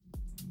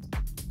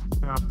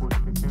sample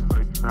taken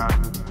by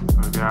Travis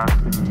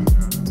Audacity.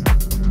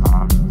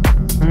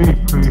 Pretty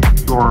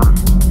sure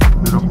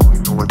they don't really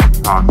know what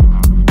they're talking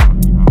about.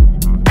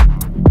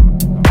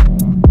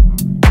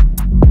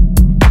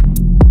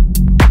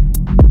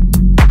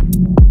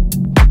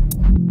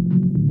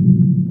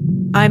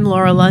 I'm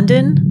Laura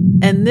London,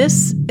 and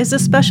this is a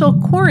special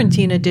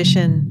quarantine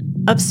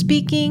edition of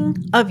Speaking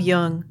of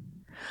Jung.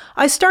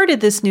 I started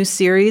this new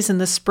series in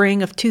the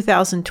spring of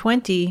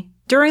 2020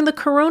 during the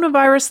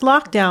coronavirus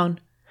lockdown,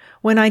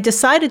 when I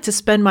decided to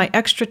spend my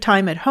extra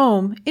time at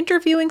home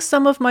interviewing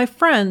some of my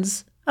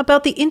friends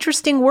about the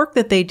interesting work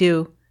that they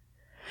do.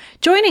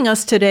 Joining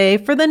us today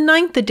for the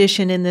 9th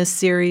edition in this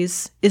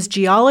series is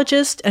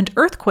geologist and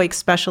earthquake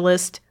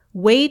specialist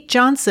Wade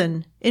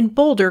Johnson in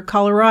Boulder,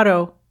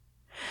 Colorado.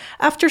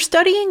 After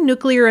studying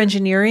nuclear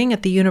engineering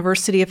at the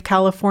University of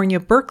California,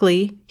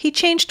 Berkeley, he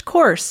changed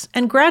course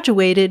and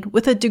graduated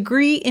with a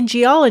degree in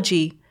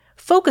geology,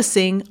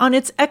 focusing on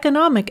its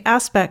economic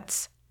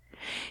aspects.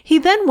 He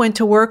then went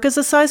to work as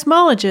a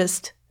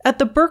seismologist at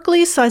the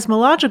Berkeley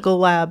Seismological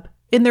Lab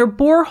in their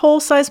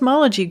borehole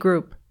seismology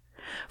group.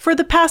 For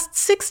the past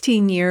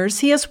 16 years,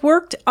 he has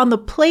worked on the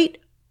Plate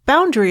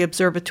Boundary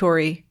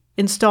Observatory,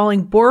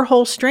 installing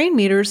borehole strain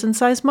meters and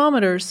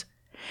seismometers.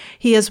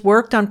 He has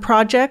worked on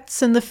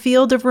projects in the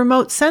field of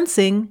remote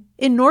sensing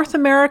in North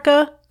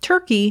America,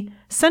 Turkey,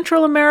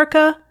 Central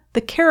America,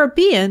 the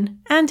Caribbean,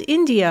 and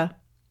India.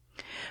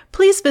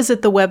 Please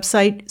visit the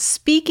website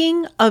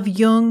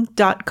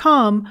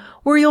speakingofjung.com,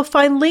 where you'll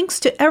find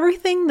links to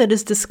everything that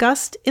is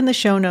discussed in the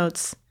show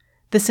notes.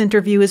 This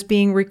interview is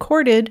being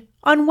recorded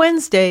on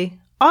Wednesday,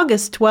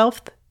 August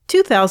 12th,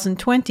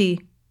 2020,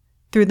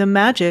 through the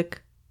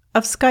magic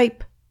of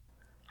Skype.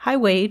 Hi,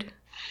 Wade.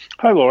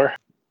 Hi, Laura.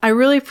 I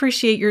really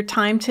appreciate your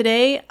time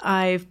today.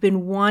 I've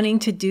been wanting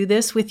to do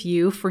this with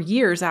you for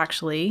years,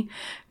 actually,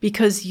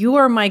 because you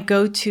are my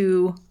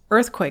go-to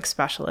earthquake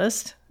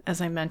specialist, as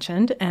I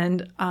mentioned.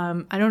 And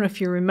I don't know if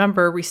you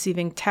remember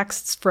receiving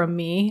texts from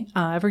me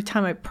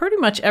pretty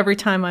much every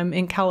time I'm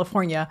in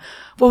California.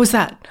 What was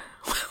that?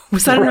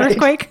 Was that an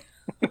earthquake?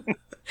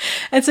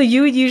 And so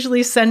you would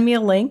usually send me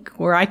a link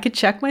where I could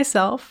check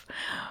myself.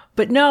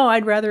 But no,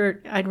 I'd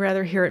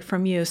rather hear it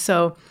from you.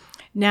 So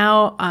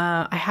now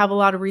I have a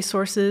lot of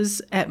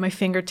resources at my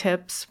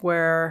fingertips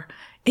where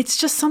it's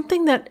just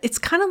something that it's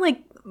kind of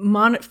like,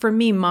 for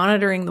me,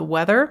 monitoring the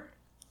weather.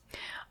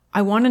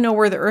 I want to know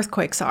where the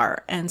earthquakes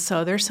are. And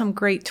so there's some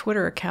great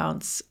Twitter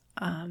accounts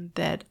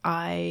that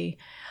I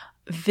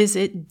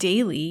visit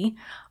daily.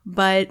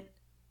 But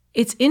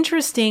it's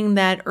interesting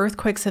that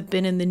earthquakes have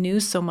been in the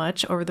news so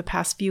much over the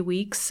past few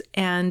weeks.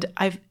 And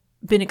I've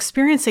been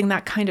experiencing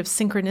that kind of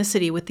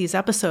synchronicity with these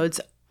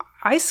episodes.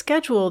 I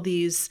schedule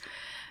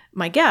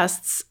my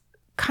guests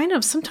kind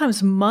of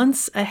sometimes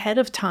months ahead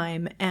of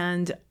time,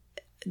 and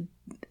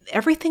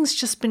everything's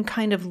just been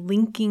kind of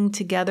linking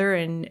together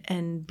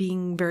and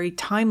being very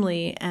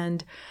timely.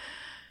 And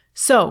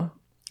so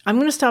I'm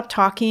going to stop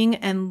talking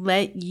and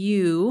let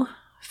you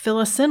fill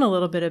us in a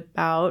little bit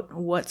about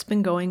what's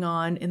been going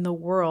on in the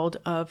world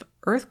of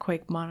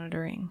earthquake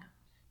monitoring.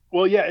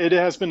 Well, yeah, it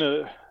has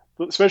been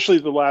especially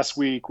the last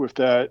week with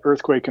that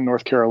earthquake in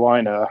North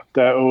Carolina,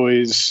 that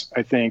always,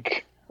 I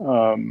think,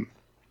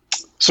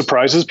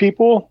 surprises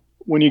people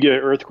when you get an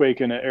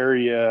earthquake in an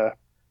area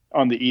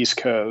on the East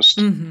Coast.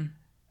 Mm-hmm.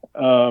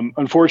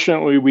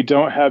 Unfortunately, we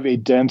don't have a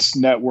dense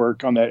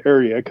network on that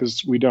area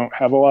because we don't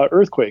have a lot of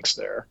earthquakes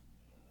there.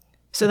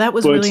 So that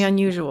was really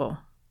unusual.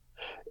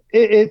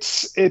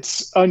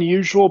 It's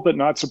unusual, but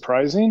not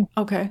surprising.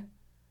 Okay.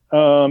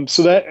 So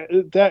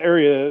that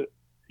area,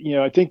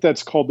 I think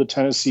that's called the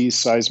Tennessee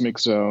Seismic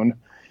Zone,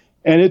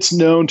 and it's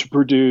known to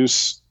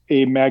produce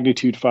a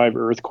magnitude 5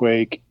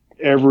 earthquake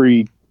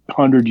every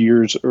 100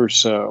 years or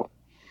so.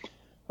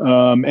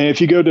 And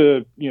if you go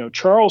to,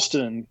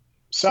 Charleston,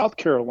 South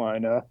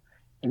Carolina,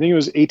 I think it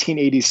was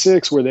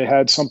 1886 where they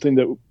had something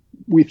that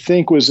we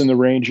think was in the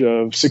range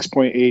of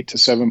 6.8 to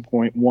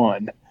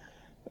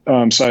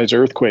 7.1 size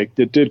earthquake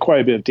that did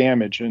quite a bit of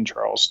damage in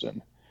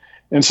Charleston.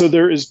 And so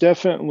there is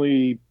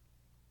definitely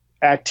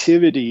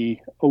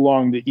activity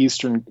along the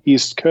East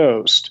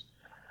Coast,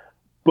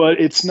 but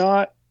it's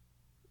not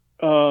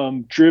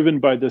driven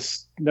by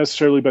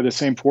necessarily by the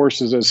same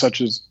forces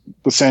such as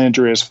the San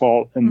Andreas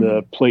Fault and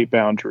the plate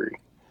boundary.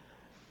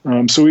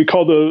 So we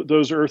call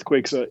those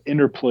earthquakes an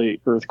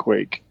interplate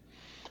earthquake.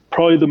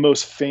 Probably the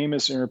most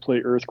famous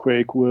interplate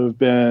earthquake would have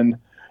been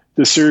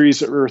the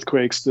series of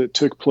earthquakes that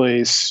took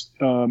place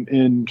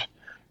in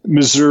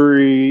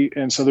Missouri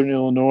and southern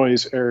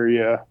Illinois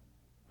area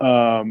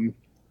on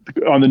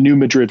the New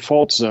Madrid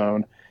Fault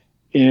Zone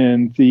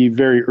in the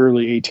very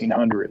early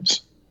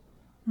 1800s.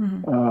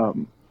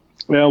 Mm-hmm.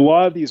 A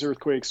lot of these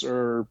earthquakes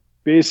are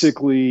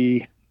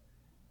basically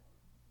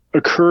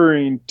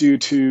occurring due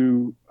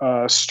to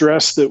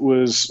stress that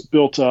was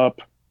built up,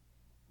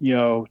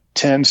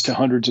 tens to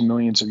hundreds of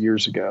millions of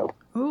years ago.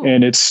 Ooh.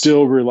 And it's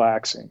still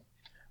relaxing.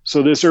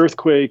 So this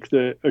earthquake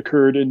that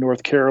occurred in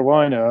North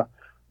Carolina,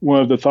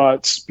 one of the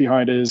thoughts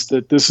behind it is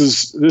that this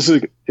is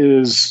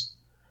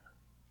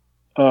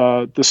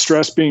the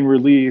stress being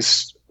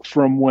released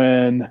from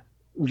when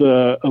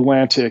the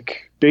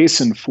Atlantic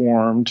basin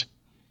formed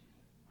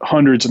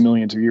hundreds of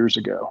millions of years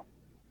ago.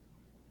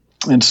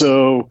 And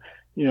so,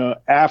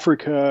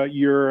 Africa,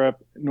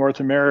 Europe, North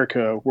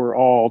America were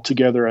all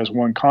together as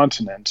one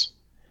continent.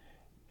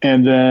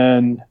 And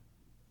then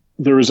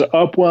there was an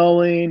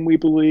upwelling, we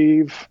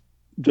believe,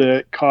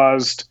 that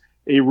caused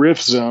a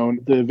rift zone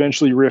that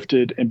eventually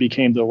rifted and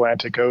became the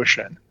Atlantic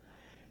Ocean.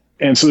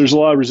 And so there's a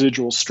lot of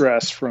residual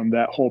stress from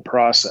that whole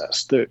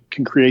process that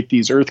can create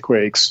these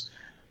earthquakes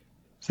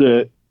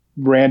that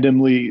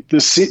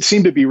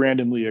seem to be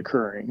randomly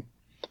occurring,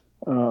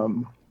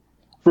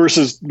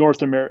 versus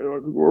North America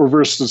or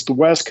versus the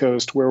West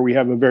Coast, where we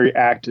have a very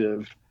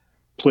active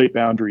plate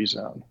boundary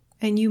zone.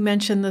 And you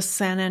mentioned the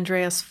San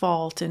Andreas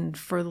Fault, and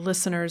for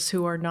listeners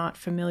who are not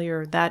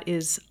familiar, that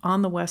is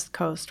on the West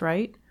Coast,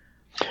 right?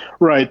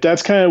 Right.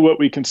 That's kind of what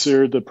we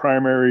consider the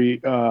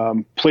primary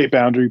plate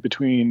boundary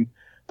between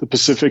the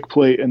Pacific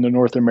Plate and the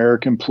North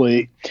American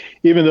Plate.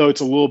 Even though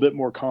it's a little bit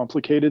more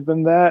complicated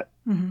than that,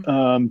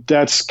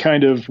 that's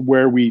kind of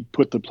where we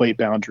put the plate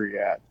boundary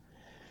at.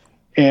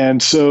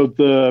 And so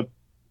the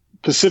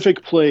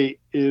Pacific Plate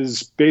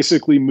is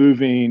basically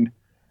moving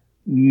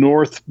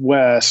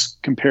northwest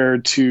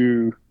compared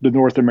to the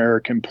North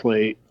American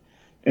Plate.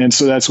 And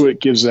so that's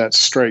what gives that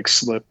strike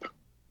slip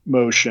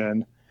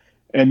motion.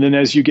 And then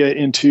as you get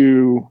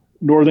into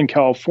Northern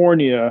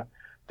California,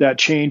 that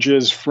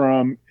changes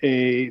from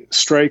a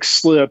strike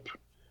slip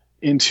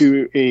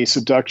into a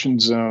subduction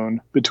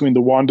zone between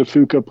the Juan de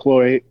Fuca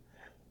Plate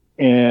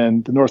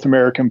and the North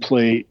American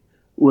Plate,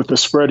 with a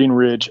spreading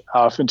ridge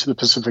off into the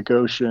Pacific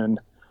Ocean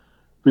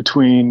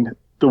between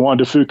the Juan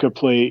de Fuca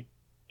Plate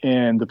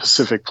and the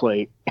Pacific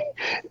Plate.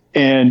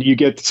 And you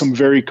get some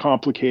very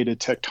complicated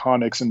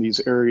tectonics in these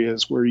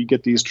areas where you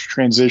get these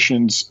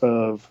transitions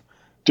of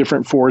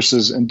different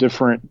forces and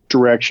different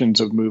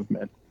directions of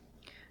movement.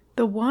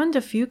 The Juan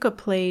de Fuca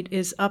Plate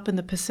is up in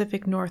the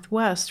Pacific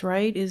Northwest,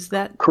 right? Is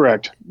that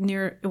correct?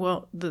 Near,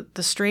 well, the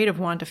Strait of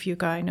Juan de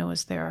Fuca, I know,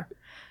 is there.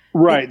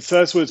 Right. So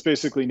that's what it's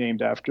basically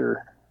named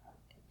after.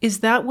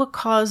 Is that what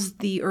caused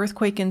the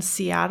earthquake in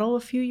Seattle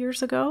a few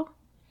years ago?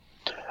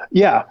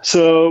 Yeah.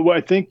 So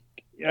I think,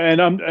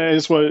 and I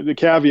just want the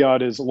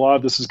caveat is a lot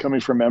of this is coming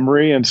from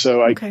memory, and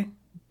so I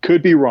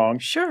could be wrong.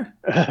 Sure.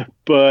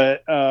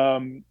 But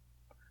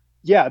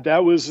yeah,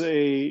 that was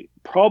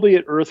probably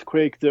an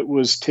earthquake that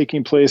was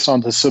taking place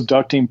on the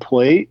subducting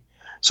plate.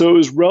 So it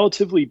was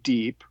relatively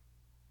deep.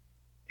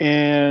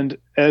 And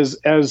as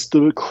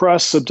the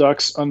crust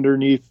subducts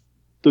underneath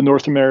the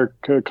North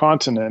America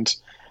continent,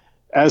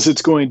 as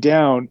it's going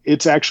down,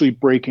 it's actually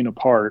breaking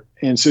apart.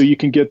 And so you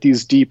can get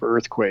these deep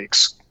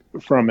earthquakes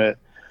from it.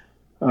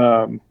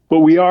 But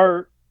we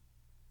are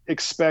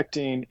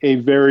expecting a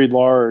very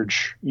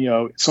large,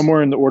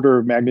 somewhere in the order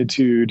of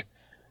magnitude,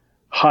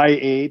 high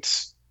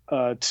 8s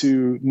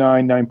to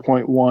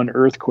 9.1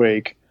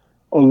 earthquake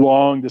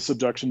along the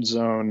subduction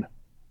zone,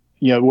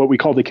 what we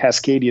call the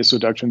Cascadia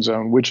subduction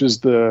zone, which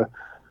is the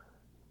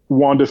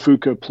Juan de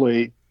Fuca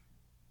Plate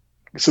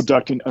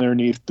subducting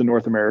underneath the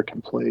North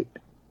American Plate.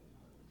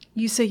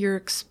 You say you're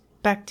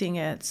expecting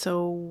it,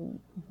 so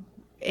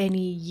any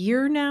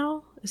year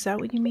now? Is that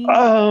what you mean?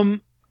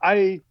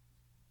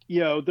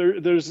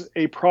 There's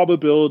a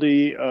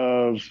probability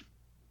of,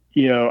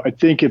 I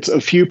think it's a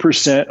few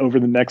percent over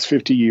the next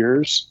 50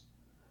 years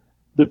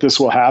that this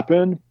will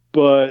happen,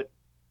 but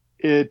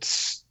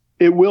it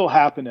will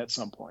happen at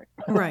some point.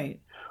 Right.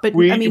 But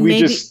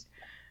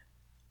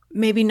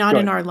maybe not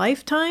in our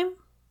lifetime?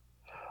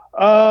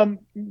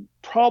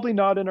 Probably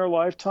not in our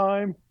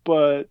lifetime,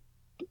 but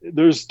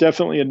there's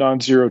definitely a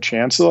non-zero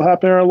chance it'll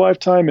happen in our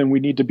lifetime, and we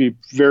need to be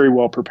very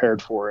well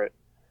prepared for it.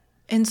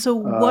 And so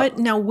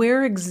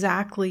where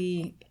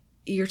exactly,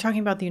 you're talking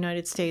about the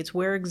United States,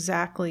 where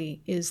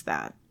exactly is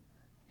that?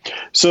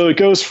 So it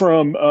goes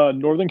from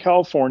Northern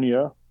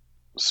California,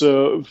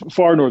 so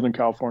far Northern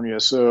California,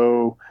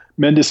 so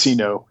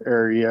Mendocino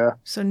area.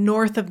 So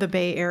north of the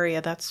Bay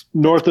Area, that's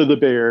north of the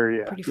Bay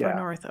Area. Pretty far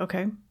north,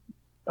 okay.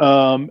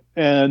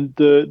 And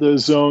the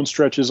zone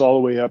stretches all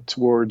the way up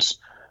towards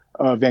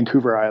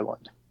Vancouver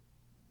Island.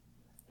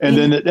 And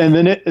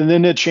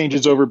then it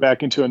changes over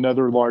back into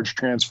another large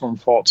transform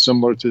fault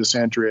similar to the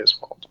San Andreas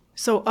Fault.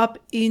 So up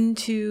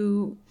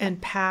into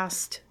and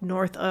past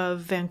north of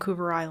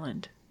Vancouver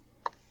Island.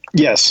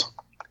 Yes.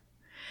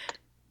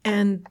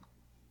 And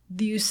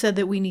you said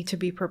that we need to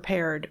be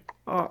prepared.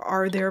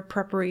 Are there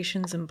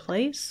preparations in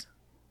place?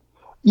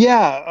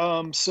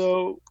 Yeah.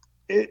 So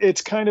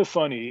it's kind of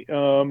funny.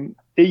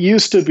 It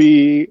used to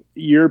be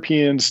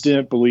Europeans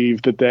didn't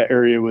believe that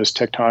area was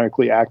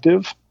tectonically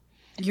active.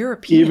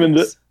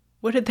 Europeans?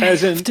 What did they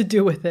have to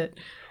do with it?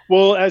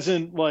 Well, as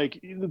in like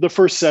the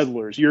first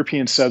settlers,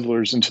 European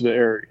settlers into the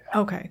area.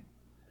 Okay.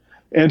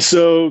 And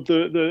so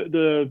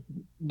the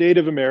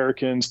Native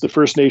Americans, the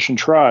First Nation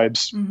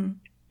tribes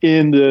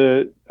in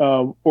the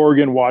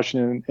Oregon,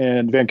 Washington,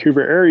 and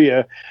Vancouver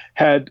area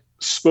had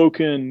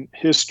spoken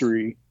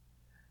history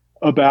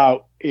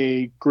about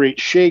a great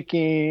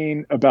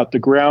shaking, about the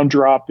ground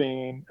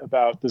dropping,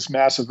 about this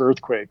massive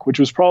earthquake, which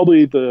was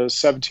probably the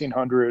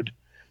 1700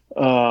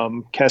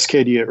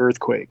 Cascadia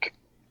earthquake.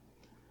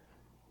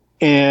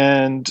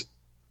 And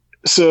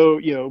so,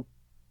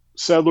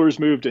 settlers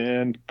moved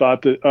in,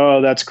 thought that,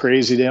 oh, that's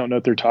crazy. They don't know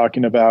what they're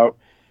talking about.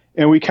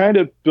 And we kind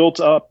of built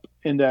up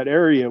in that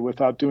area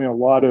without doing a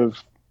lot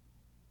of,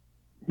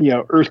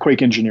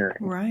 earthquake engineering.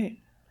 Right.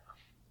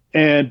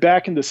 And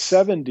back in the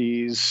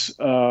 70s,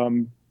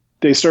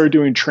 they started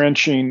doing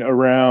trenching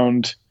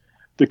around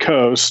the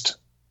coast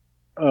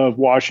of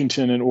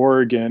Washington and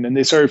Oregon, and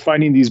they started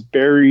finding these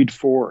buried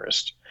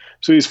forests.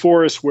 So these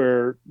forests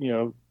where,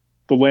 the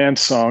land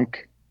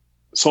sunk,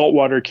 salt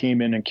water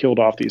came in and killed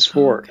off these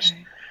forests.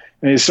 Okay.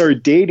 And they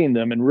started dating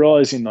them and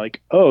realizing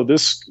like, oh,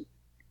 this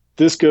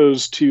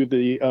goes to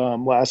the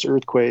last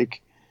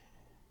earthquake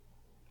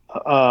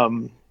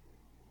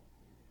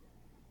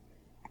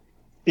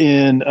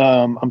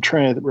I'm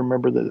trying to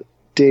remember the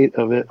date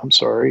of it. I'm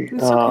sorry.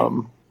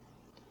 Okay.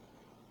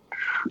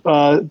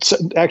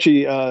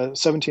 Actually,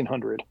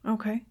 1700.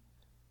 Okay.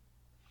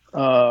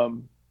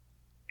 And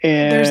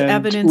there's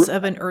evidence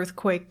of an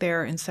earthquake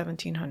there in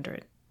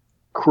 1700.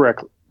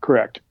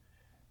 Correct.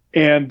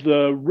 And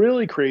the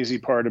really crazy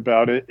part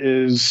about it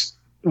is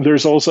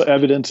there's also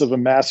evidence of a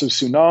massive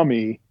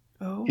tsunami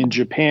in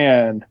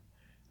Japan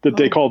that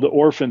they call the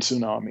orphan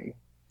tsunami.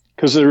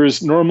 Because there's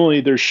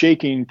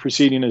shaking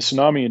preceding a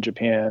tsunami in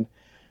Japan.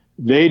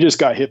 They just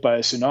got hit by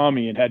a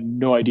tsunami and had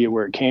no idea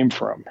where it came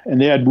from.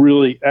 And they had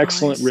really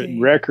excellent written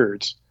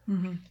records.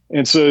 Mm-hmm.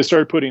 And so they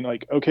started putting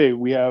like, okay,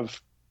 we have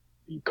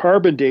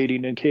carbon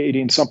dating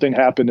indicating something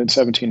happened in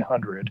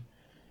 1700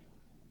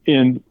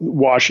 in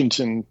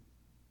Washington,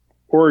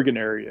 Oregon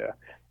area.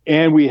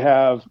 And we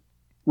have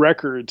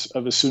records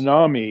of a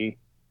tsunami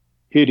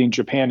hitting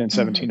Japan in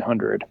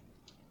 1700.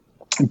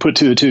 And put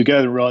two and two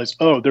together and realized,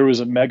 oh, there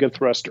was a mega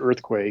thrust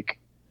earthquake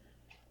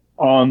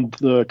on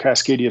the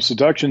Cascadia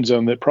subduction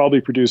zone that probably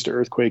produced an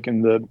earthquake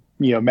in the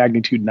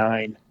magnitude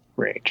 9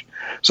 range.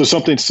 So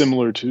something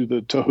similar to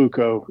the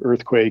Tohoku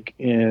earthquake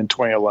in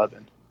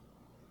 2011.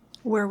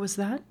 Where was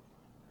that?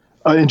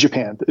 In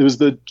Japan. It was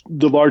the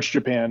large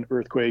Japan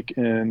earthquake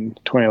in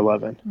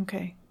 2011.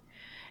 Okay.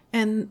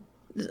 And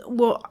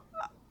well,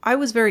 I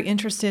was very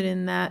interested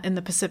in that in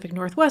the Pacific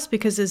Northwest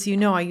because, as you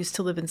know, I used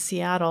to live in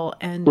Seattle,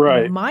 and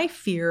my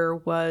fear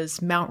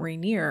was Mount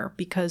Rainier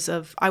because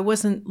I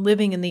wasn't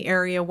living in the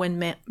area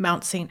when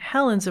Mount St.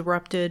 Helens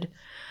erupted,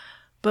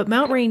 but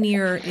Mount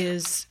Rainier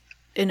is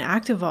an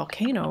active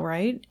volcano,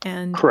 right?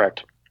 And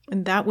correct.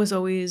 And that was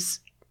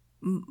always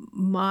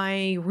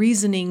my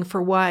reasoning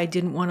for why I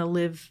didn't want to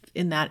live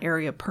in that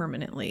area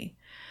permanently.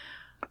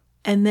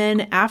 And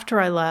then after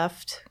I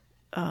left,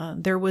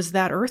 there was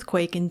that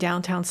earthquake in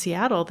downtown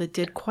Seattle that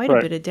did quite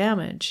a bit of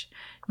damage.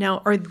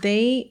 Now,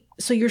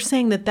 so you're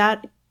saying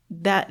that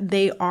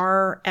they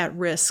are at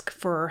risk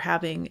for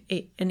having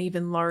an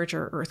even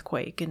larger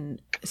earthquake.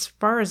 And as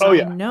far as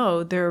I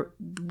know,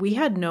 we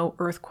had no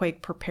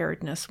earthquake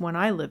preparedness when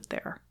I lived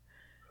there.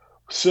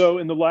 So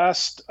in the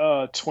last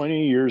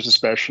 20 years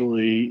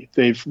especially,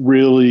 they've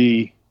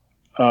really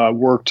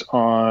worked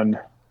on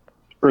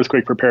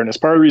earthquake preparedness.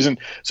 Part of the reason,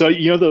 so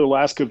the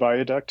Alaska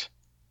Viaduct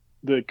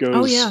that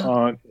goes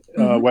on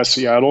West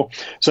Seattle.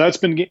 So that's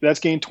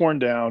getting torn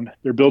down.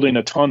 They're building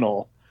a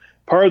tunnel.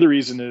 Part of the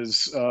reason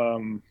is,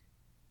 all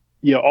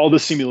the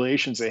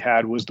simulations they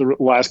had was the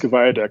Alaska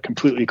Viaduct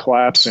completely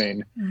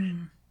collapsing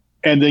and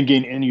then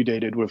getting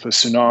inundated with a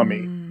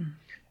tsunami.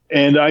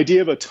 And the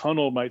idea of a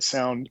tunnel might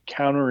sound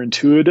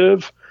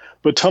counterintuitive,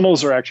 but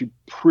tunnels are actually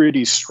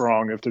pretty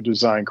strong if they're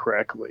designed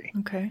correctly.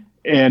 Okay.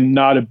 And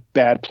not a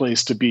bad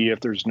place to be if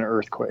there's an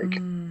earthquake.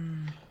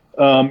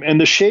 And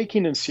the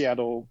shaking in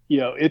Seattle,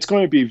 it's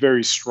going to be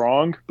very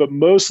strong, but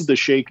most of the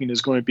shaking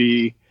is going to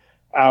be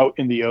out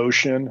in the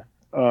ocean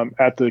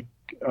at the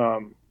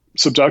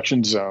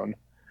subduction zone.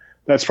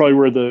 That's probably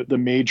where the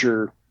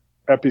major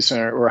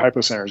epicenter or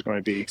hypocenter is going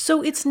to be.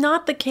 So it's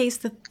not the case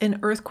that an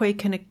earthquake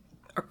can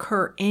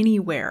occur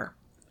anywhere.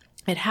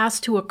 It has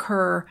to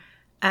occur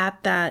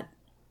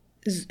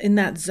in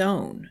that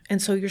zone.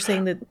 And so you're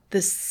saying that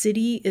the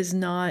city is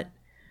not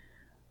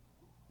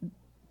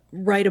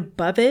right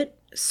above it?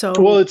 So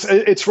well,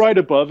 it's right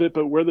above it,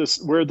 but where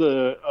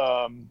the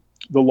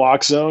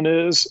lock zone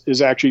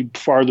is actually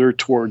farther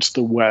towards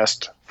the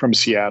west from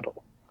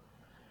Seattle,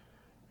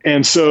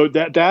 and so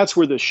that's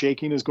where the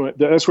shaking is going.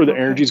 That's where the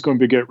energy is going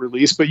to get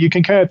released. But you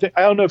can kind of think.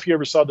 I don't know if you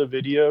ever saw the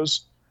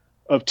videos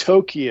of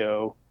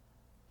Tokyo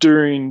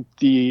during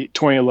the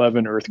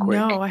 2011 earthquake.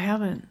 No, I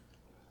haven't.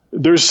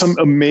 There's some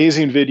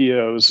amazing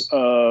videos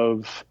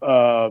of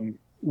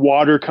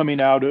water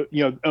coming out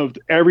of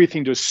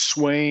everything just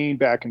swaying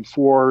back and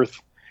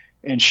forth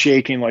and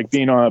shaking like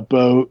being on a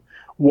boat,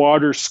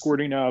 water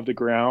squirting out of the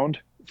ground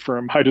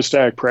from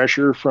hydrostatic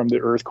pressure from the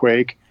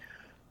earthquake.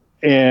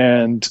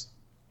 And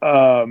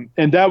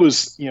that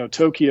was,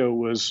 Tokyo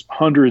was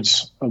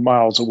hundreds of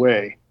miles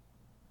away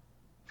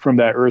from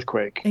that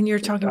earthquake. And you're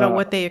talking about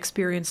what they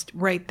experienced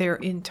right there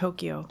in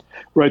Tokyo.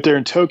 Right there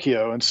in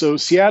Tokyo. And so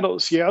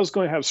Seattle's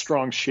going to have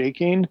strong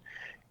shaking,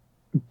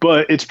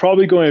 but it's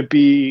probably going to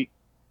be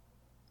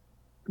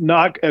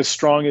not as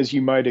strong as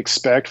you might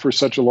expect for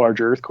such a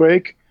large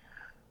earthquake,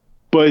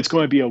 but it's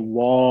going to be a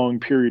long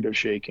period of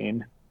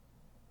shaking.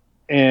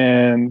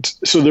 And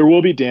so there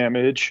will be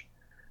damage.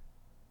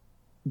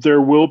 There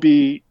will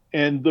be,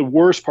 and the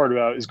worst part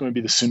about it is going to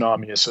be the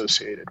tsunami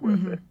associated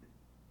with it.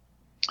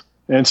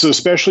 And so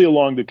especially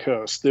along the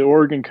coast, the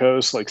Oregon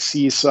coast, like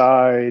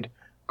Seaside,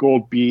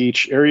 Gold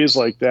Beach, areas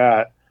like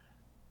that,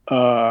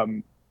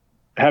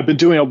 have been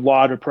doing a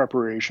lot of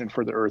preparation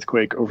for the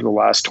earthquake over the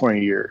last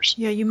 20 years.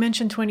 Yeah, you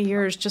mentioned 20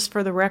 years. Just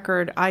for the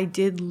record, I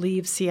did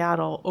leave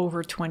Seattle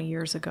over 20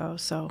 years ago.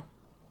 So,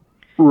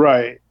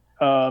 right.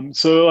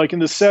 So like in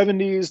the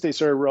 70s, they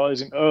started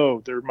realizing,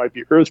 oh, there might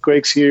be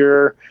earthquakes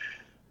here.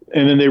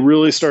 And then they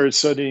really started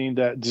studying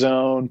that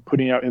zone,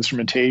 putting out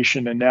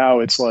instrumentation. And now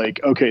it's like,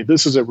 okay,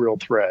 this is a real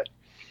threat.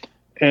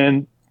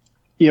 And,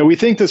 we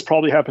think this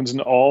probably happens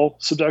in all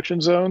subduction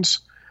zones,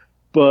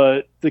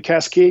 but the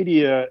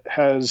Cascadia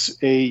has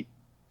a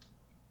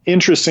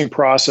interesting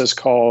process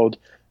called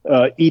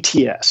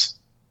ETS,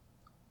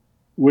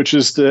 which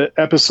is the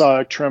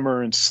episodic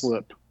tremor and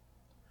slip,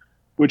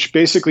 which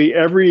basically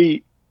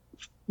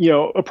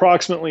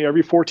approximately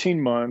every 14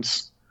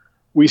 months,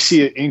 we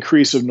see an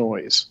increase of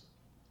noise.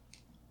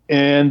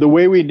 And the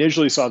way we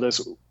initially saw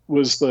this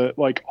was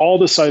all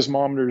the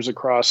seismometers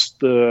across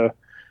the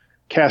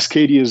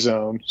Cascadia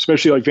zone,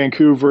 especially like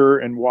Vancouver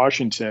and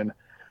Washington,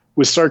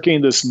 would start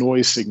getting this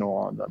noise signal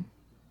on them.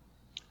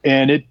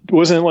 And it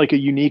wasn't like a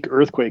unique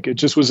earthquake. It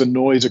just was a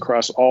noise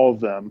across all of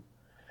them.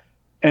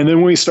 And then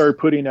when we started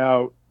putting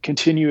out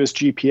continuous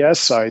GPS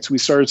sites, we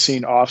started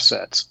seeing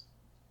offsets.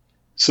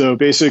 So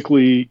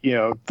basically,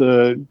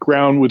 the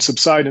ground would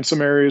subside in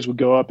some areas, would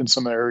go up in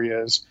some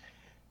areas.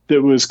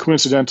 That was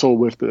coincidental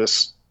with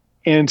this.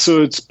 And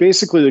so it's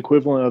basically the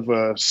equivalent of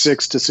a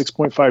 6 to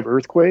 6.5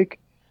 earthquake.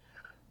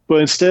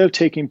 But instead of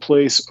taking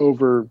place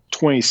over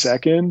 20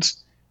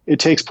 seconds, it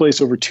takes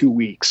place over 2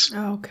 weeks.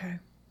 Oh, okay.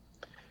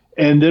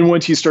 And then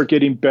once you start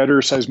getting better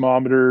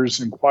seismometers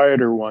and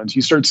quieter ones,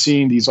 you start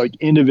seeing these like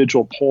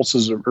individual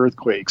pulses of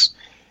earthquakes.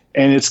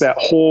 And it's that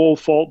whole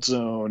fault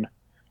zone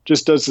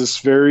just does this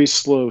very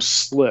slow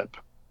slip.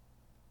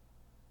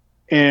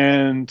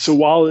 And so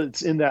while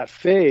it's in that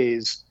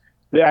phase,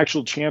 the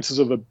actual chances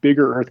of a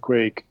bigger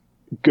earthquake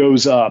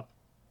goes up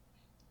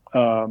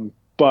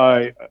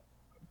by,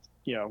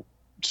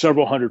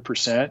 several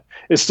 100%.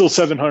 It's still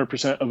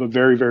 700% of a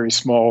very, very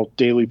small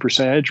daily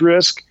percentage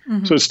risk.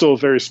 Mm-hmm. So it's still a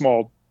very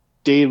small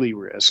daily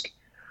risk.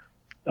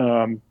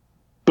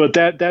 But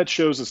that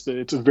shows us that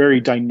it's a very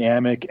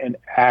dynamic and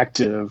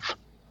active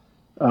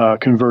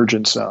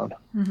convergence zone.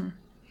 Mm-hmm.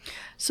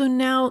 So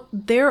now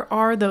there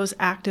are those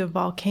active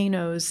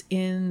volcanoes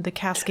in the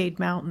Cascade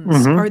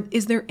Mountains. Mm-hmm.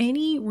 Is there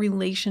any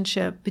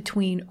relationship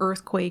between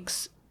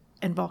earthquakes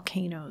and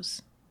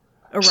volcanoes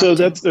erupting? So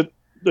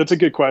that's a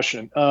good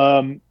question.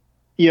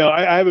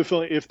 I have a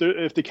feeling if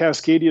the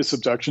Cascadia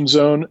subduction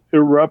zone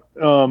erupt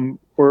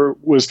or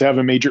was to have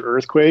a major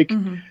earthquake,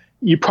 mm-hmm.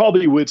 you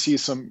probably would see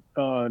some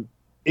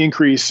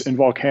increase in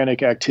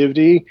volcanic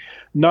activity.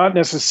 Not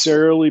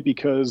necessarily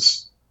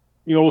because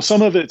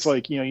some of it's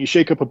like you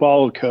shake up a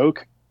bottle of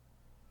Coke.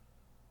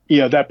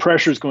 That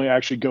pressure is going to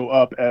actually go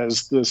up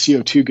as the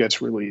CO2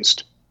 gets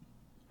released.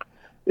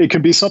 It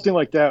could be something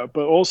like that,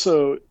 but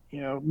also,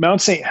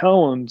 Mount St.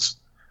 Helens,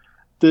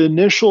 the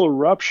initial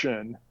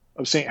eruption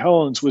of St.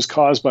 Helens was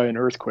caused by an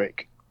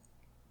earthquake.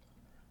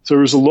 So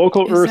there was a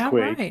local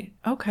earthquake. That right?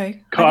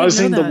 Okay.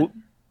 Causing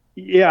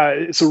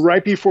so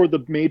right before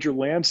the major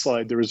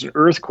landslide, there was an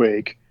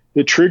earthquake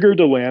that triggered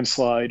a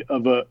landslide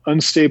of an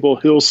unstable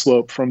hill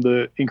slope from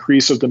the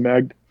increase of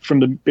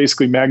the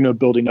basically magma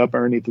building up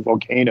underneath the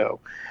volcano.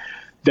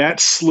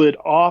 That slid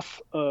off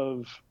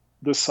of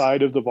the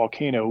side of the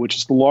volcano, which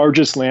is the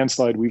largest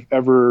landslide we've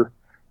ever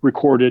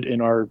recorded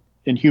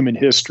in human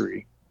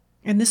history.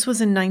 And this was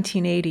in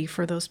 1980,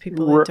 for those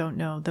people that don't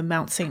know, the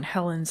Mount St.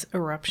 Helens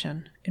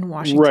eruption in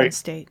Washington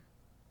State.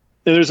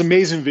 And there's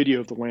amazing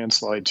video of the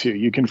landslide too.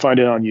 You can find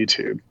it on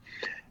YouTube.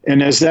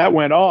 And as that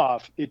went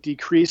off, it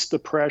decreased the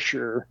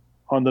pressure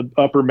on the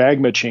upper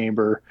magma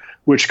chamber,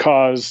 which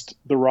caused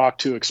the rock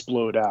to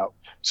explode out.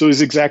 So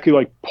it's exactly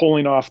like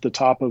pulling off the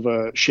top of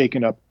a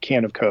shaken up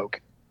can of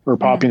Coke or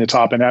popping the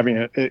top and having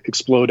it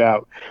explode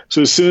out.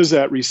 So as soon as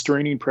that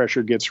restraining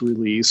pressure gets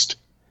released,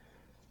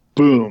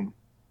 boom.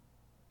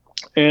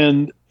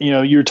 And,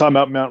 you're talking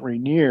about Mount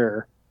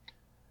Rainier.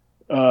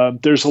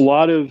 There's a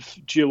lot of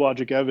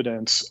geologic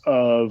evidence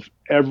of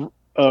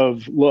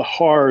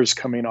lahars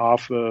coming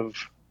off of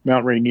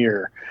Mount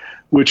Rainier,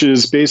 which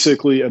is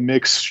basically a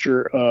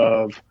mixture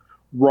of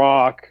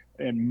rock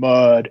and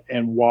mud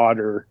and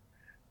water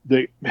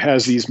that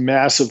has these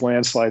massive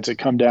landslides that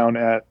come down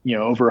at,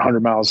 over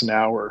 100 miles an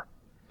hour.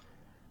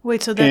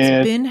 Wait, so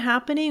that's been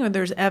happening, or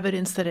there's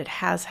evidence that it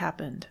has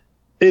happened?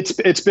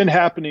 It's been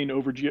happening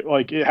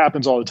like it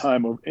happens all the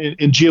time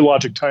in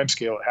geologic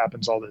timescale. It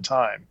happens all the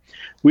time.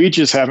 We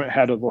just haven't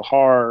had a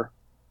lahar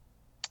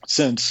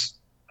since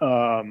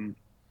you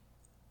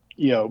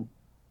know,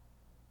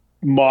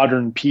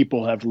 modern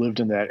people have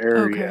lived in that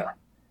area.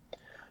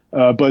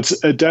 Okay. But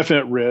it's a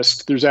definite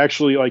risk. There's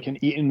actually, like in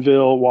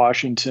Eatonville,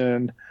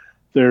 Washington,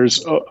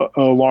 there's a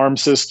alarm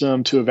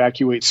system to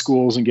evacuate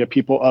schools and get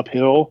people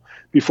uphill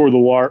before the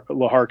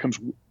lahar comes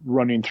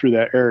running through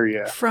that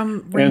area.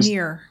 From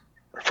Rainier.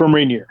 From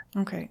Rainier.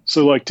 Okay.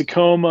 So like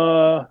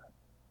Tacoma,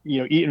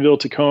 Eatonville,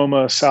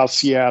 Tacoma, South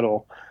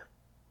Seattle,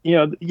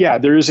 yeah,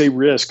 there is a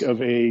risk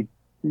of a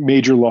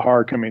major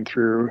lahar coming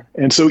through.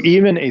 And so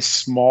even a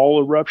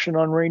small eruption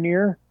on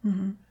Rainier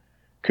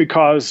could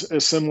cause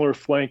a similar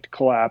flanked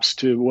collapse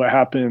to what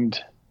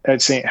happened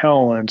at St.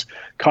 Helens,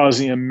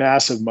 causing a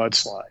massive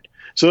mudslide.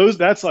 So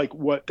that's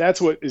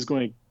what is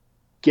going to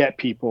get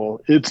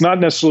people. It's not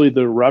necessarily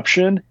the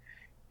eruption.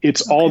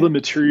 It's all the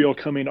material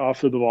coming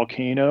off of the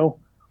volcano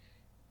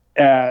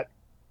at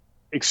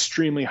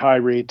extremely high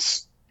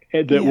rates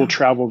that will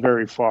travel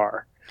very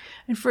far.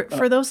 And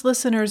for those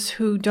listeners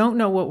who don't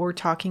know what we're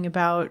talking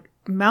about,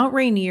 Mount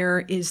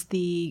Rainier is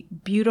the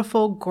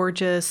beautiful,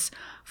 gorgeous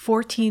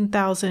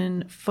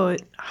 14,000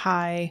 foot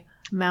high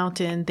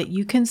mountain that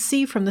you can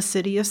see from the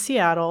city of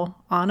Seattle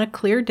on a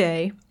clear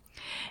day.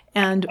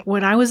 And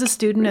when I was a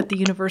student at the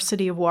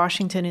University of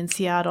Washington in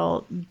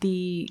Seattle,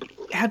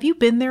 have you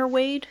been there,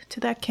 Wade, to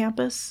that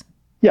campus?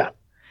 Yeah.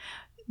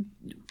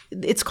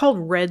 It's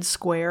called Red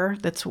Square.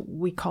 That's what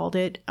we called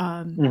it.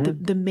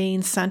 The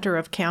main center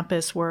of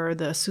campus where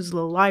the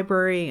Suzzallo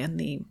Library and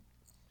the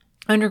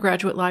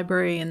undergraduate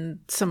library and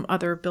some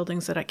other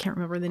buildings that I can't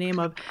remember the name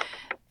of.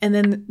 And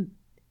then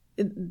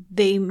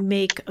they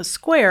make a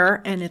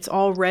square, and it's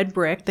all red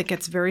brick that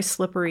gets very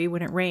slippery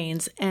when it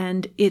rains.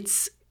 And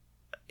it's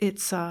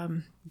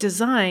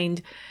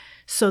designed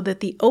so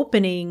that the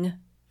opening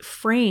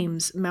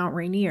frames Mount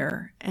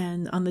Rainier,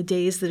 and on the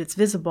days that it's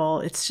visible,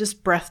 it's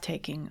just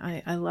breathtaking.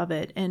 I love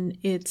it. And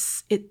it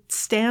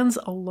stands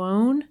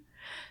alone,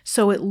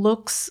 so it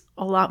looks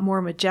a lot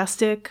more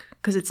majestic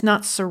because it's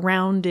not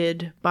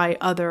surrounded by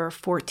other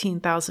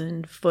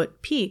 14,000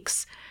 foot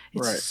peaks.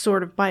 It's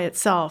sort of by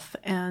itself,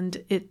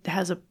 and it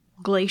has a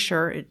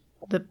glacier.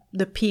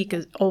 The peak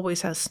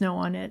always has snow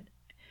on it.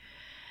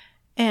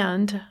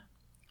 And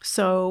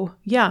so,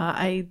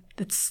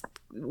 it's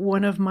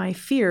one of my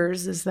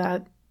fears is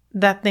that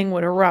thing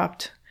would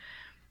erupt,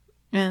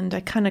 and I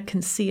kind of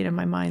can see it in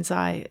my mind's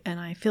eye, and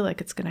I feel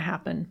like it's going to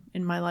happen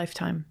in my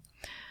lifetime.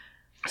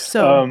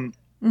 So,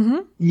 so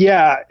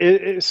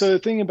the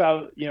thing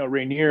about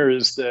Rainier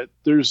is that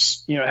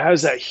there's it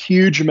has that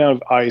huge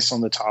amount of ice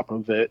on the top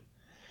of it,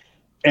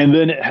 and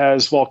then it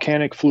has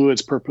volcanic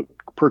fluids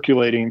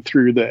percolating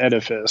through the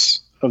edifice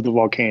of the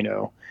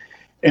volcano,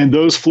 and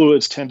those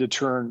fluids tend to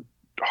turn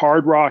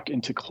hard rock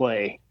into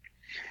clay.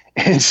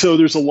 And so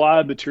there's a lot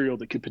of material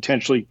that could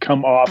potentially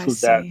come off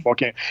of that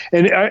volcano.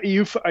 And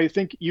I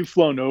think you've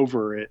flown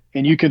over it,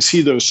 and you can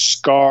see those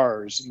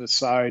scars in the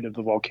side of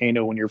the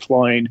volcano when you're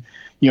flying.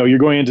 You're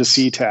going into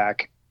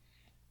SeaTac,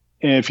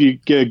 and if you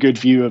get a good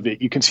view of it,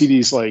 you can see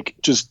these like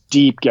just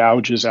deep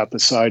gouges out the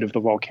side of the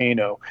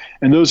volcano.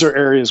 And those are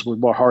areas where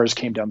lahars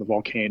came down the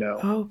volcano.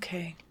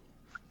 Okay.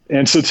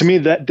 And so to me,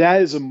 that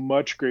is a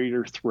much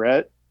greater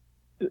threat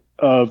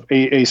of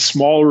a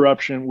small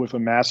eruption with a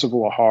massive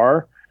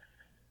lahar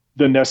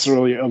than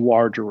necessarily a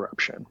large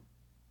eruption.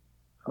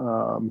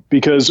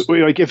 Because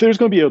like if there's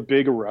going to be a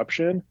big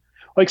eruption,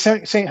 like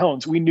St.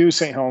 Helens, we knew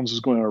St. Helens was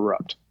going to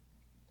erupt.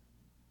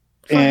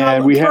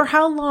 For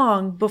how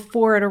long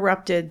before it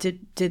erupted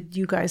did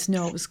you guys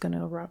know it was going to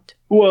erupt?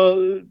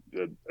 Well,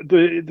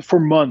 for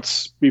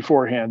months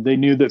beforehand, they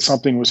knew that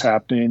something was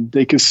happening.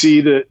 They could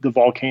see that the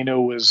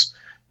volcano was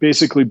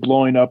basically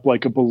blowing up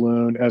like a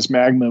balloon as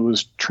magma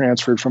was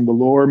transferred from the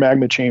lower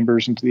magma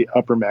chambers into the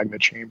upper magma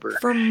chamber.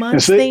 For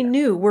months they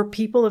knew. Were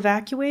people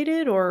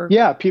evacuated or?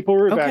 Yeah, people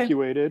were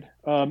evacuated.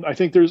 I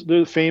think there's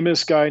the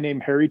famous guy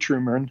named Harry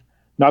Truman,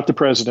 not the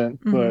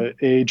president, but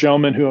a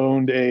gentleman who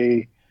owned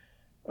a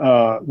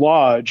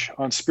lodge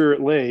on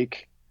Spirit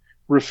Lake,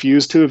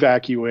 refused to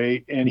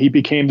evacuate, and he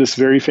became this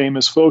very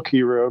famous folk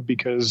hero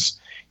because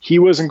he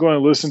wasn't going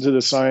to listen to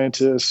the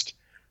scientist.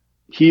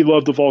 He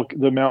loved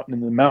the mountain,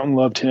 and the mountain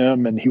loved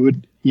him. And he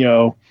would,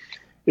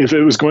 if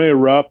it was going to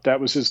erupt, that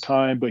was his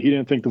time, but he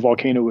didn't think the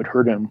volcano would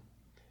hurt him.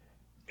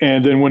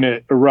 And then when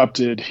it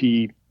erupted,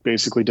 he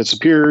basically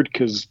disappeared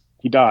because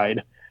he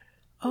died.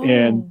 Oh.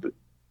 And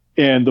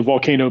the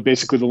volcano,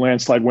 basically the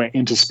landslide went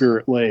into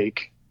Spirit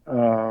Lake.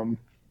 But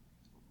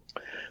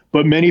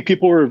many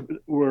people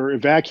were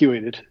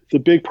evacuated. The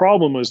big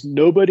problem was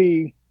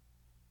nobody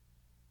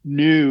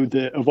knew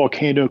that a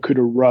volcano could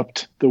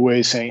erupt the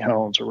way St.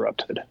 Helens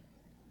erupted.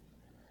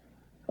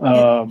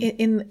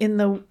 In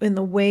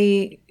the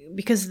way,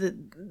 because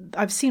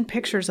I've seen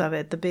pictures of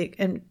it,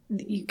 and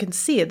you can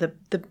see it,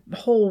 the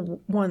whole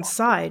one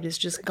side is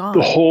just gone.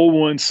 The whole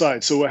one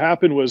side. So what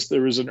happened was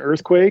there was an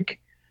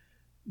earthquake,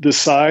 the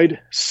side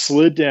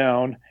slid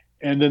down,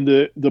 and then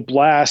the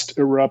blast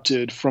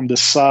erupted from the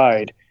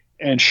side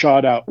and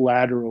shot out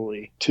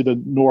laterally to the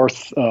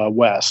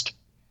northwest.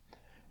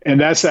 And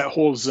that's that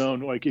whole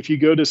zone. Like if you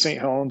go to St.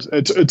 Helens,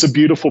 it's a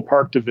beautiful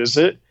park to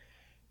visit.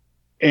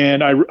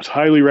 And I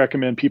highly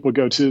recommend people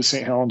go to the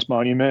St. Helens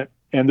Monument.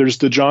 And there's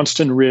the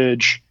Johnston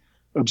Ridge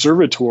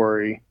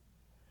Observatory.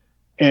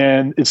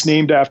 And it's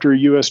named after a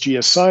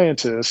USGS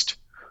scientist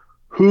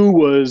who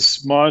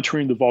was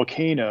monitoring the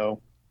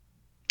volcano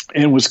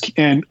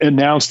and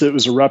announced that it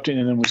was erupting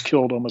and then was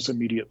killed almost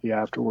immediately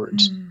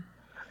afterwards.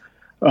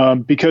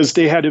 Because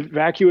they had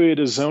evacuated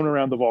a zone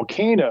around the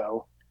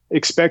volcano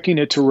expecting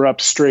it to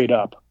erupt straight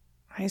up.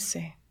 I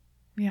see.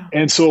 Yeah.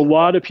 And so a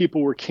lot of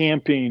people were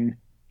camping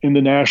in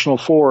the national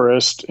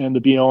forest and the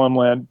BLM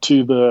land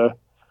to the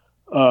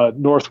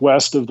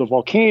northwest of the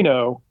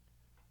volcano,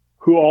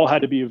 who all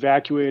had to be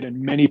evacuated,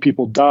 and many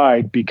people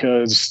died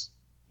because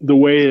the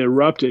way it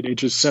erupted, it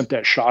just sent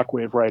that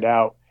shockwave right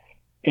out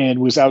and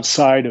was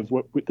outside of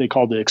what they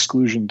call the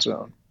exclusion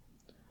zone.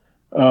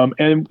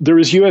 And there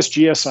was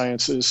USGS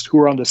scientists who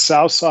were on the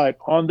south side,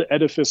 on the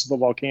edifice of the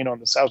volcano on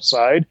the south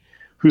side,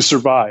 who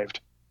survived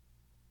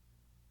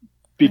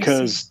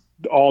because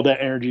all that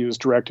energy was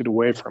directed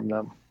away from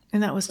them.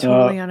 And that was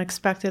totally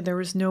unexpected. There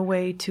was no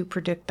way to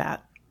predict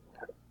that.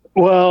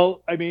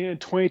 Well, I mean, in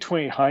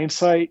 2020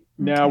 hindsight,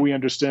 now we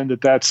understand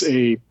that that's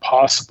a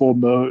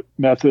possible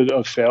method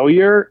of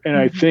failure. And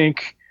I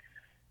think,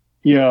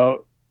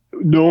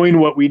 knowing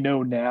what we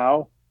know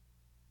now,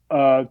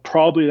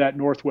 probably that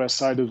northwest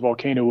side of the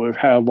volcano would have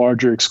had a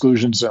larger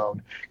exclusion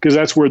zone, because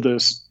that's where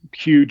this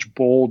huge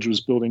bulge was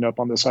building up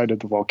on the side of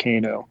the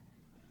volcano.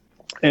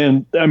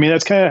 And I mean,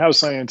 that's kind of how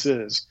science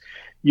is.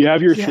 You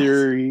have your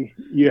theory,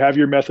 you have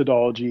your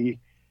methodology,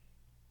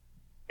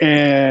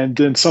 and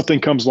then something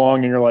comes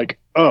along and you're like,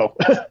 oh,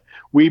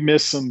 we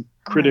missed some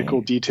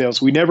critical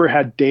details. We never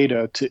had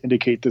data to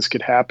indicate this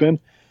could happen.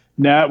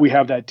 Now that we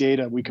have that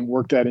data, we can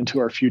work that into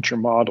our future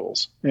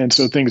models. And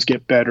so things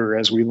get better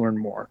as we learn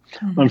more.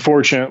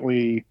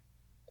 Unfortunately,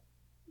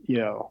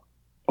 a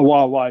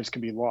lot of lives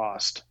can be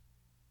lost.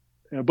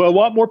 But a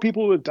lot more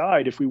people would have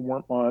died if we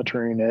weren't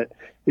monitoring it,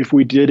 if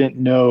we didn't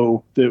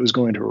know that it was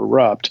going to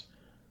erupt.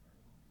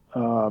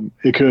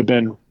 It could have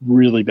been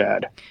really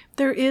bad.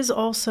 There is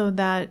also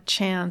that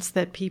chance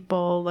that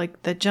people,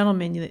 like the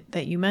gentleman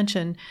that you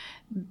mentioned,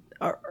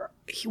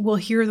 will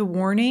hear the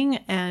warning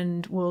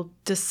and will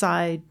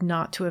decide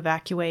not to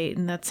evacuate.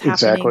 And that's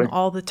happening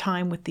all the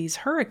time with these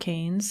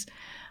hurricanes,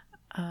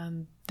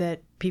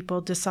 that people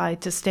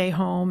decide to stay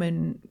home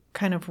and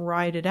kind of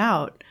ride it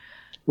out.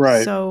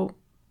 Right. So,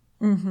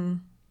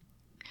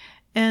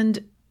 and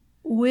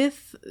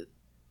with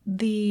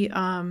the,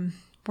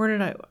 what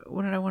did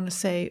I want to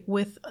say?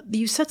 With,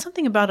 you said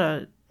something about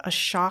a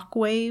shock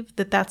wave,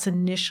 that's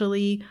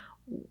initially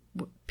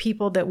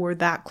people that were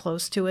that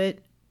close to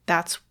it.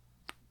 That's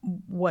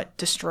what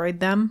destroyed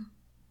them,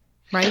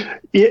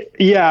 right?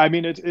 Yeah. I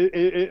mean,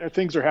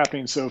 things are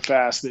happening so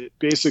fast that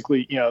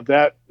basically,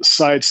 that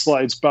side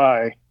slides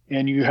by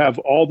and you have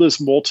all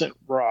this molten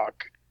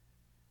rock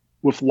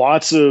with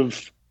lots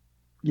of,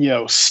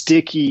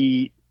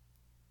 sticky,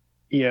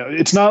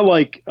 it's not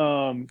like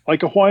a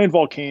Hawaiian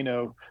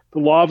volcano. The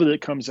lava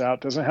that comes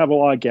out doesn't have a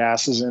lot of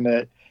gases in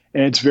it,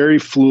 and it's very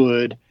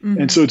fluid.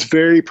 And so it's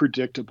very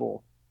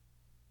predictable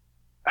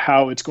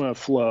how it's going to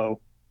flow.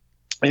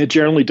 And it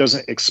generally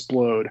doesn't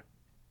explode.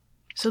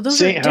 So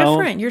those are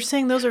different. You're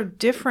saying those are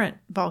different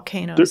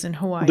volcanoes in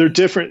Hawaii. They're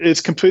different.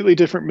 It's completely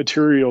different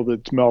material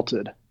that's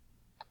melted.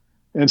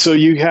 And so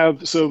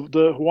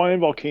the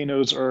Hawaiian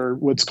volcanoes are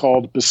what's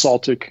called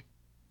basaltic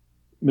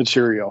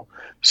material.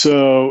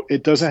 So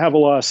it doesn't have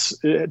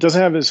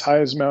as high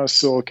as amount of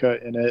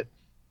silica in it.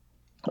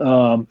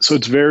 So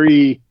it's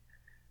very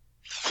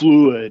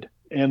fluid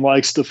and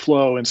likes to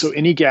flow. And so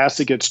any gas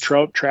that gets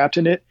trapped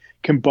in it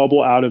can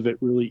bubble out of it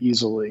really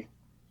easily.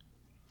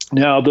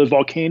 Now, the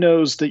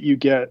volcanoes that you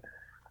get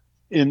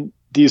in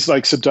these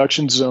like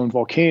subduction zone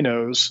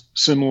volcanoes,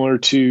 similar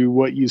to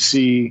what you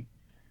see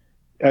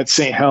at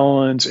St.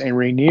 Helens and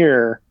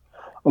Rainier,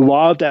 a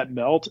lot of that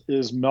melt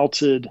is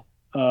melted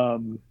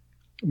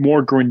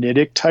more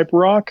granitic type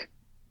rock.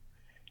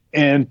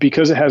 And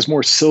because it has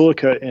more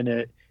silica in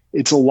it,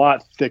 it's a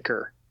lot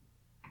thicker.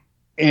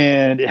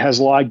 And it has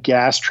a lot of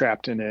gas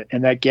trapped in it.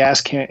 And that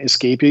gas can't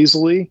escape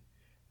easily.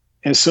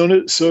 And as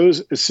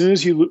soon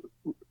as you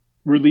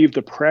relieve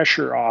the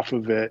pressure off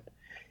of it,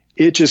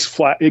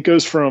 it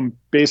goes from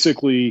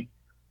basically,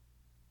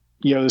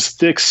 this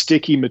thick,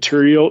 sticky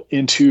material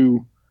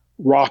into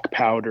rock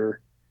powder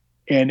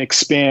and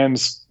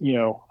expands,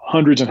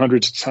 hundreds and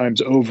hundreds of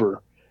times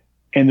over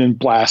and then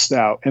blasts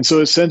out. And so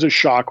it sends a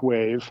shock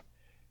wave,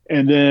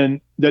 and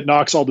then that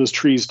knocks all those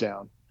trees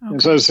down. Okay.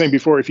 And so I was saying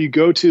before, if you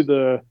go to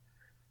the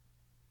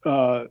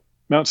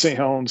Mount St.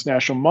 Helens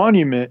National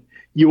Monument,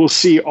 you will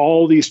see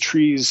all these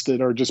trees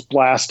that are just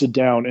blasted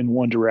down in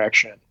one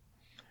direction.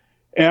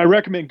 And I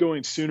recommend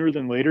going sooner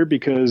than later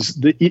because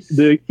the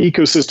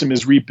ecosystem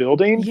is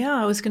rebuilding. Yeah,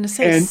 I was going to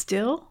say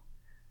still.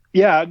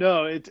 Yeah,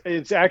 no,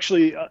 it's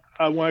actually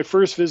when I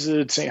first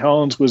visited St.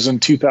 Helens was in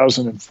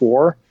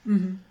 2004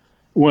 Hmm.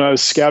 when I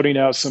was scouting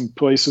out some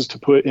places to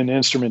put in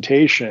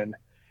instrumentation.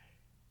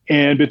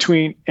 And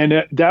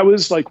that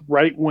was like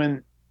right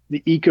when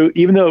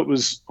even though it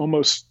was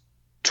almost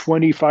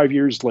 25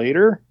 years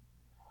later,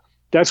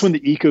 that's when the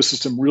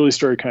ecosystem really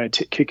started kind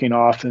of kicking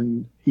off,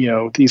 and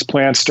these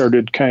plants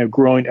started kind of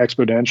growing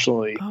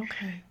exponentially.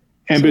 Okay.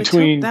 And So it took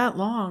between that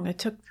long. It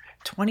took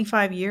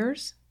 25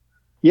 years?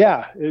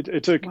 yeah,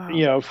 it took Wow.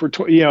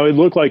 it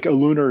looked like a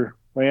lunar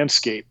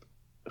landscape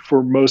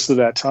for most of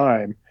that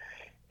time,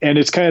 and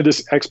it's kind of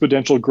this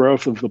exponential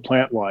growth of the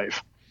plant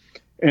life.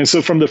 And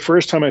so from the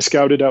first time I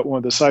scouted out one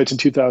of the sites in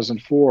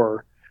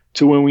 2004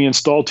 to when we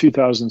installed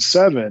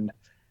 2007,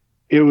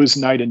 it was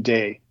night and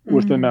day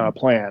with the amount of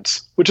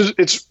plants, which is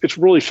it's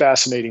really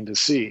fascinating to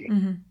see.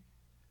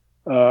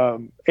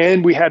 Mm-hmm.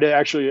 And we had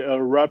actually an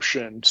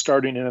eruption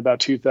starting in about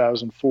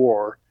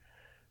 2004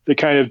 that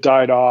kind of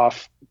died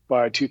off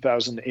by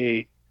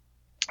 2008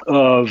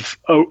 of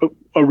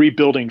a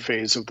rebuilding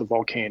phase of the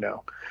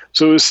volcano.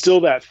 So it was still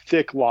that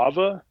thick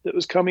lava that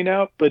was coming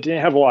out, but it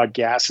didn't have a lot of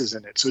gases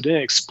in it. So it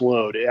didn't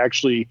explode. It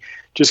actually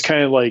just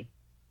kind of like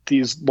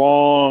these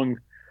long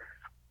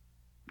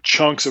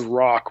chunks of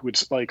rock would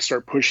like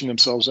start pushing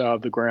themselves out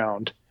of the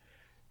ground.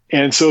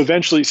 And so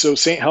eventually,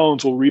 St.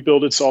 Helens will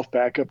rebuild itself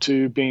back up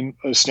to being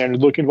a standard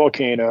looking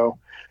volcano.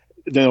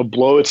 Then it'll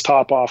blow its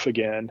top off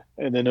again,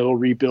 and then it'll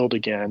rebuild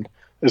again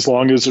as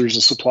long as there's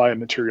a supply of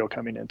material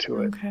coming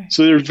into it. Okay.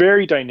 So they're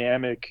very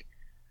dynamic,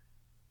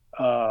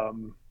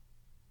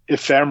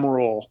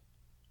 ephemeral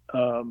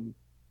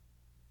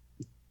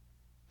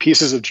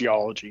pieces of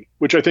geology,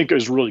 which I think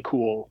is really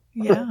cool.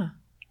 Yeah.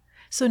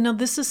 So now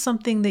this is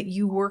something that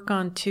you work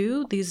on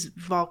too, these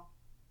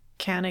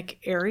volcanic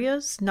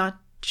areas,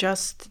 not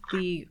just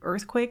the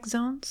earthquake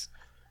zones?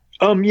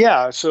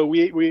 Yeah. So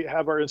we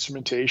have our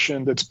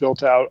instrumentation that's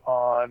built out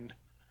on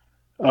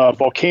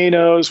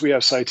volcanoes. We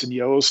have sites in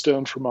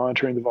Yellowstone for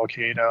monitoring the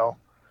volcano.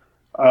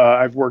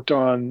 I've worked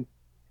on,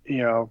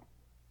 also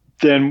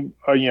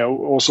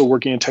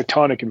working in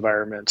tectonic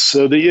environments.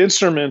 So the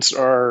instruments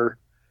are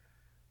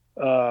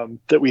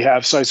that we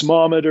have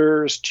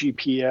seismometers,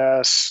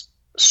 GPS,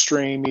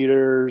 strain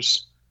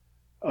meters,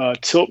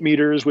 tilt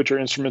meters, which are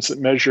instruments that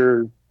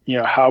measure,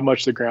 how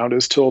much the ground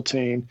is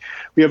tilting.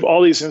 We have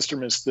all these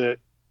instruments that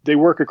they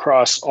work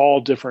across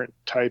all different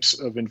types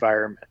of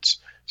environments.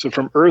 So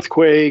from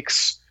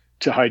earthquakes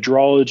to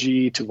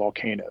hydrology to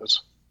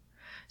volcanoes.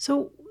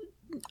 So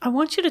I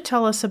want you to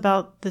tell us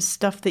about the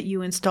stuff that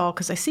you install,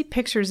 because I see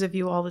pictures of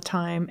you all the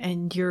time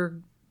and you're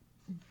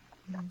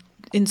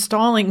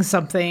installing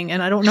something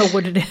and I don't know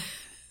what it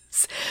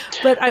is.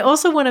 But I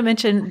also want to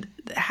mention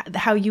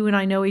how you and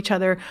I know each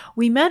other.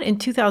 We met in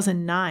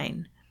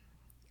 2009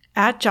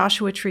 at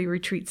Joshua Tree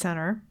Retreat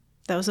Center.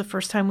 That was the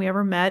first time we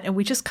ever met. And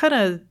we just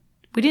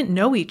we didn't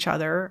know each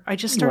other. I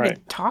just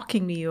started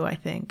talking to you, I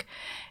think.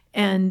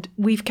 And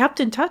we've kept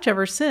in touch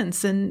ever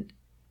since. And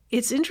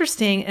it's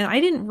interesting. And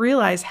I didn't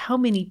realize how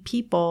many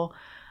people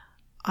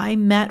I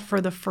met for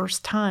the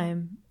first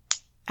time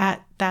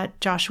at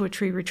that Joshua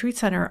Tree Retreat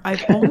Center.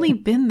 I've only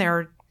been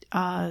there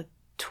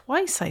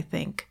twice, I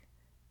think.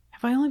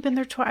 Have I only been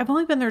there twice? I've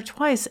only been there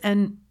twice.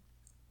 And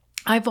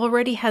I've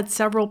already had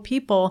several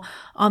people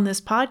on this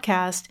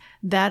podcast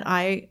that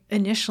I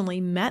initially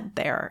met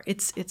there.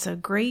 It's a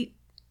great,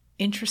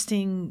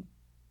 interesting,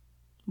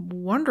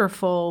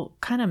 wonderful,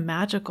 kind of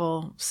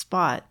magical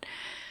spot.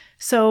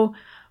 So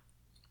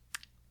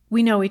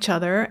we know each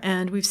other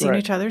and we've seen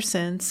each other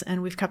since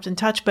and we've kept in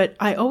touch. But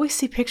I always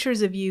see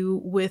pictures of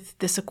you with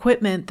this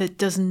equipment that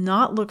does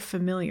not look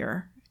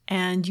familiar.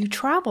 And you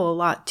travel a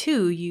lot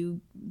too.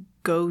 You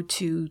go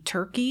to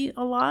Turkey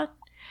a lot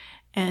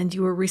and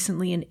you were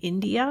recently in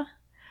India.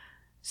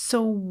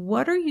 So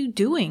what are you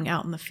doing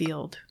out in the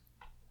field?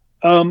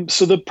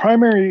 So the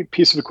primary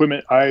piece of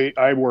equipment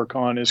I work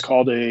on is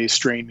called a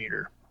strain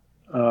meter.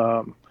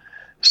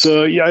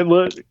 So you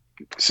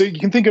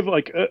can think of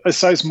like a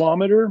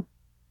seismometer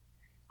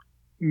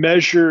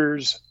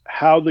measures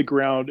how the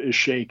ground is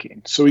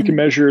shaking. So we can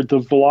measure the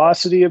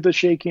velocity of the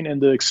shaking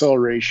and the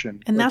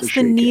acceleration. And that's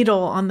the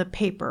needle on the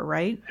paper,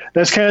 right?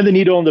 That's kind of the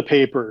needle on the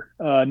paper.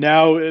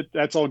 Now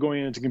that's all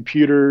going into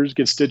computers,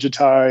 gets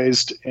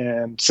digitized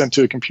and sent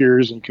to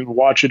computers, and you can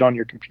watch it on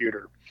your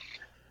computer.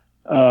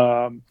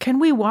 Can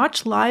we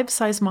watch live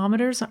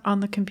seismometers on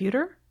the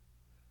computer?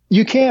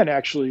 You can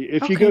actually,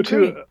 if you go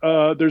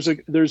to there's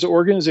an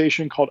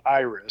organization called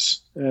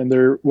IRIS, and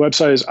their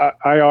website is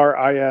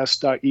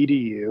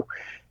iris.edu,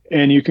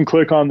 and you can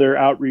click on their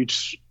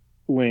outreach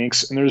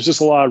links, and there's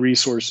just a lot of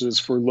resources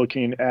for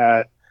looking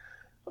at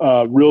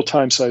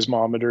real-time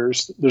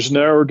seismometers. There's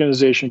another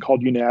organization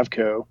called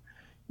UNAVCO,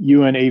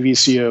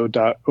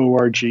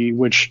 unavco.org,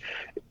 which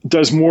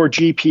does more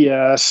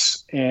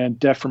GPS and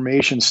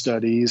deformation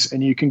studies,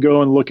 and you can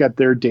go and look at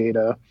their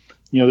data,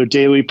 their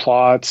daily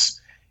plots.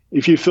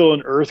 If you feel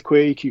an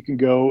earthquake, you can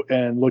go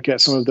and look at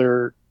some of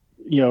their,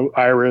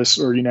 IRIS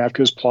or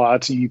UNAVCO's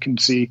plots, and you can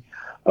see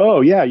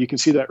oh yeah, you can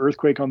see that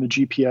earthquake on the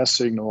GPS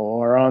signal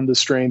or on the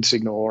strain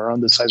signal or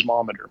on the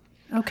seismometer.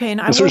 Okay,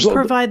 and I will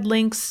provide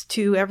links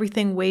to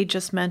everything Wade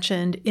just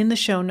mentioned in the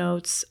show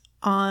notes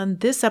on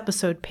this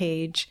episode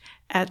page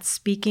at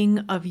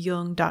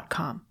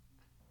speakingofjung.com.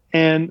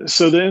 And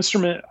so the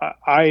instrument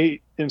I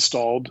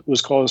installed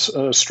was called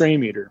a strain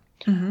meter.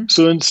 Mm-hmm.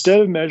 So instead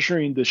of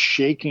measuring the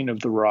shaking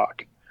of the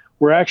rock,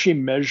 we're actually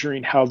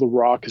measuring how the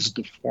rock is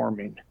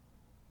deforming.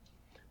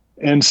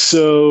 And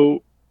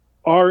so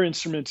our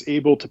instrument's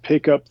able to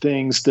pick up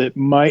things that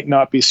might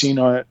not be seen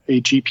on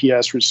a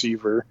GPS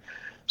receiver.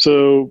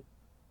 So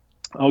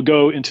I'll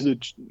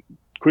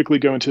quickly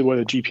go into what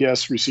a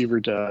GPS receiver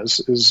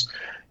does is,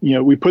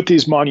 we put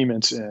these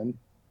monuments in,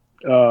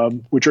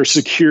 which are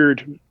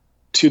secured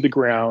to the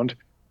ground,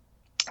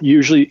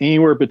 usually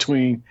anywhere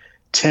between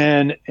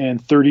 10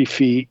 and 30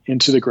 feet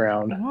into the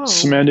ground, Whoa.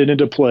 Cemented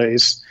into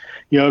place.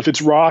 If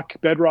it's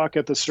bedrock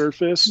at the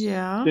surface,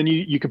 then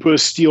you can put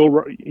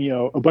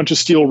a bunch of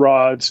steel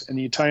rods, and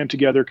you tie them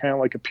together kind of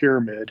like a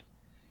pyramid,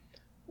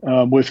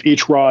 with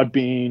each rod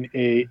being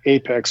a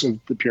apex of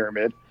the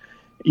pyramid.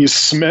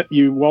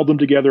 You weld them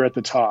together at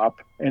the top,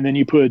 and then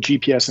you put a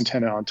GPS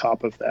antenna on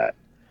top of that.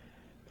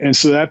 And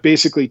so that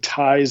basically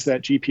ties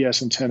that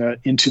GPS antenna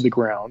into the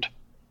ground.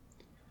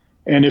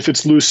 And if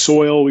it's loose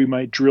soil, we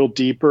might drill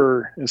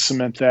deeper and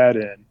cement that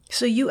in.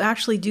 So you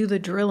actually do the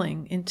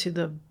drilling into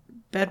the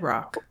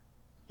bedrock?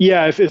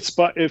 Yeah, if it's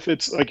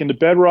like into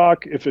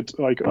bedrock, if it's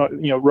like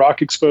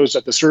rock exposed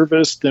at the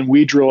surface, then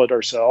we drill it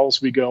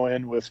ourselves. We go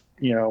in with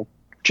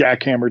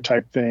jackhammer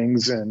type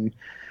things, and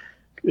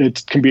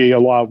it can be a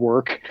lot of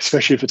work,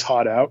 especially if it's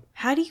hot out.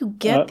 How do you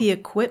get the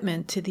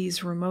equipment to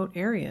these remote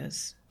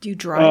areas? Do you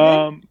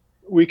drive it?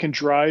 We can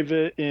drive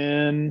it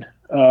in.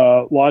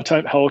 A lot of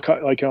time,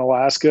 like in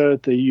Alaska,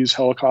 they use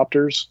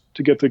helicopters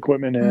to get the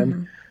equipment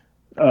in.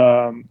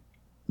 Mm-hmm.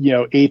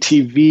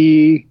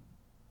 ATV,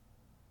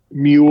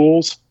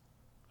 mules,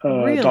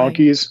 really?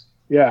 Donkeys.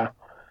 Yeah.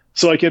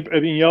 So like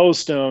in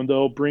Yellowstone,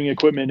 they'll bring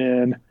equipment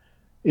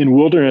in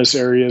wilderness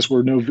areas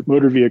where no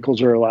motor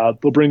vehicles are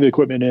allowed. They'll bring the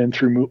equipment in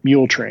through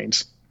mule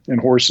trains and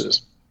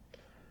horses.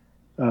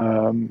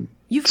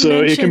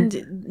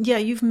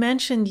 You've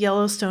mentioned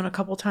Yellowstone a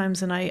couple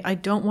times, and I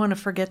don't want to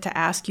forget to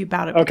ask you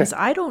about it because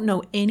I don't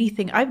know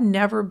anything. I've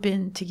never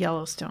been to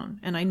Yellowstone,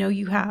 and I know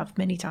you have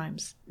many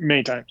times.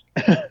 Many times.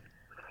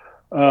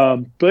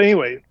 But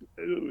anyway,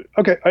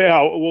 okay,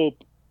 yeah, we'll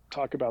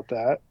talk about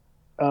that.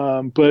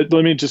 But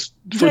let me just,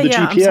 for the GPS.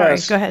 I'm sorry.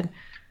 Go ahead.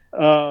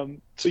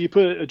 So you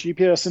put a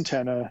GPS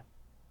antenna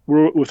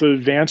with an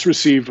advanced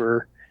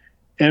receiver,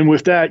 and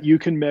with that, you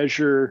can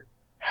measure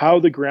how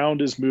the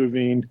ground is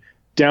moving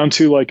down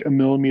to like a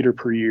millimeter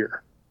per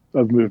year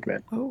of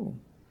movement. Oh.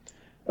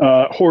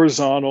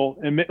 Horizontal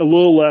and a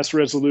little less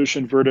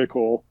resolution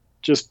vertical,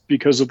 just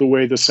because of the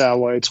way the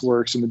satellites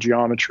works and the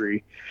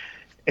geometry.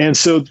 And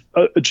so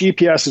a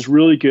GPS is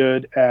really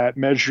good at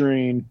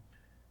measuring,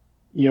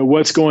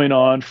 what's going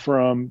on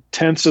from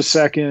tenths of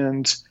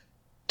seconds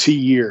to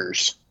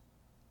years.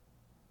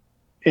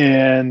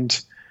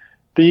 And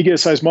then you get a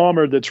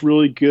seismometer that's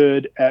really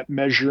good at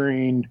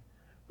measuring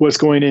what's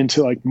going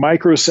into like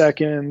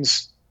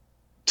microseconds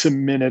to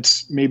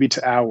minutes, maybe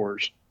to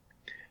hours.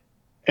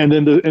 And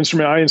then the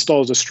instrument I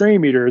install is a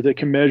strain meter that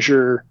can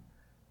measure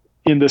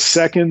in the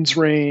seconds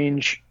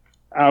range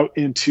out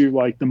into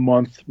like the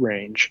month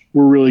range.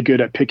 We're really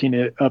good at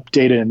picking up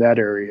data in that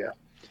area.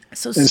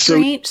 So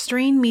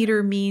strain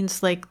meter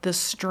means like the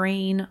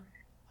strain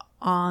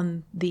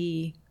on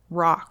the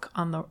rock,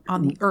 on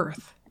the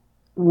earth.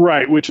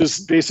 Right, which is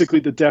basically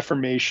the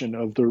deformation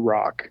of the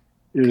rock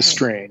is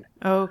strain.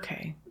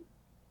 Okay.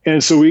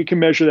 And so we can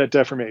measure that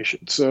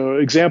deformation. So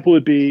example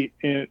would be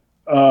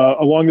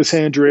along the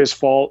San Andreas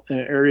Fault in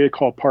an area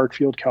called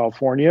Parkfield,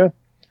 California.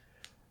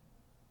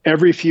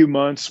 Every few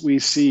months we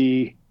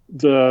see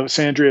the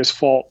San Andreas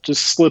Fault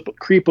just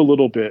creep a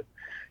little bit.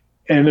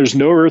 And there's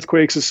no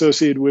earthquakes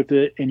associated with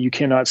it, and you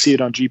cannot see it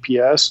on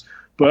GPS.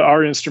 But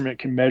our instrument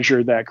can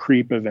measure that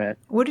creep event.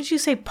 What did you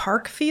say,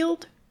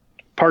 Parkfield?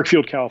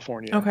 Parkfield,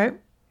 California. Okay.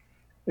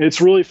 It's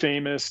really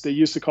famous. They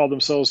used to call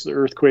themselves the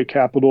earthquake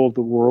capital of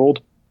the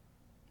world.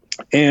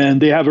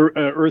 And they have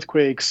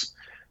earthquakes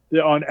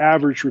that on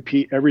average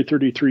repeat every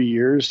 33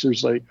 years.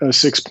 There's like a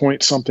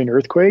 6-point something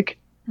earthquake.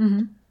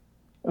 Mm-hmm.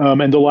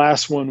 And the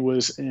last one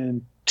was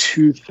in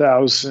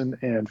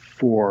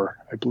 2004,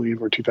 I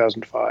believe, or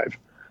 2005.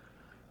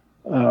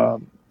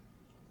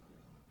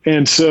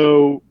 And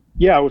so,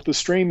 with the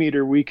strain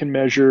meter, we can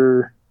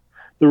measure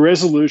the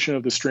resolution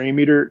of the strain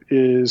meter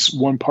is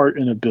 1 part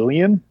in a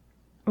billion.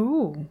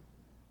 Ooh.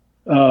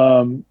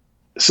 So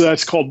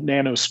that's called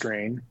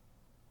nanostrain.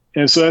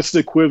 And so that's the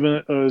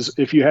equivalent as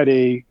if you had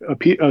a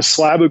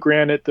slab of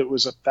granite that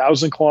was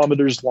 1,000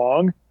 kilometers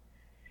long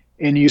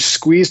and you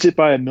squeezed it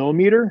by a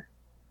millimeter,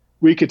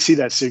 we could see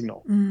that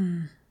signal.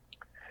 Mm.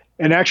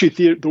 And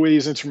actually, the way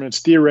these instruments,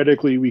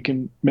 theoretically, we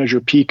can measure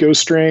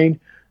picostrain,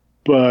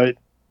 but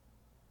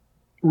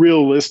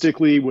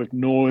realistically, with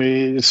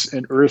noise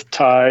and earth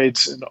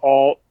tides and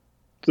all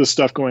the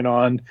stuff going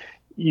on,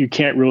 you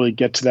can't really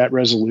get to that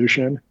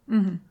resolution.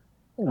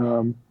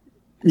 Mm-hmm.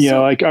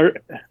 Like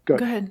go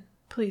ahead,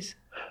 please.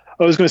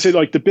 I was going to say,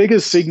 like, the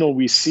biggest signal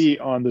we see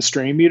on the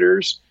strain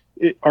meters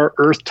are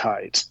earth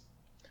tides.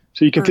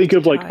 So you can think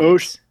of like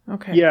ocean.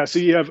 Okay. Yeah. So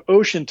you have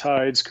ocean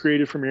tides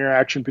created from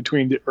interaction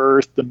between the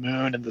earth, the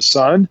moon, and the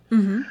sun.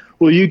 Mm-hmm.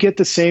 Well, you get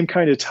the same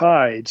kind of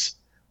tides,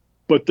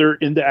 but they're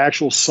in the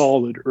actual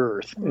solid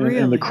earth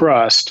in the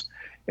crust.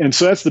 And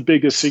so that's the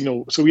biggest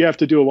signal. So we have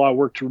to do a lot of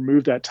work to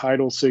remove that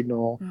tidal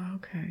signal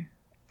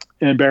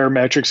and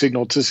barometric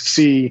signal to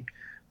see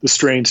the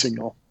strain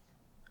signal.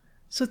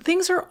 So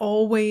things are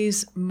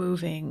always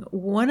moving.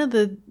 One of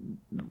the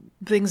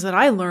things that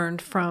I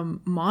learned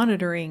from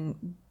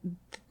monitoring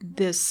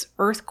this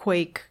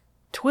earthquake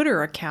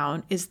Twitter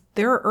account is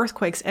there are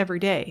earthquakes every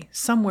day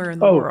somewhere in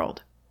the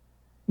world.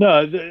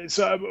 No,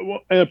 so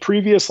in a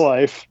previous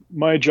life,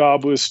 my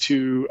job was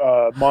to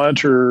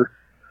monitor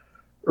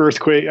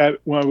earthquake.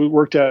 When I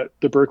worked at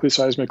the Berkeley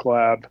Seismic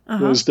Lab,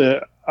 was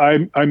that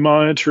I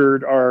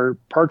monitored our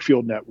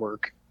Parkfield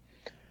network.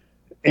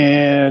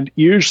 And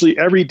usually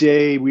every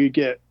day we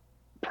get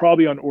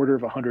probably on order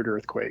of 100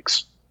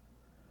 earthquakes.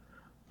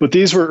 But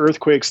these were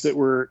earthquakes that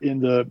were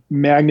in the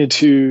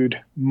magnitude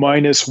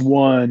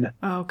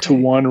 -1 to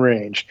 1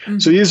 range. Mm-hmm.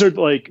 So these are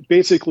like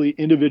basically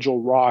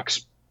individual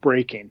rocks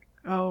breaking.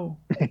 Oh,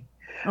 okay.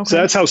 So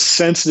that's how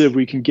sensitive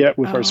we can get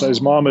with our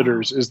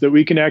seismometers, is that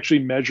we can actually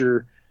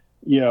measure,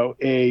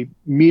 a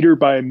meter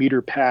by a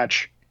meter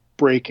patch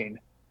breaking,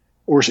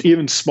 or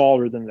even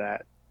smaller than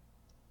that,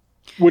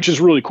 which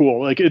is really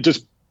cool. Like, it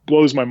just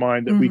blows my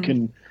mind that we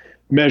can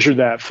measure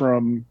that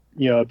from,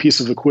 a piece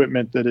of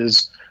equipment that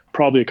is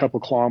probably a couple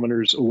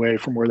kilometers away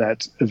from where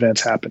that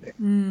event's happening.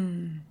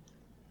 Mm.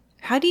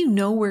 How do you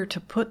know where to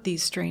put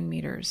these strain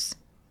meters?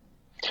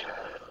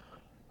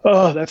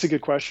 Oh, that's a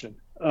good question.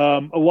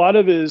 A lot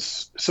of it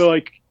is, so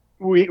like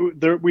we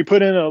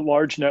put in a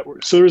large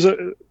network. So there's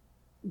a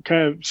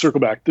kind of circle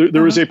back.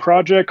 There was a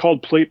project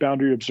called Plate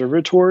Boundary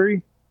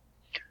Observatory.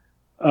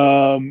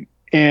 And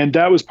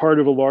that was part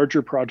of a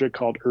larger project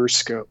called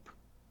EarthScope.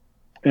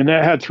 And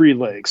that had 3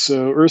 legs.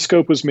 So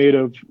EarthScope was made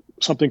of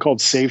something called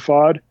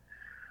SAFOD,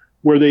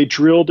 where they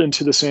drilled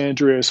into the San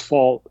Andreas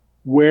Fault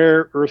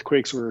where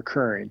earthquakes were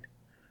occurring.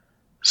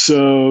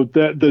 So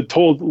that the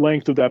total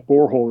length of that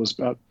borehole is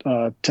about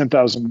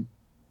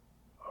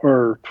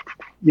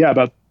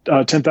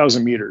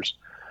 10,000 meters.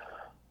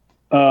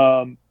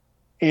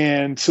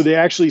 And so they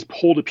actually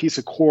pulled a piece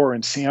of core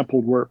and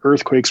sampled where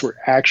earthquakes were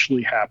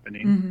actually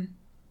happening.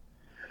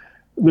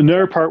 Mm-hmm.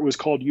 Another part was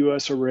called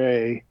US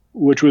Array,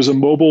 which was a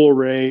mobile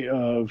array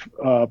of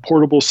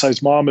portable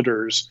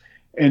seismometers.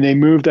 And they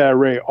moved that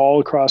array all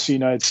across the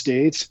United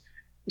States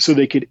so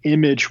they could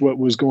image what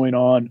was going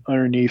on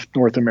underneath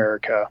North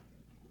America.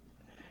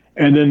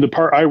 And then the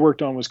part I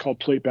worked on was called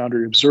Plate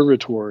Boundary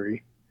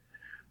Observatory,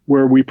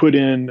 where we put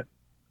in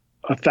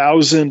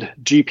 1,000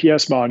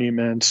 GPS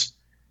monuments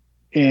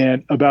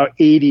and about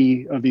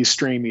 80 of these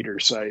strain meter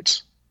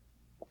sites.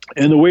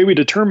 And the way we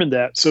determined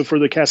that, so for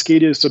the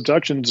Cascadia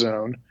subduction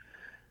zone,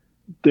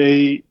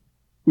 we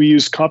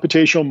used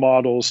computational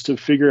models to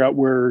figure out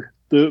where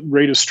the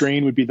rate of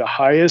strain would be the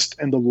highest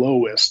and the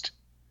lowest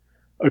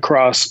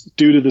across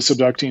due to the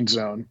subducting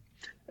zone.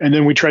 And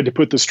then we tried to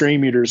put the strain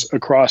meters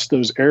across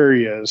those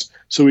areas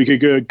so we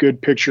could get a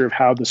good picture of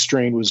how the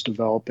strain was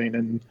developing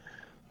and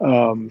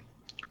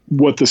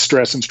what the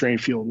stress and strain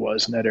field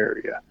was in that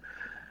area.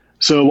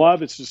 So a lot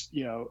of it's just,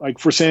 like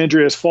for San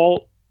Andreas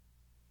Fault,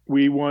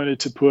 we wanted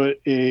to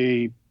put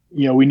we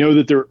know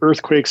that there are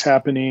earthquakes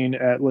happening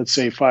at, let's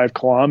say, 5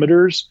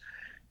 kilometers.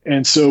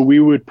 And so we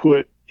would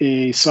put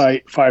a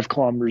site 5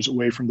 kilometers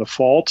away from the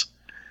fault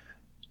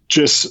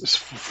just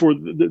for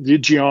the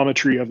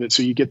geometry of it,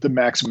 so you get the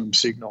maximum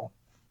signal.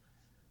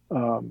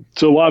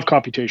 So a lot of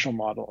computational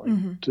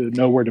modeling to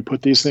know where to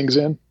put these things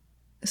in.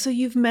 So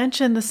you've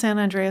mentioned the San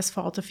Andreas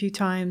Fault a few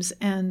times,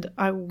 and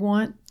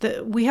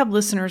we have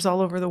listeners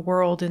all over the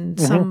world, and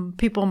some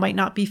people might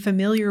not be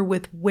familiar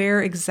with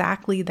where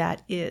exactly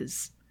that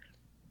is.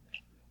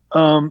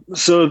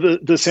 So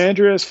the San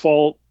Andreas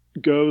Fault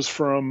goes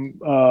from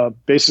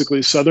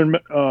basically southern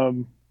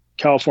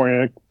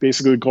California,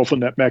 basically Gulf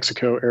of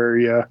Mexico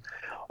area,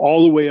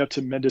 all the way up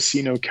to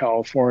Mendocino,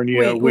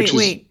 California.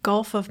 Wait,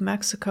 Gulf of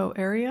Mexico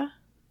area?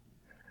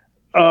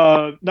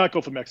 Not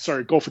Gulf of Mexico,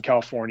 sorry, Gulf of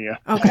California.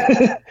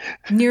 Okay.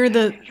 Near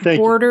the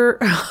border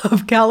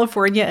of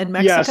California and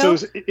Mexico?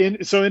 Yeah,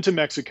 so into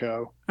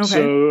Mexico. Okay.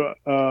 So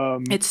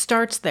it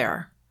starts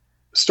there.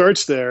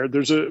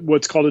 There's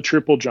what's called a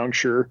triple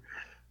juncture,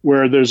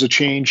 where there's a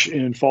change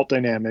in fault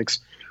dynamics.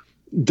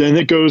 Then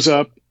it goes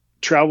up,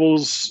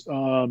 travels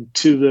to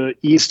the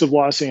east of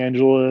Los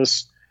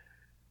Angeles,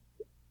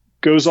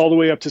 goes all the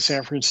way up to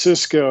San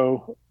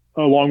Francisco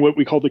along what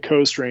we call the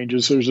Coast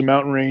Ranges. So there's a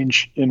mountain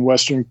range in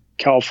Western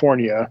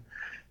California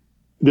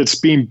that's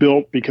being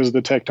built because of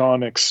the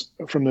tectonics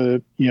from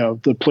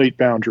the plate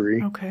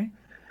boundary. Okay.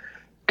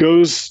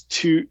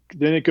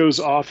 Then it goes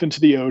off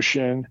into the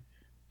ocean,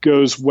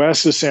 goes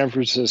west of San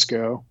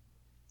Francisco,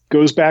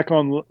 goes back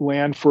on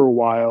land for a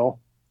while,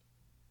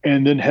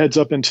 and then heads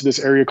up into this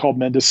area called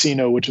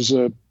Mendocino, which is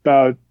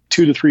about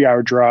 2 to 3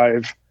 hour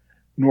drive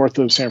north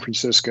of San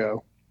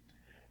Francisco.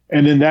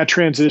 And then that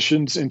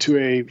transitions into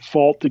a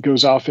fault that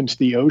goes off into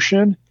the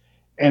ocean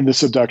and the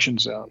subduction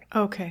zone.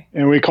 Okay.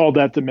 And we call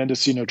that the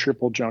Mendocino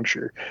Triple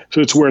Juncture.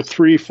 So it's where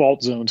 3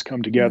 fault zones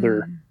come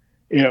together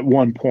at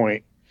one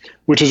point,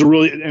 which is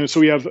and so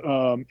we have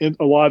a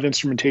lot of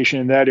instrumentation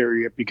in that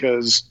area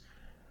because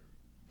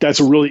that's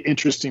a really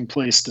interesting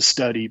place to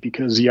study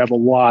because you have a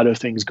lot of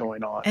things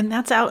going on. And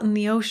that's out in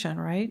the ocean,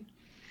 right?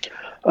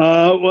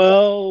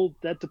 Well,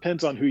 that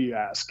depends on who you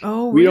ask.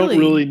 Oh, we really?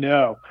 don't really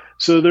know.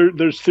 So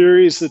there's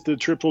theories that the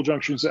triple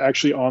juncture is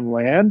actually on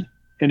land,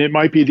 and it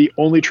might be the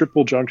only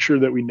triple juncture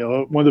that we know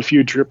of, one of the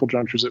few triple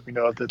junctures that we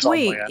know of that's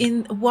on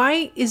land.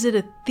 Why is it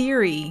a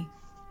theory?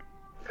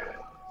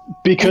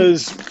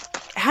 Because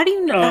how do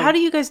you know? How do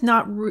you guys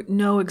not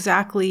know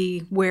exactly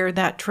where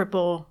that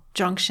triple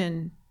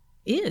junction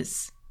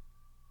is?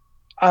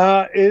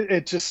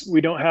 It just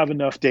we don't have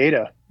enough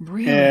data.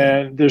 Really?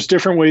 And there's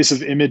different ways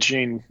of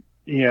imaging.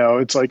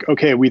 It's like,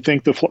 okay, we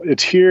think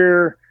it's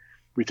here.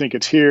 We think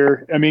it's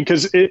here. I mean,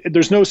 because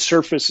there's no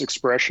surface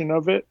expression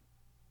of it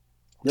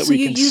that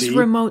we can see. So you use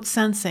remote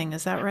sensing,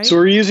 is that right? So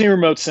we're using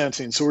remote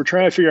sensing. So we're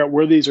trying to figure out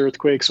where these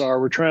earthquakes are.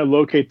 We're trying to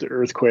locate the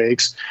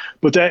earthquakes,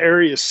 but that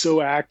area is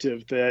so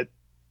active that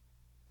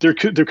there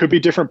could be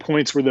different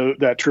points where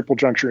that triple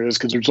juncture is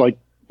because there's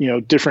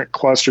different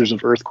clusters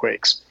of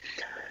earthquakes.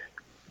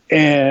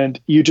 And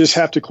you just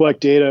have to collect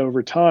data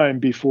over time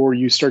before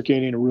you start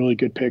gaining a really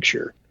good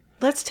picture.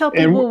 Let's tell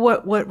people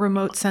what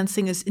remote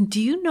sensing is. And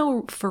do you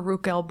know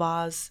Farouk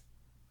El-Baz?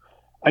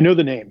 I know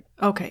the name.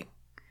 Okay.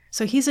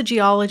 So he's a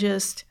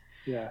geologist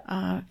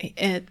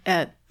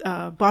at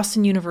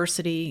Boston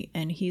University,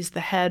 and he's the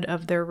head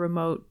of their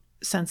remote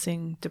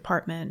sensing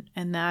department.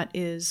 And that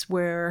is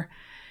where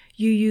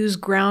you use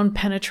ground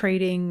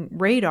penetrating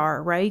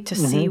radar, right, to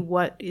see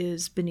what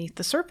is beneath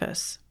the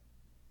surface.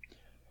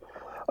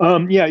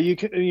 You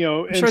can,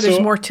 I'm sure there's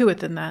more to it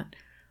than that.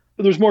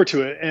 There's more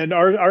to it. And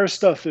our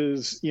stuff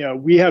is,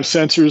 we have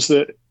sensors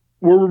that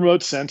we're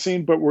remote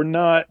sensing, but we're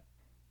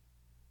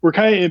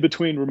kind of in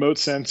between remote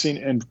sensing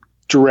and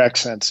direct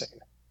sensing.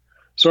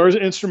 So our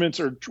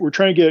instruments we're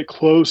trying to get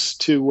close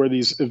to where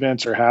these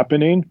events are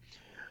happening.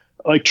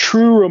 Like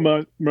true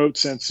remote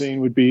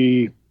sensing would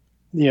be,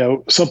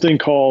 something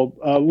called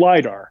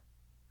LiDAR,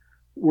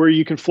 where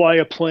you can fly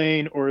a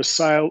plane or a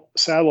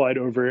satellite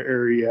over an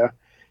area.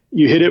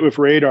 You hit it with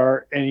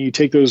radar and you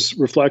take those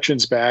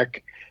reflections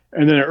back,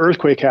 and then an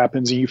earthquake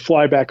happens and you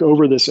fly back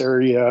over this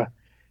area.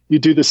 You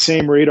do the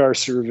same radar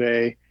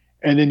survey,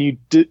 and then you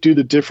do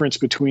the difference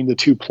between the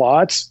two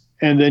plots.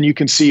 And then you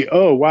can see,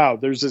 oh, wow,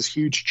 there's this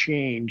huge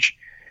change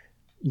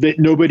that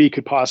nobody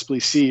could possibly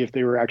see if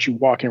they were actually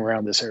walking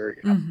around this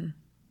area. Mm-hmm.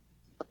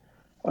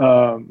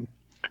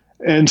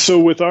 And so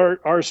with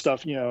our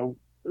stuff,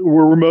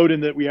 we're remote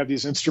in that we have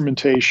these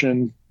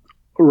instrumentation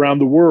around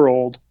the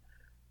world.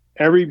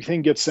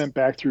 Everything gets sent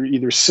back through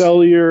either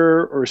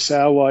cellular or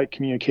satellite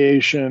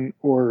communication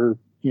or,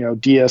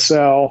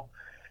 DSL.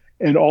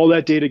 And all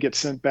that data gets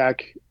sent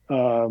back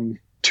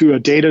to a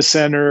data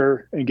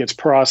center and gets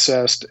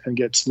processed and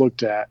gets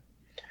looked at.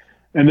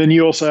 And then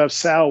you also have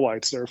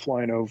satellites that are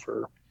flying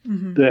over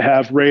that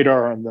have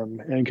radar on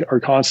them and are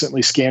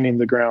constantly scanning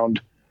the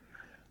ground.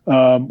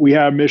 We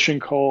have a mission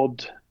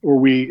called,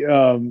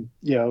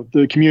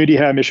 the community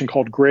had a mission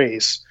called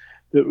GRACE.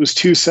 That was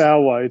 2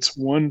 satellites.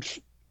 One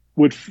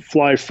would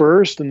fly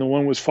first and the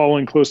one was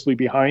following closely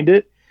behind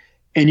it.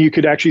 And you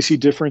could actually see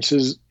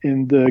differences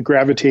in the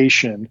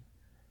gravitation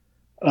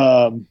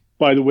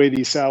by the way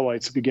these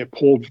satellites would get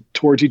pulled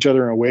towards each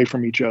other and away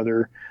from each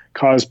other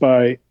caused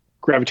by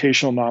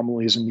gravitational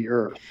anomalies in the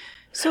Earth,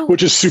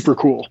 which is super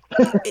cool.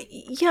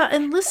 Yeah,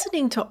 and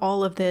listening to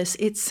all of this,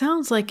 it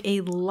sounds like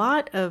a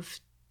lot of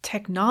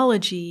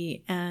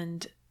technology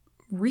and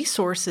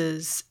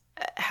resources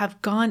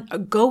have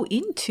go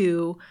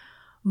into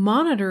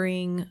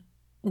monitoring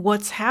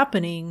what's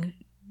happening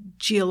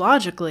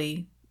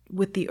geologically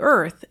with the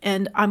Earth.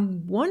 And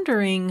I'm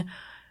wondering,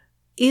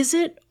 is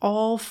it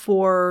all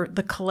for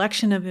the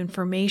collection of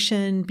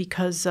information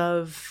because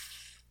of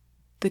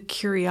the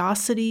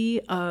curiosity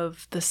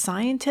of the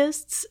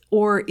scientists,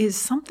 or is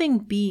something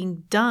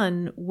being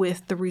done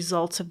with the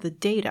results of the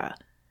data?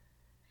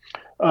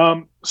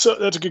 So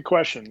that's a good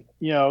question.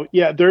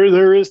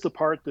 There is the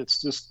part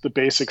that's just the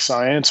basic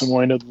science and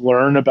wanting to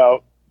learn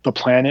about the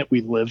planet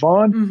we live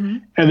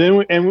on. And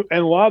then and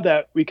a lot of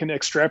that we can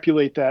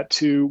extrapolate that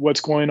to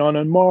what's going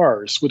on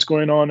Mars, what's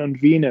going on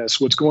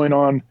Venus, what's going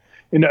on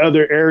in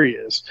other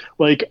areas.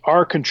 Like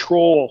our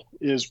control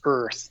is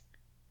Earth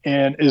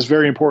and is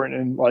very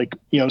important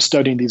in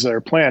studying these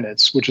other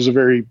planets, which is a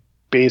very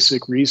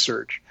basic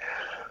research.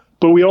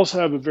 But we also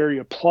have a very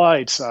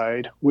applied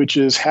side, which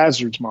is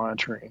hazards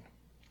monitoring.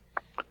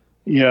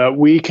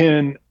 We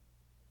can,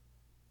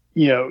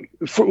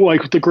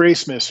 like the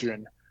GRACE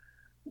mission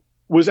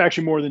was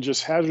actually more than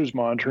just hazards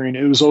monitoring.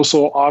 It was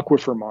also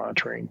aquifer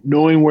monitoring,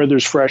 knowing where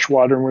there's fresh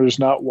water and where there's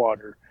not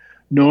water,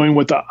 knowing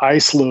what the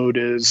ice load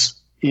is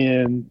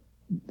in,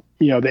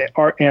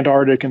 the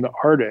Antarctic and the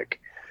Arctic.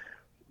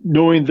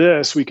 Knowing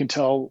this, we can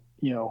tell,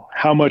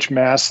 how much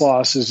mass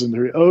loss is in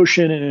the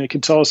ocean, and it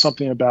can tell us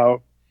something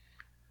about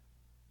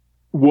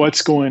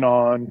what's going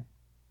on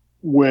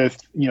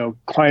with,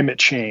 climate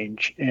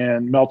change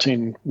and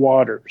melting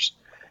waters.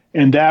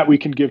 And that we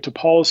can give to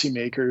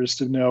policymakers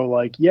to know,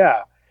 like,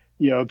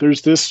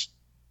 there's this,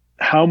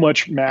 how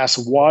much mass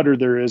of water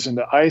there is in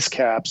the ice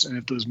caps. And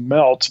if those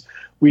melt,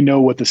 we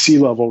know what the sea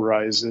level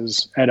rise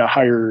is at a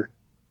higher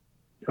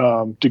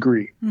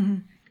degree.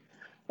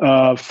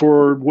 Mm-hmm.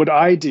 For what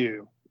I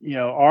do,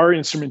 our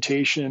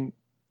instrumentation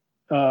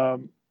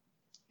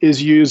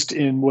is used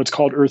in what's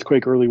called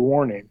earthquake early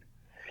warning.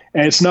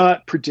 And it's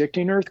not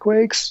predicting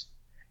earthquakes.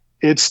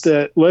 It's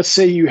that, let's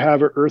say you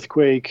have an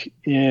earthquake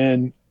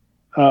in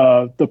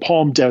the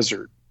Palm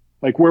Desert,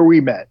 like where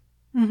we met,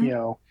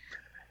 mm-hmm.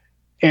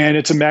 And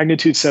it's a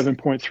magnitude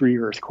 7.3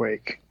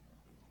 earthquake.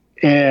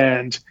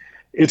 And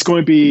it's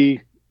going to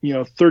be,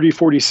 30,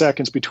 40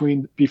 seconds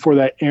before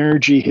that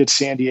energy hits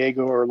San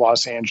Diego or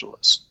Los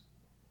Angeles.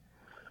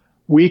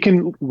 We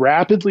can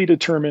rapidly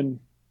determine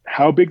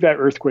how big that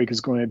earthquake is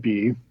going to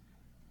be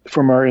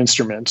from our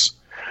instruments.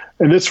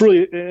 And this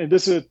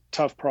is a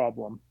tough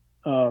problem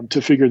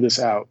to figure this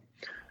out.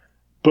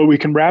 But we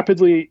can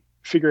rapidly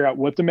figure out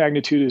what the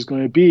magnitude is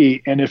going to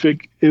be. And if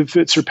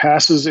it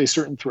surpasses a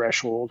certain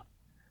threshold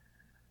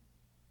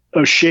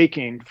of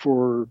shaking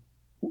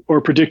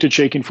or predicted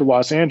shaking for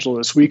Los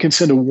Angeles, we can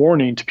send a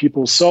warning to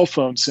people's cell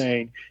phones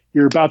saying,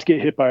 you're about to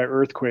get hit by an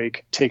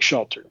earthquake, take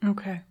shelter.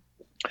 Okay.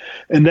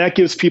 And that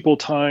gives people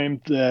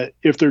time that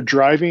if they're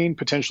driving,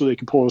 potentially they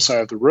can pull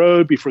aside of the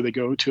road before they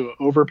go to an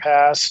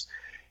overpass.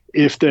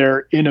 If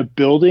they're in a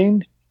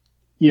building,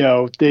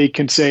 they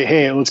can say,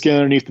 hey, let's get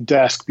underneath the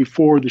desk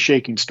before the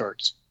shaking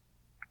starts.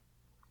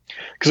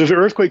 Because if the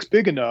earthquake's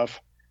big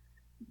enough,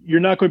 you're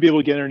not going to be able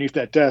to get underneath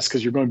that desk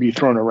because you're going to be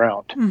thrown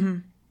around. Mm-hmm.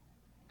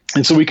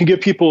 And so we can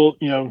get people,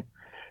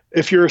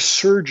 if you're a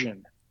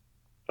surgeon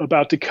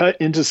about to cut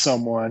into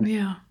someone,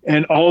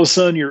 and all of a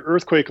sudden your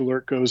earthquake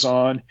alert goes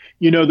on,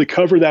 to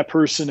cover that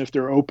person if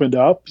they're opened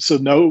up so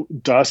no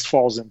dust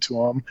falls into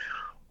them,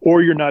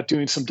 or you're not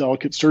doing some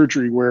delicate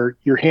surgery where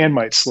your hand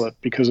might slip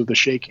because of the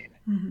shaking.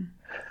 Mm-hmm.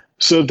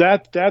 So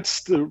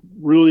that's the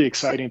really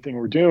exciting thing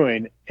we're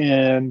doing.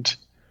 And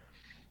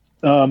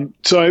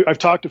so I've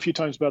talked a few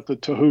times about the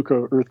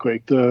Tohoku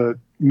earthquake, the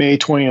May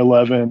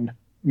 2011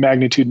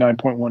 magnitude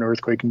 9.1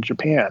 earthquake in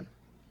Japan.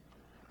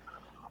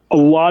 A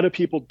lot of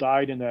people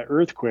died in that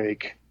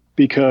earthquake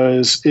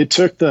because it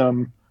took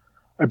them,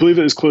 I believe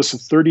it was close to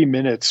 30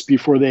 minutes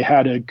before they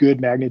had a good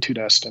magnitude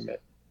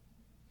estimate.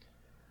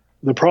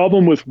 The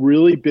problem with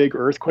really big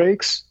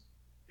earthquakes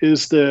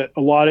is that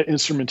a lot of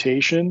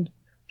instrumentation,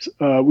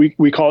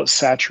 we call it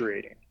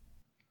saturating.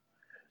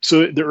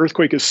 So the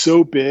earthquake is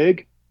so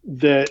big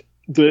that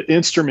the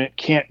instrument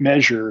can't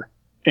measure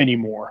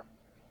anymore.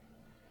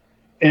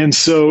 And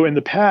so in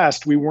the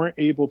past, we weren't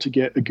able to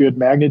get a good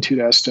magnitude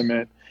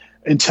estimate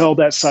until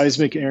that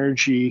seismic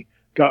energy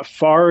got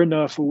far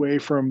enough away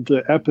from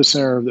the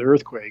epicenter of the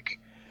earthquake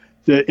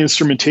that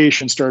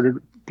instrumentation started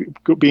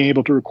being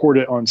able to record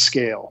it on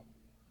scale.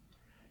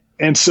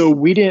 And so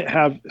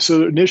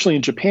so initially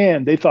in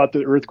Japan, they thought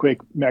the earthquake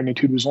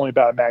magnitude was only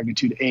about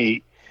magnitude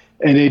 8,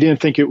 and they didn't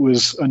think it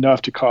was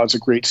enough to cause a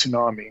great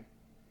tsunami.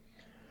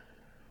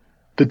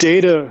 The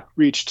data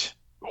reached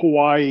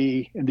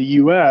Hawaii and the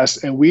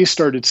US, and we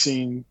started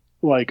seeing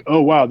like,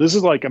 oh, wow, this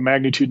is like a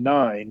magnitude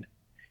 9,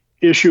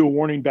 issue a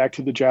warning back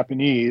to the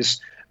Japanese,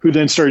 who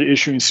then started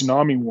issuing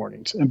tsunami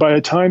warnings. And by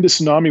the time the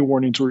tsunami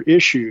warnings were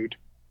issued,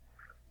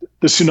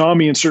 the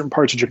tsunami in certain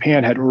parts of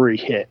Japan had already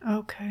hit.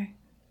 Okay.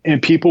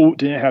 And people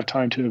didn't have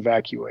time to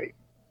evacuate.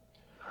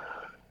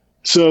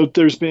 So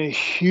there's been a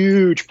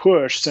huge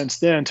push since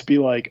then to be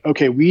like,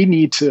 okay, we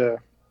need to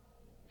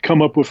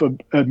come up with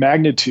a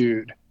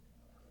magnitude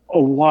a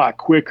lot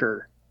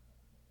quicker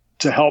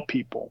to help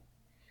people.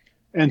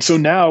 And so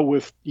now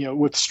with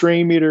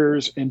strain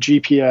meters and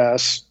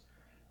GPS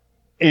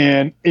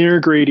and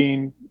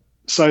integrating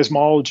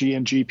seismology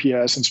and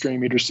GPS and strain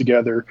meters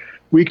together,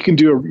 we can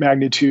do a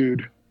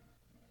magnitude,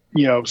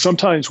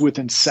 sometimes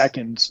within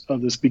seconds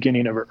of this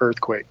beginning of an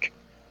earthquake.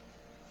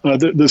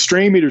 The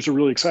strain meters are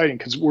really exciting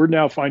because we're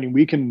now finding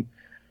we can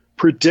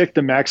predict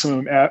the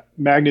maximum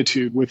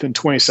magnitude within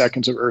 20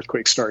 seconds of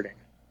earthquake starting.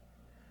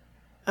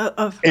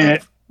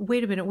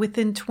 Wait a minute.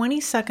 Within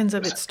 20 seconds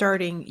of it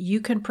starting,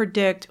 you can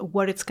predict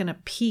what it's going to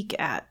peak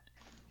at.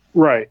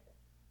 Right.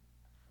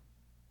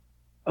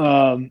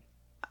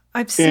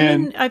 I've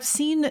seen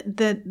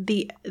that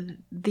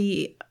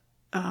the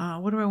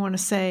what do I want to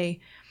say?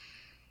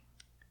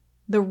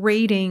 The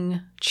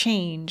rating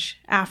change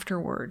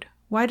afterward.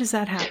 Why does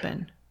that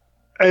happen?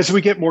 As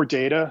we get more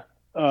data,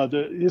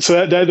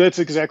 that's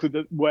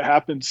exactly what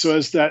happens. So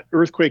as that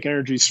earthquake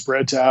energy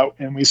spreads out,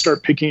 and we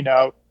start picking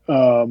out,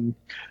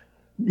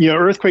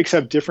 earthquakes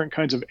have different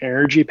kinds of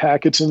energy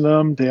packets in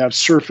them. They have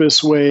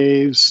surface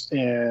waves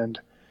and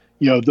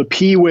the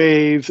P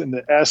wave and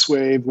the S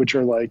wave, which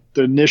are like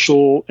the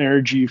initial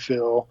energy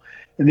fill.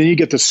 And then you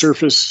get the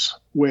surface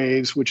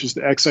waves, which is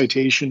the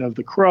excitation of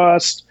the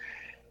crust.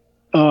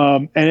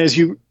 And as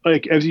you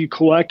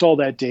collect all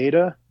that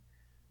data,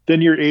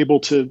 then you're able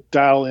to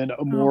dial in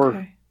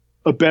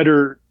a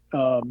better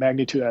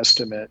magnitude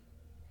estimate.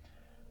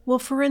 Well,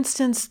 for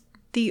instance,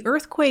 the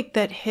earthquake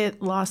that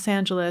hit Los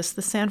Angeles,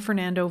 the San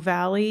Fernando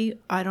Valley,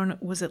 I don't know,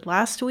 was it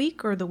last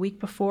week or the week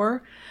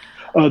before?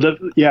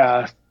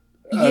 The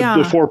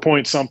 4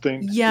 point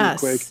something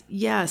earthquake.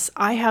 Yes.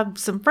 I have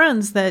some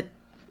friends that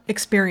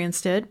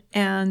experienced it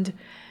and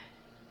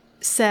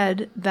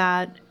said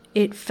that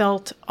it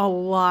felt a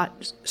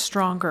lot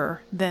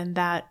stronger than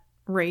that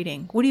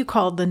rating. What do you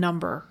call the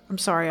number? I'm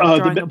sorry, I'm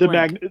drawing a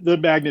blank. The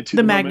magnitude.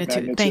 The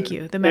magnitude. Thank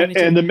you. The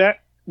magnitude. And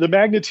the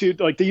magnitude,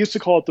 like they used to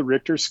call it the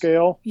Richter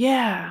scale.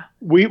 Yeah.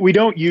 We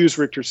don't use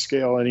Richter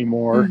scale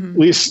anymore. Mm-hmm. At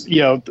least,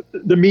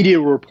 the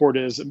media report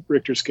is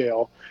Richter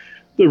scale.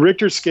 The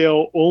Richter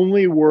scale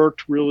only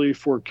worked really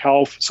for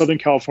Southern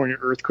California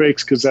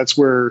earthquakes because that's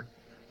where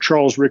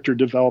Charles Richter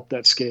developed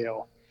that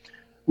scale.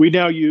 We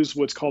now use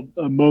what's called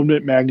a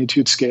moment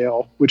magnitude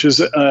scale, which is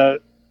a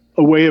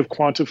way of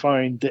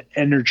quantifying the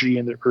energy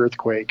in the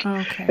earthquake.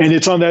 Okay. And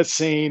it's on that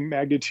same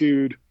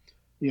magnitude,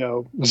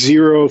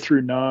 0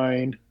 through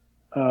 9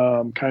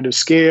 kind of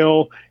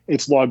scale.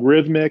 It's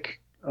logarithmic.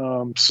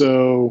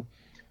 So,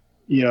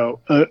 a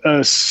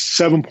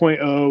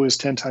 7.0 is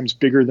 10 times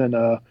bigger than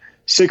a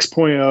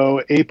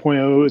 6.0,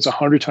 8.0 is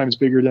 100 times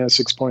bigger than a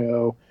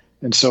 6.0,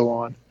 and so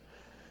on.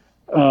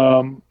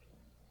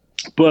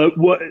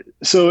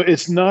 So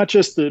it's not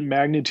just the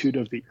magnitude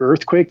of the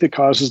earthquake that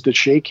causes the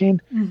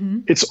shaking. Mm-hmm.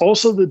 It's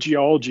also the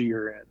geology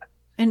you're in.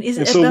 And is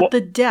it about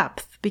the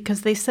depth?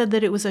 Because they said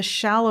that it was a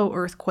shallow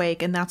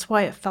earthquake and that's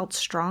why it felt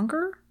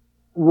stronger?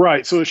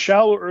 Right. So a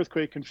shallow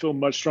earthquake can feel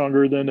much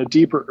stronger than a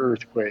deeper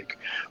earthquake.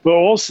 But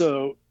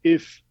also,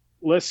 if,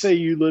 let's say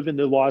you live in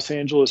the Los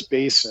Angeles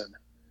basin,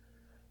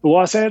 the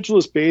Los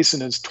Angeles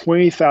basin is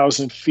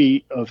 20,000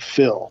 feet of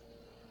fill.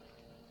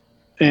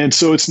 And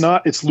so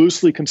it's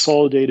loosely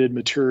consolidated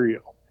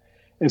material.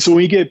 And so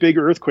when you get a big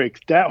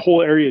earthquake, that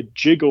whole area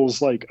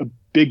jiggles like a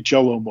big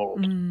jello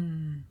mold.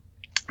 Mm.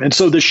 And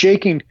so the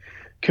shaking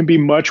can be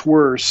much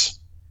worse.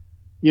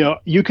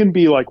 You can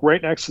be like right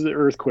next to the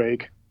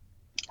earthquake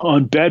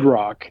on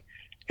bedrock,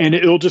 and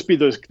it'll just be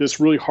this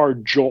really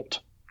hard jolt.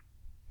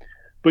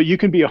 But you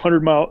can be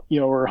 100 mile,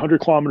 or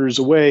 100 kilometers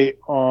away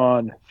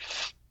on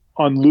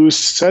loose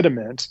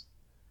sediment,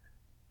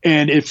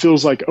 and it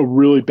feels like a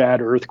really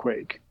bad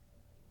earthquake.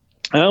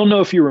 I don't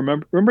know if you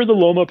remember the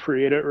Loma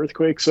Prieta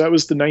earthquake. So that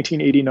was the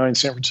 1989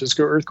 San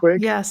Francisco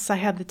earthquake. Yes, I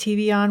had the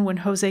TV on when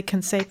Jose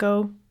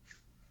Canseco.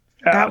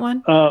 That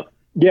one?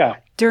 Yeah.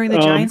 During the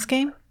Giants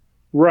game?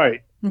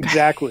 Right.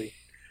 Exactly.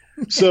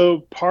 So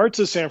parts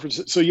of San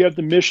Francisco. So you have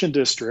the Mission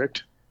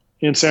District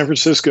in San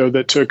Francisco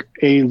that took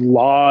a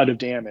lot of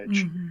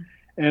damage. Mm-hmm.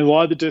 And a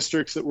lot of the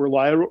districts that were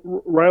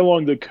right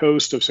along the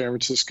coast of San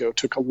Francisco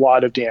took a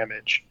lot of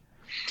damage.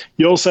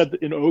 You also had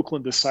in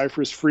Oakland the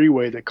Cypress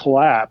Freeway that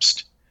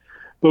collapsed.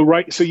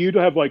 But so you'd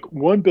have like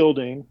one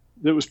building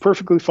that was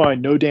perfectly fine,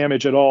 no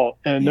damage at all,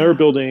 and another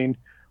building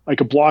like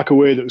a block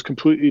away that was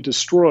completely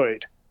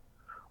destroyed.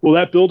 Well,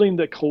 that building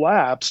that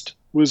collapsed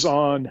was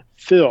on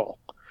fill.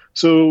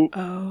 So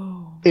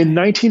in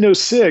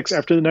 1906,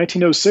 after the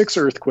 1906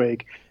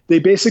 earthquake, they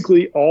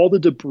basically, all the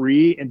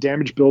debris and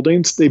damaged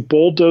buildings, they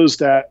bulldozed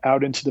that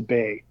out into the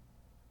bay.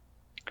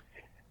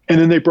 And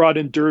then they brought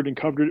in dirt and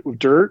covered it with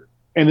dirt,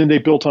 and then they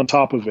built on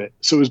top of it.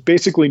 So it was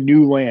basically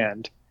new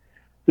land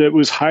that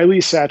was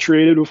highly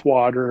saturated with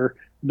water,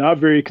 not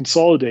very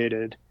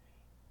consolidated.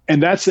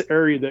 And that's the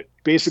area that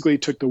basically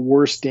took the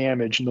worst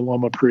damage in the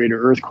Loma Prieta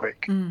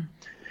earthquake. Mm.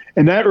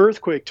 And that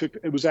earthquake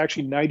it was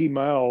actually 90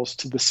 miles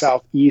to the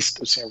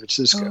southeast of San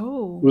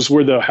Francisco. It was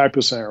where the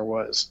hypocenter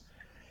was.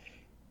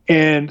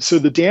 And so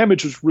the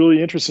damage was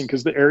really interesting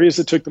because the areas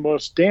that took the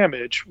most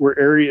damage were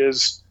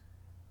areas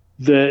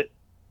that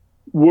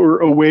were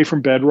away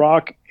from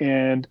bedrock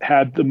and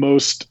had the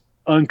most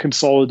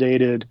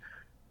unconsolidated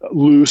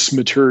loose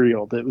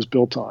material that it was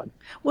built on.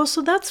 Well,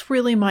 so that's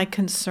really my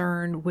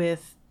concern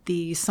with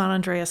the San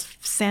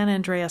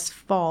Andreas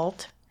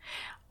Fault.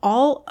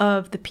 All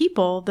of the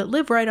people that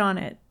live right on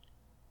it.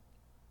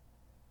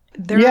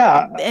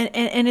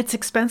 And it's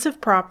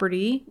expensive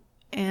property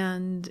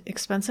and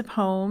expensive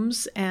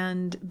homes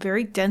and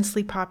very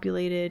densely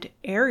populated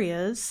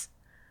areas.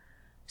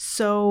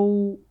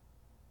 So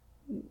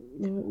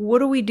what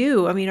do we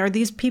do? I mean, are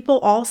these people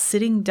all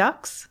sitting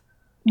ducks?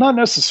 Not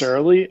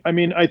necessarily. I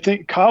mean, I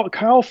think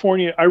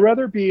California, I'd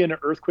rather be in an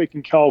earthquake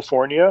in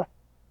California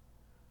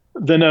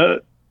than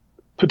I'd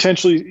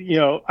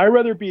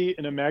rather be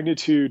in a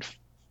magnitude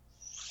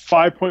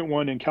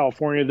 5.1 in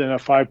California than a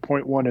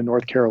 5.1 in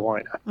North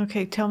Carolina.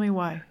 Okay, tell me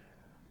why.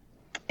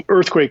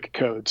 Earthquake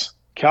codes.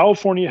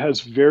 California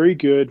has very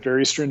good,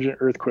 very stringent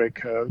earthquake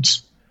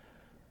codes.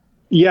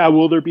 Yeah,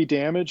 will there be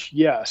damage?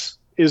 Yes.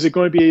 Is it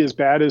going to be as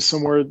bad as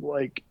somewhere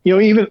like,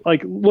 even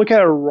like look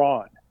at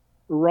Iran.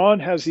 Iran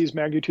has these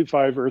magnitude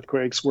 5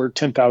 earthquakes where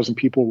 10,000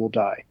 people will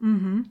die.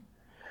 Mm-hmm.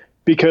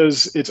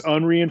 because it's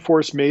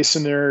unreinforced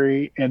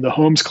masonry and the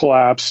homes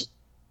collapse,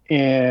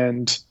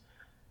 and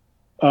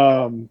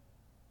they're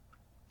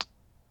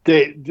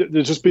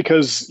just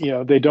because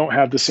they don't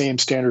have the same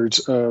standards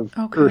of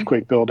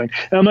earthquake building.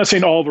 And I'm not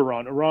saying all of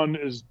Iran. Iran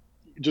is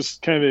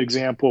just kind of an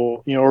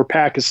example, or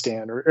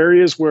Pakistan, or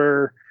areas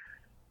where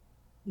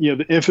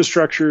the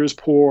infrastructure is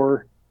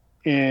poor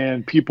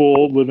and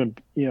people live in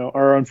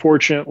are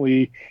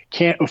unfortunately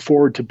can't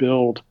afford to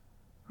build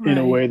in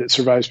a way that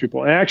survives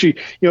people. And actually,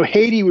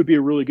 Haiti would be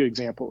a really good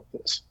example of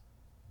this.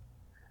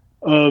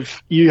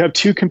 You have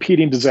two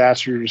competing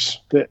disasters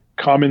that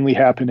commonly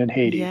happen in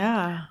Haiti.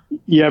 Yeah.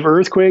 You have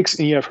earthquakes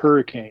and you have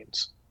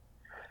hurricanes.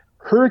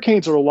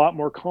 Hurricanes are a lot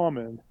more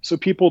common, so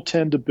people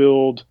tend to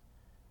build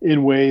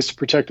in ways to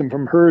protect them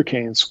from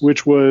hurricanes,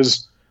 which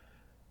was,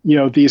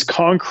 these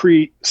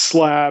concrete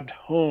slabbed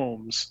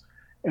homes.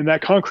 And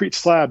that concrete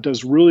slab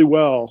does really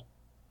well,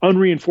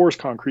 unreinforced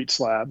concrete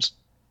slabs.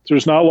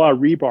 There's not a lot of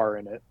rebar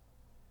in it.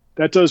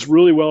 That does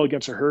really well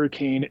against a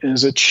hurricane and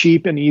is a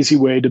cheap and easy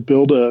way to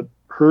build a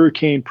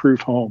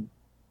hurricane-proof home.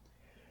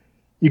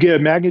 You get a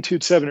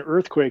magnitude 7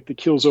 earthquake that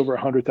kills over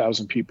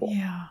 100,000 people.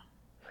 Yeah.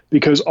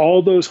 Because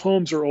all those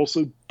homes are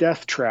also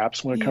death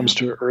traps when it comes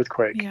to an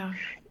earthquake. Yeah.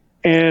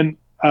 And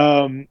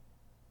and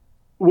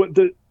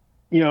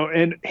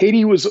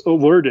Haiti was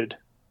alerted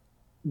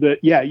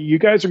that, you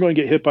guys are going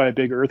to get hit by a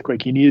big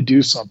earthquake. You need to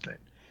do something.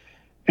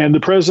 And the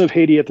president of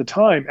Haiti at the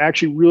time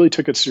actually really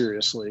took it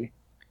seriously.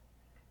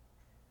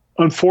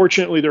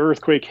 Unfortunately, the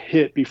earthquake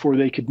hit before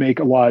they could make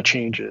a lot of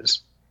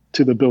changes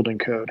to the building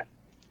code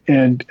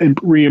and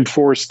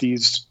reinforce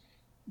these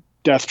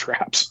death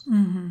traps.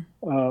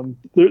 Mm-hmm.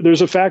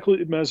 There's a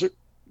faculty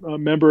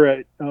member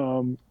at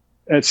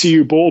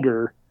CU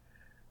Boulder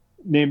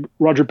named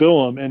Roger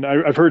Billam, and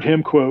I've heard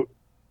him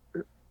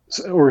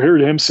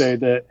heard him say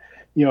that,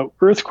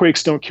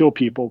 earthquakes don't kill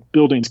people,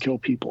 buildings kill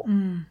people.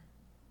 Mm.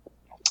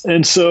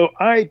 And so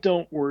I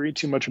don't worry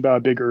too much about a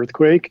big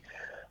earthquake.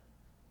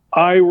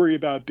 I worry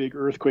about a big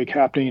earthquake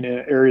happening in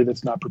an area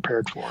that's not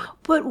prepared for it.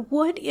 But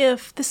what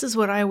if, this is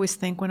what I always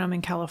think when I'm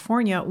in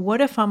California,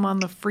 what if I'm on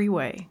the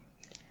freeway?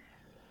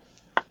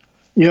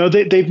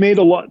 They've made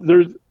a lot.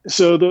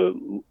 So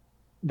the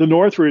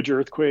Northridge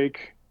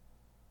earthquake,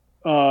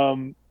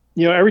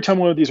 every time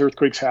one of these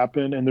earthquakes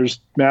happen and there's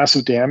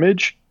massive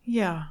damage,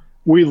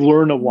 we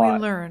learn a lot. We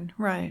learn,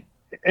 right.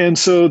 And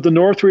so the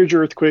Northridge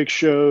earthquake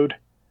showed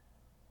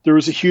there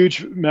was a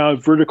huge amount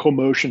of vertical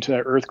motion to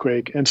that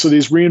earthquake. And so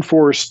these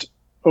reinforced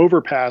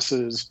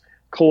overpasses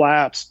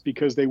collapsed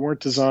because they weren't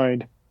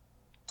designed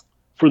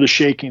for the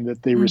shaking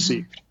that they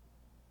received.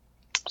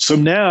 So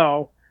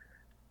now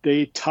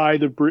they tie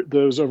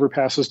those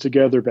overpasses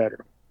together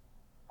better.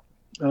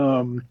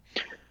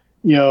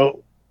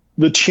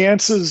 The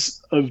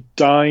chances of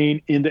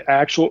dying in the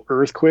actual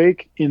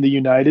earthquake in the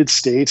United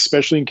States,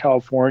 especially in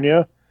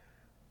California,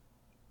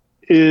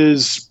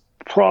 is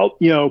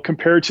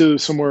compared to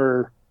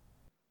somewhere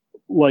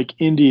like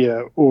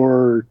India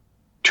or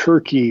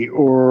Turkey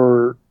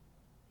or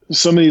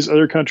some of these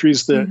other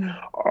countries that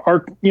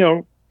are,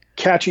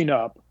 catching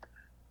up,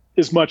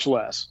 is much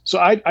less. So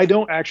I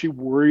don't actually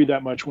worry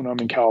that much when I'm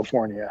in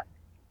California.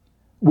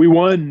 We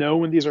want to know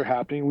when these are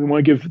happening. We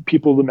want to give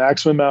people the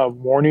maximum amount of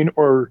warning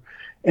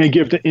and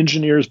give the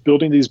engineers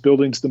building these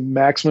buildings the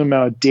maximum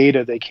amount of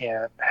data they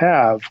can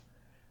have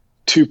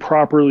to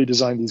properly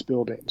design these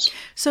buildings.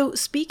 So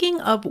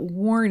speaking of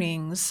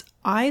warnings,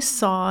 I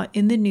saw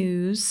in the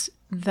news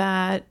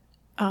that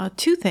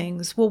two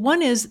things. Well,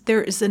 one is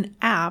there is an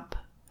app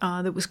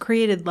that was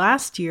created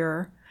last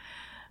year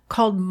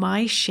called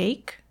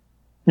MyShake.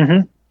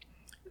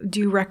 Mm-hmm. Do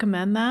you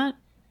recommend that?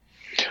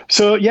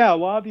 So a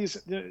lot of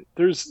these,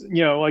 there's,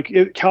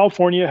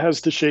 California has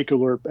the Shake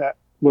Alert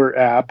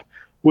app,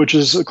 which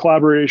is a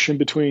collaboration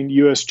between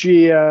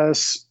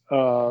USGS.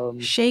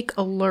 Shake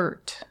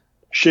Alert.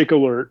 Shake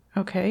Alert.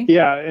 Okay.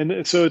 Yeah,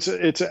 and so it's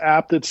an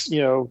app that's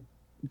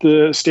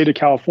the state of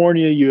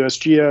California,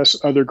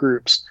 USGS, other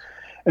groups,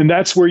 and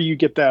that's where you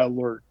get that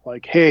alert,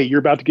 like, hey, you're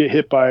about to get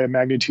hit by a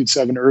magnitude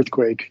 7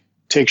 earthquake,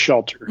 take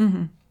shelter.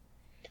 Mm-hmm.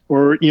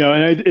 Or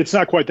and it's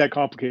not quite that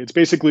complicated. It's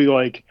basically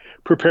like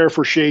prepare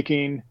for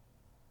shaking,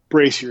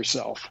 brace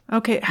yourself.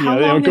 Okay, how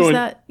long is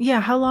that?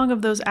 Yeah, how long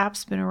have those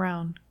apps been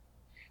around?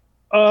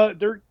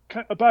 They're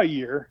about a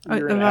year.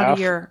 About a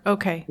year.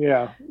 Okay.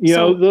 Yeah,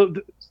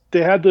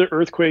 they had the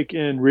earthquake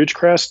in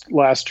Ridgecrest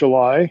last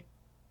July,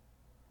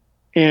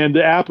 and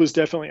the app was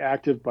definitely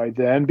active by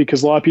then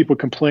because a lot of people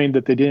complained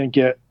that they didn't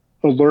get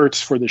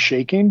alerts for the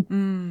shaking.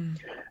 Mm.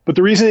 But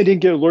the reason they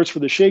didn't get alerts for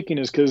the shaking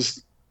is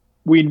because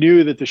we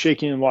knew that the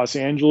shaking in Los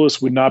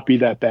Angeles would not be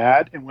that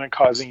bad and wouldn't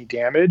cause any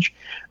damage.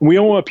 And we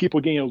don't want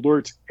people getting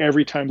alerts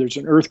every time there's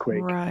an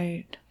earthquake.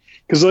 Right.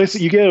 Because let's say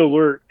you get an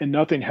alert and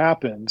nothing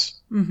happens,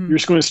 you're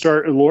just going to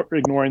start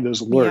ignoring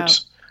those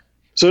alerts. Yep.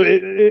 So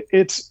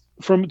it's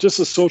from just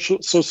the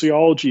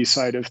sociology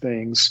side of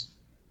things.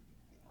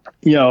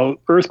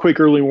 Earthquake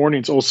early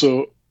warning is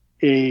also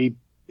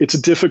it's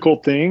a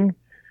difficult thing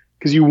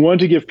because you want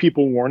to give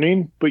people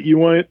warning, but you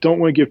don't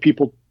want to give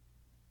people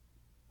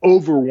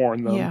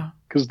overwarn them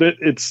because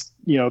it's,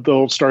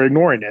 they'll start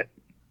ignoring it.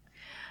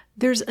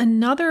 There's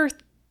another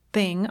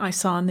thing I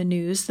saw in the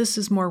news. This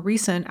is more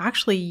recent,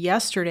 actually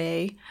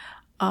yesterday,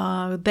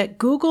 that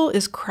Google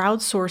is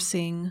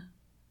crowdsourcing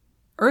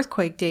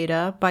earthquake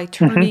data by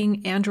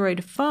turning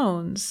Android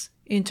phones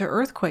into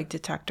earthquake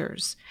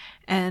detectors.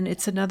 And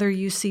it's another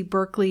UC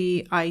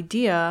Berkeley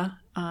idea.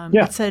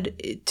 It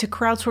said to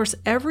crowdsource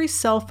every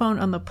cell phone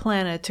on the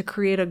planet to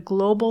create a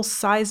global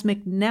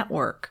seismic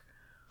network.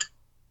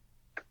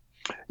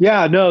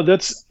 Yeah, no,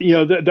 that's,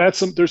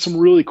 there's some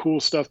really cool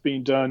stuff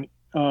being done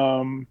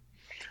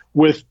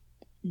with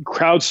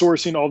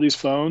crowdsourcing all these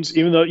phones,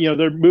 even though,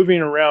 they're moving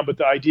around. But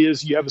the idea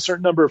is you have a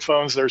certain number of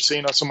phones that are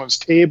sitting on someone's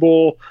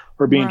table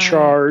or being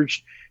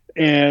charged.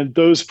 And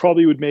those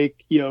probably would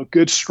make,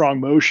 good, strong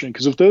motion.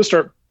 Because if those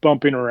start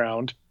bumping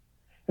around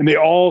and they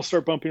all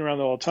start bumping around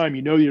all the time,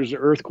 there's an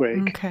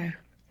earthquake. Okay.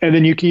 And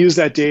then you can use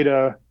that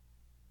data,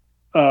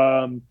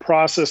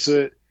 process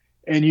it,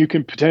 and you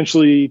can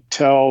potentially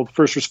tell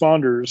first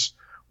responders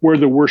where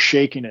the worst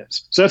shaking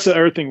is. So that's the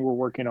other thing we're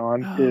working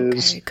on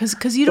is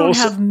because you don't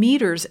have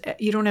meters.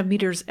 You don't have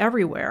meters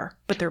everywhere,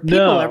 but there are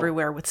people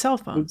everywhere with cell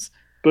phones.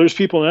 But there's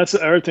people, and that's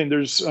the other thing.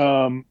 There's,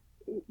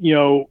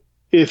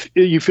 if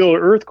you feel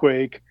an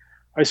earthquake,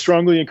 I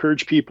strongly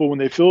encourage people when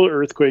they feel an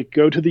earthquake,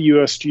 go to the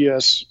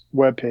USGS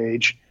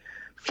webpage,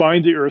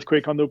 find the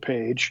earthquake on the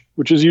page,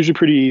 which is usually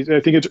pretty easy.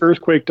 I think it's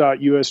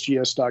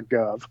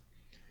earthquake.usgs.gov.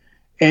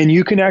 And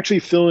you can actually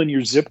fill in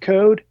your zip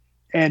code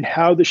and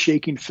how the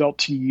shaking felt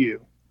to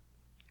you.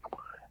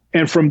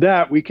 And from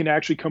that, we can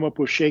actually come up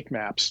with shake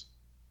maps.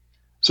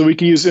 So we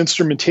can use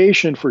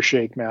instrumentation for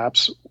shake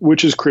maps,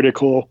 which is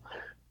critical.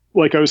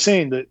 Like I was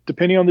saying, that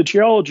depending on the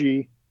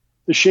geology,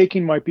 the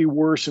shaking might be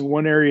worse in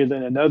one area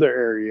than another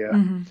area.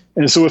 Mm-hmm.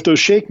 And so with those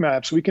shake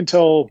maps, we can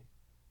tell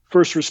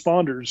first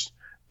responders,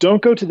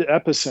 don't go to the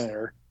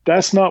epicenter.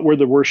 That's not where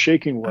the worst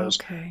shaking was.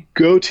 Okay.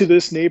 Go to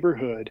this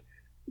neighborhood.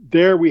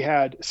 There we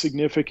had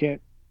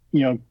significant,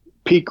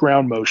 peak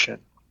ground motion.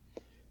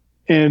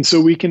 And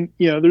so we can,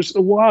 there's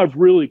a lot of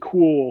really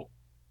cool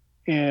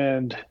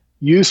and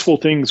useful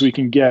things we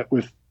can get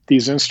with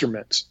these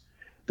instruments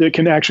that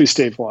can actually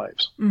save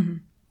lives. Mm-hmm.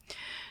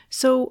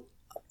 So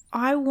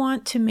I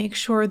want to make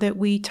sure that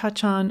we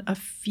touch on a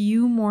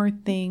few more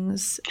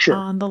things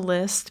on the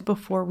list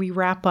before we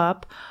wrap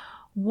up.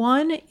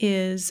 One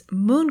is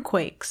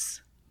moonquakes.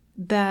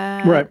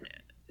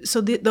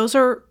 So those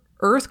are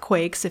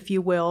earthquakes, if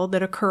you will,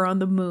 that occur on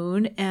the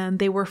moon, and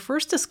they were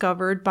first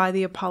discovered by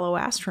the Apollo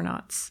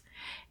astronauts.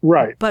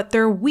 Right. But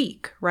they're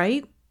weak,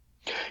 right?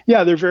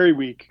 Yeah, they're very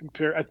weak.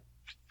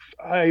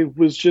 I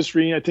was just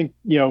reading, I think,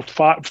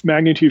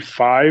 magnitude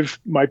 5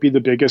 might be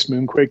the biggest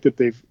moonquake that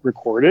they've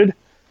recorded.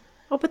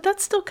 Oh, but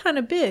that's still kind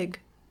of big,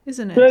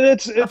 isn't it? But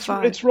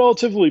it's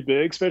relatively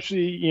big,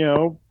 especially,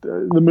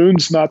 the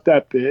moon's not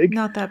that big.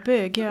 Not that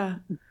big, yeah.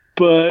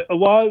 But a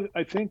lot of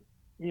the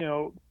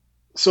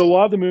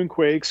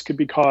moonquakes could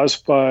be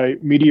caused by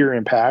meteor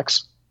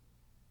impacts.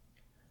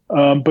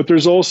 But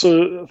there's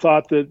also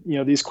thought that,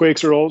 these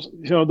quakes are also,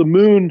 the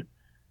moon,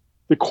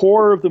 the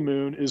core of the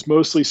moon is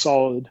mostly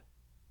solid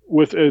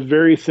with a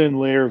very thin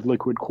layer of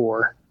liquid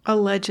core.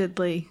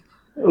 Allegedly.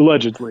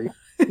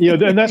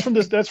 And that's from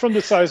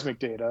the seismic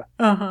data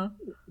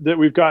that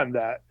we've gotten.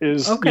 That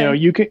is,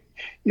 you can,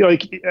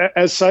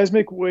 as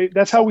seismic wave,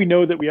 that's how we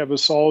know that we have a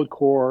solid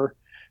core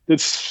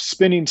that's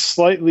spinning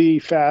slightly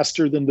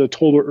faster than the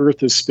total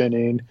Earth is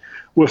spinning,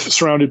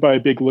 surrounded by a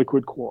big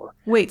liquid core.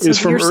 Wait,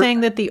 so you're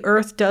saying that the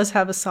Earth does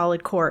have a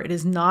solid core? It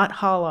is not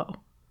hollow?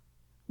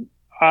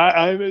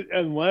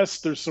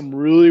 Unless there's some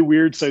really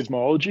weird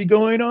seismology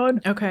going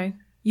on. Okay.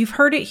 You've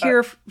heard it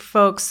here,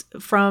 folks,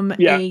 from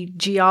a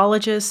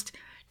geologist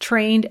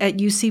trained at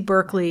UC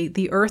Berkeley.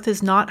 The Earth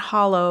is not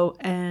hollow,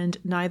 and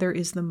neither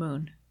is the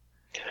moon.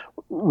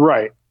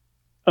 Right.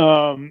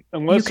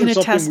 Unless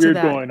there's something weird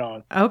going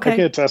on. Okay. I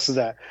can attest to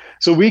that.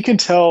 So we can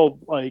tell,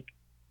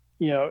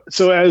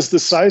 so as the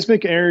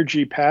seismic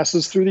energy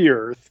passes through the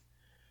Earth,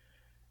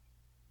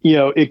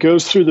 it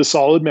goes through the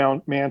solid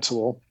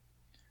mantle,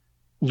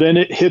 then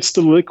it hits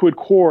the liquid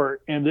core,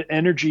 and the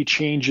energy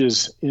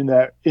changes in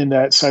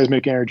that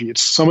seismic energy.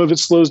 Some of it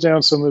slows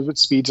down, some of it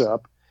speeds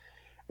up.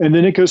 And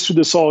then it goes through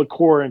the solid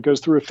core and goes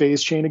through a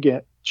phase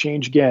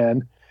change again.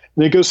 And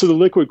then it goes to the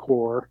liquid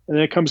core, and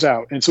then it comes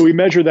out. And so we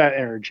measure that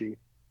energy.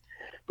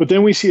 But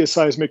then we see a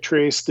seismic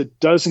trace that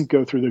doesn't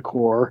go through the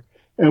core,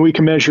 and we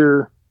can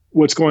measure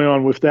what's going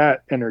on with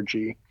that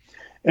energy.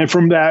 And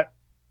from that,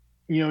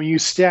 you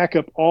stack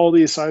up all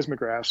these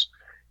seismographs,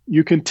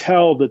 you can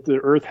tell that the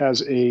Earth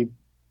has a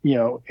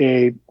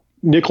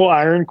nickel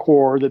iron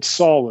core that's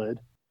solid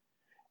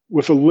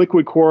with a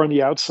liquid core on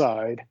the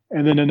outside,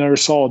 and then another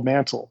solid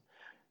mantle.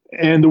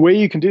 And the way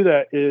you can do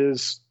that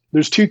is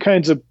there's two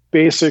kinds of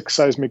basic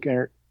seismic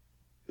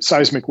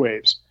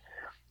waves.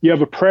 You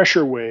have a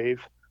pressure wave,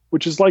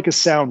 which is like a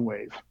sound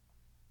wave.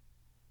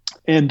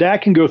 And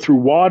that can go through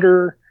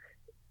water.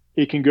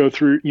 It can go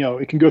through,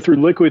 it can go through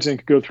liquids and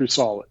it can go through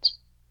solids.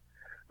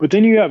 But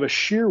then you have a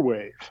shear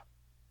wave.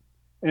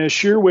 And a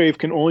shear wave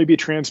can only be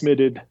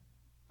transmitted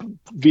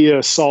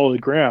via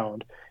solid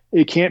ground.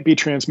 It can't be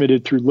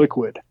transmitted through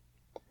liquid.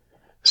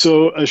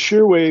 So a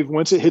shear wave,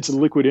 once it hits a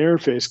liquid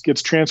interface,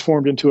 gets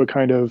transformed into a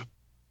kind of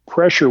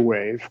pressure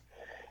wave.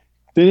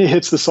 Then it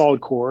hits the solid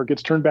core,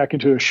 gets turned back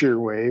into a shear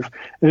wave,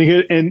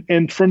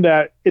 and from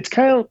that, it's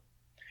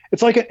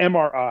like an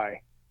MRI,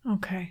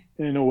 okay,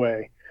 in a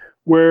way,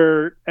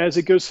 where as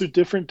it goes through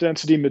different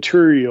density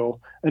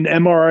material, an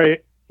MRI,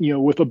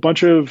 with a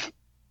bunch of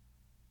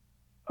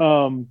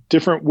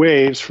different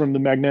waves from the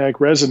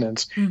magnetic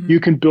resonance, you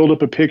can build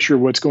up a picture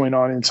of what's going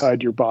on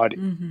inside your body.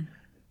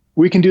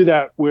 We can do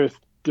that with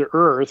the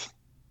Earth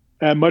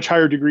at a much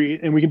higher degree,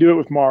 and we can do it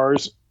with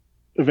Mars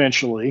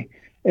eventually,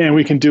 and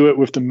we can do it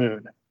with the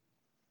Moon.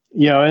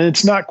 And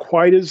it's not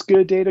quite as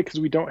good data because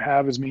we don't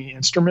have as many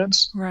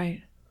instruments.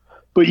 Right.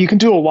 But you can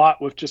do a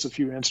lot with just a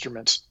few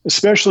instruments,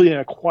 especially in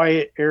a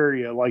quiet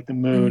area like the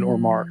Moon or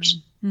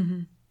Mars.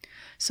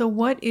 So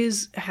what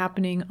is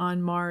happening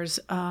on Mars?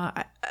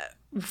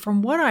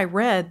 From what I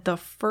read, the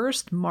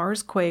first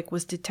Mars quake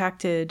was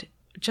detected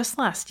just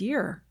last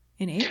year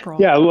in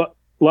April. Yeah,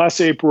 last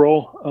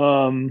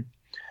April.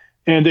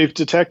 And they've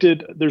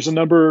detected, there's a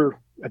number,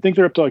 I think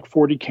they're up to like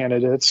 40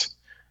 candidates.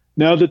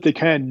 Now that they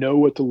kind of know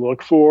what to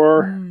look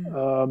for,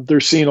 they're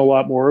seeing a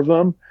lot more of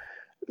them.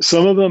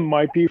 Some of them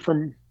might be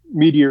from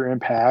meteor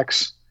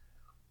impacts.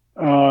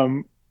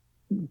 Some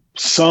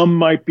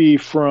might be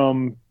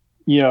from,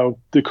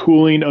 the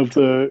cooling of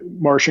the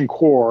Martian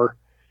core,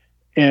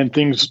 and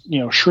things,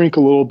 shrink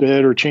a little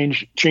bit or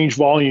change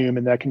volume,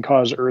 and that can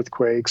cause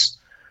earthquakes.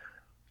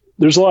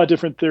 There's a lot of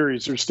different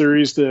theories. There's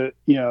theories that,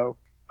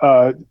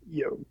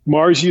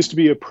 Mars used to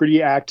be a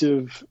pretty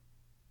active.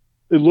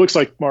 It looks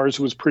like Mars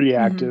was pretty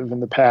active in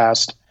the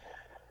past.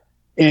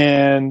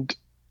 And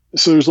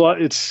so there's a lot,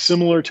 it's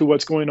similar to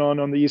what's going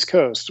on the East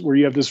Coast, where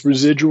you have this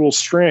residual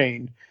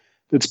strain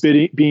that's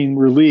being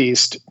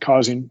released,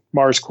 causing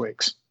Mars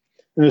quakes.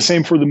 And the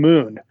same for the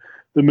Moon.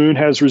 The Moon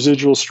has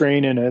residual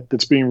strain in it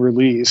that's being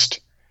released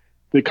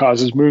that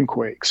causes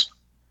moonquakes.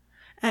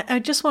 I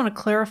just want to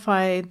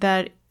clarify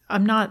that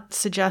I'm not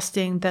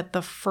suggesting that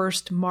the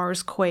first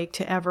Mars quake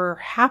to ever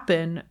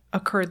happen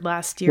occurred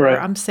last year. Right.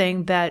 I'm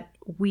saying that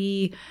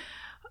we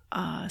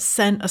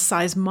sent a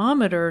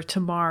seismometer to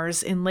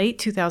Mars in late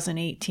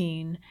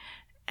 2018,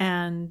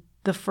 and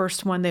the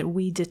first one that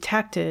we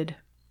detected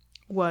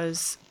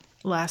was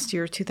last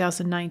year,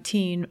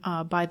 2019,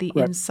 by the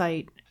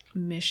InSight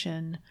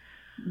mission.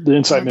 The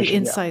InSight mission. The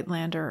InSight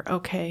lander.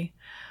 Okay.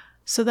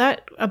 So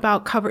that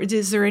about covered.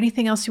 Is there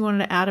anything else you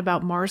wanted to add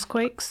about Mars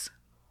quakes?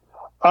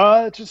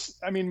 Mars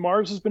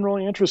has been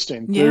really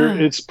interesting. Yeah.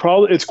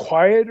 It's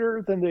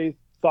quieter than they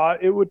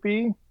thought it would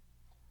be.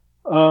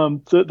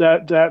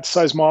 That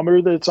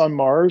seismometer that's on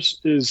Mars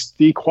is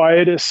the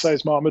quietest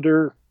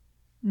seismometer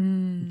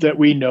that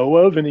we know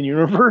of in the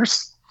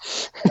universe.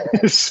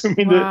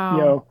 Assuming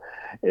that,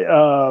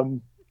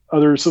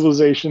 other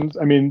civilizations,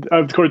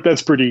 of course,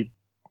 that's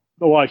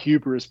a lot of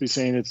hubris be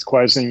saying it's the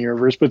quietest in the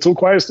universe, but it's the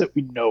quietest that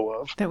we know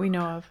of.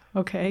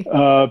 Okay.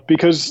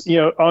 Because,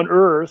 on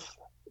Earth,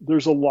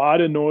 there's a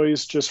lot of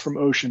noise just from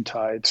ocean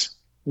tides.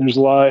 There's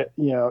a lot,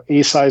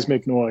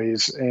 aseismic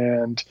noise.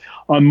 And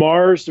on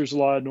Mars, there's a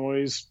lot of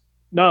noise.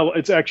 No,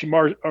 it's actually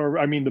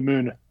the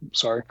Moon.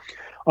 Sorry.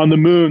 On the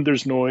Moon,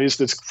 there's noise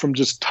that's from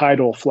just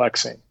tidal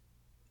flexing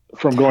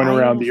from going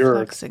around the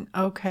Earth.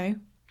 Okay.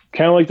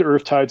 Kind of like the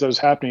Earth tides that was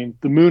happening.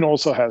 The Moon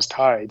also has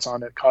tides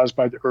on it caused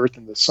by the Earth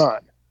and the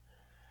Sun.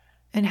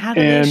 And how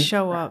do they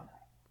show up?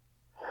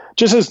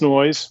 Just as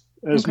noise,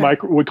 we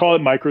call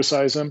it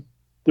microseism.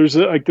 There's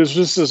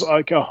just this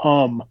like a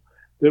hum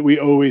that we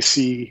always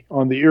see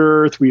on the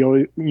Earth. We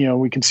always,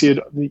 we can see it.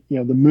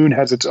 The Moon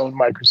has its own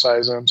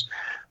microseisms.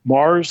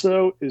 Mars,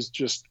 though, is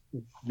just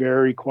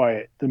very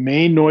quiet. The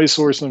main noise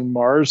source on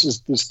Mars is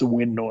just the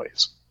wind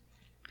noise.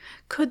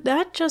 Could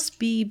that just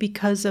be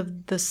because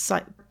of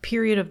the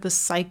period of the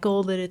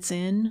cycle that it's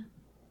in,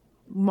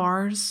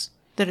 Mars,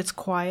 that it's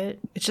quiet?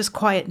 It's just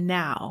quiet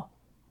now.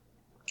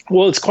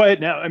 Well, it's quiet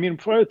now.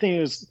 Part of the thing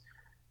is,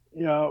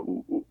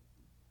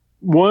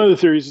 one of the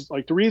theories is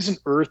like the reason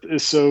Earth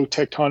is so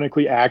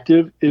tectonically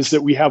active is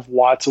that we have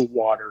lots of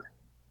water.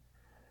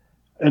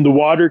 And the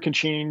water can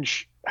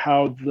change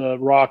how the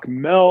rock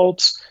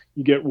melts.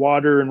 You get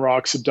water and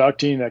rock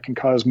subducting that can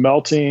cause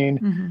melting.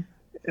 Mm-hmm.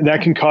 And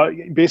that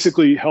can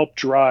basically help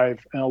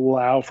drive and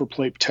allow for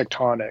plate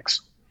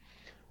tectonics.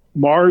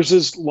 Mars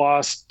has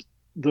lost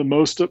the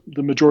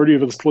majority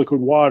of its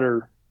liquid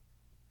water.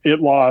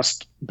 It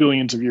lost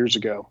billions of years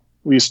ago.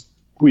 At least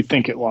we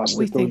think it lost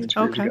billions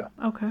of years ago.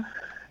 Okay.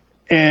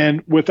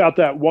 And without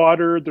that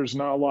water, there's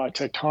not a lot of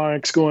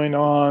tectonics going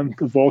on.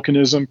 The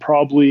volcanism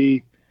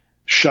probably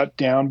shut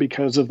down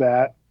because of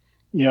that.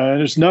 And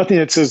there's nothing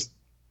that says,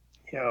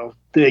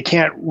 they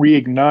can't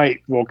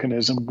reignite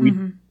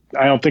volcanism.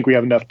 I don't think we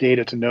have enough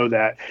data to know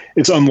that.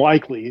 It's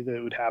unlikely that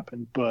it would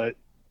happen, but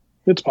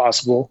it's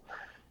possible.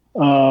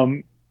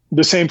 The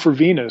same for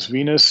Venus.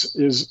 Venus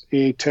is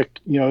it's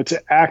an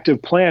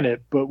active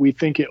planet, but we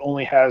think it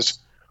only has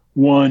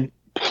one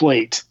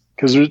plate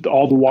because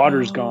all the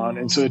water's gone,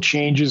 and so it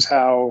changes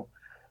how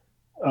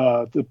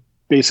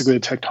basically the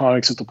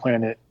tectonics of the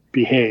planet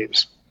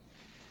behaves.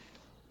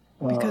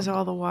 Because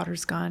all the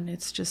water's gone.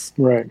 It's just,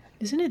 Right.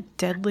 Isn't it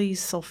deadly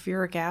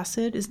sulfuric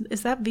acid?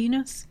 Is that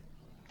Venus?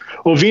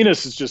 Well,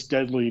 Venus is just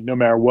deadly no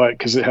matter what,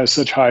 because it has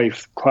such high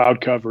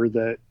cloud cover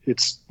that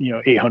it's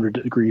 800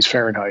 degrees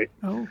Fahrenheit.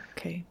 Oh,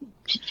 okay.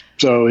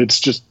 So it's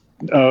just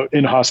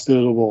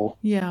inhospitable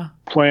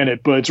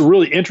planet, but it's a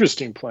really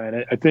interesting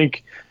planet. I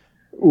think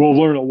we'll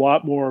learn a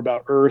lot more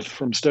about Earth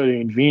from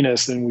studying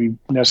Venus than we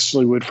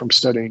necessarily would from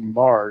studying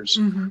Mars.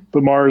 Mm-hmm.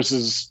 But Mars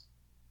is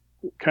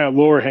kind of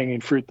lower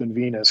hanging fruit than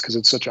Venus because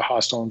it's such a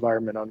hostile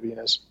environment on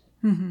Venus.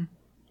 Mm-hmm.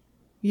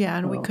 Yeah,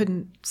 and we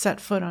couldn't set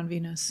foot on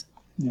Venus.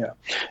 Yeah.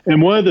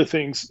 And one of the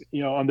things,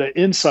 on the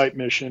InSight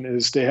mission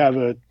is they have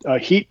a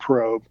heat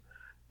probe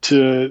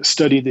to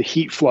study the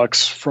heat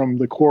flux from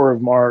the core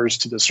of Mars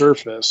to the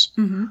surface.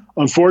 Mm-hmm.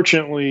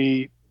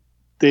 Unfortunately,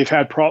 they've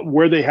had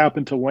where they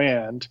happen to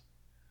land,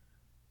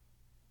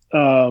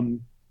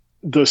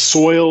 the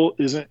soil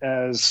isn't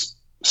as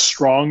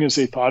strong as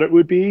they thought it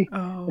would be.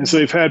 Oh. And so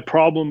they've had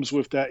problems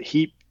with that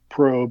heat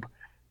probe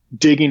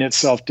digging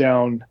itself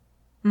down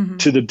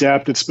to the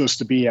depth it's supposed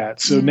to be at.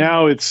 So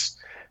now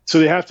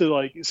they have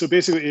to so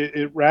basically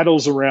it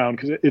rattles around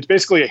because it's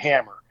basically a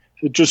hammer.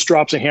 It just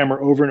drops a hammer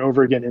over and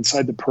over again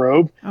inside the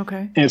probe.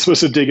 Okay. And it's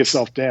supposed to dig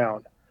itself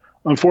down.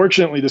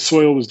 Unfortunately, the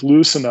soil was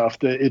loose enough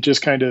that it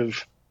just kind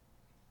of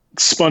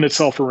spun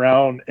itself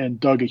around and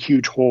dug a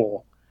huge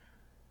hole.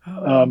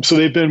 Oh. So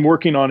they've been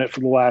working on it for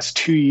the last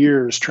 2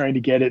 years, trying to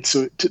get it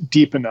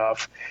deep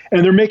enough.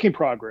 And they're making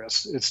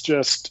progress. It's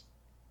just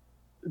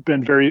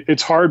been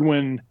it's hard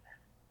when,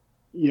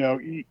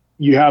 you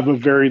have a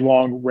very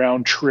long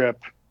round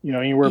trip,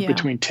 anywhere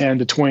between 10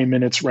 to 20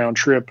 minutes round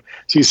trip.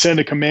 So you send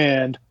a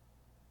command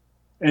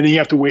and then you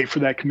have to wait for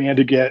that command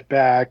to get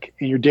back,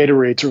 and your data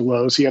rates are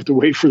low. So you have to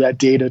wait for that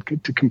data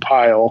to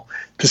compile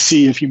to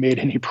see if you made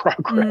any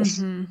progress.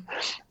 Mm-hmm.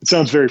 It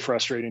sounds very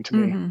frustrating to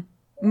me.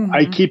 Mm-hmm.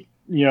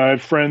 Mm-hmm. I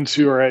have friends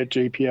who are at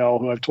JPL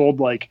who I've told,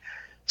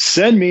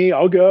 send me,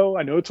 I'll go.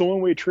 I know it's a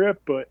one-way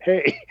trip, but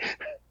hey,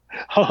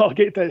 I'll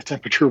get that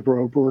temperature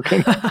probe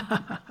working.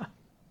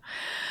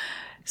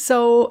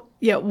 So,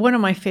 one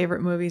of my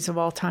favorite movies of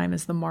all time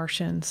is The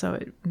Martian. So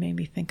it made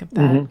me think of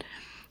that.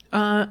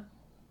 Mm-hmm.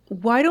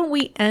 Why don't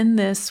we end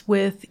this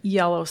with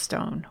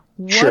Yellowstone?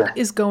 What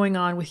is going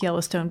on with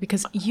Yellowstone?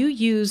 Because you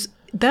use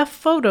that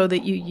photo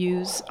that you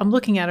use. I'm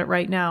looking at it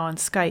right now on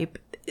Skype.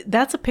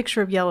 That's a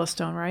picture of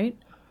Yellowstone, right?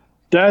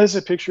 That is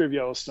a picture of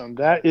Yellowstone.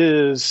 That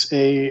is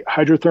a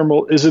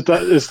hydrothermal. Is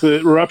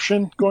the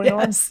eruption going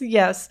on?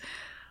 Yes.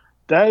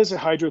 That is a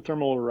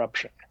hydrothermal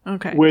eruption.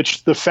 Okay.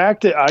 Which the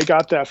fact that I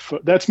got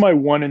that's my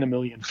 1 in a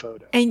million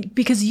photo. And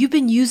because you've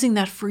been using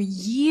that for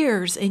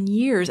years and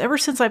years, ever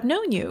since I've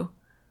known you.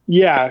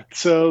 Yeah.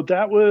 So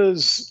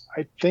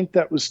I think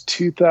that was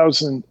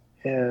 2000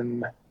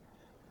 and it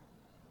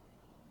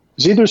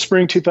was either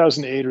spring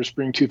 2008 or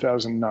spring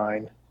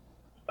 2009.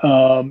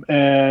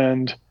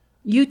 And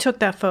you took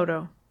that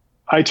photo.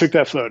 I took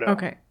that photo.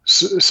 Okay.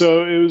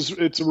 So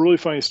it's a really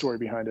funny story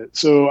behind it.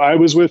 So I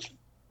was with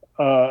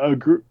a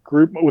group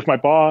with my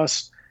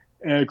boss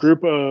and a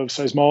group of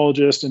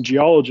seismologists and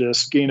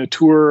geologists getting a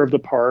tour of the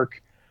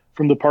park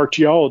from the park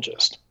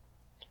geologist.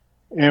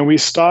 And we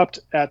stopped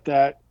at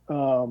that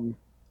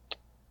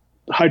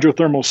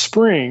hydrothermal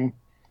spring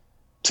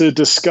to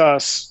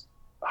discuss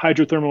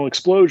hydrothermal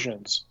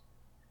explosions.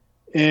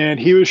 And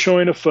he was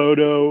showing a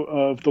photo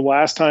of the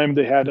last time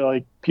they had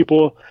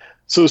people.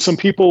 So some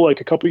people a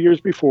couple of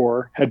years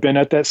before had been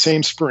at that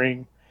same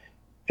spring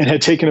and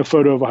had taken a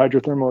photo of a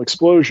hydrothermal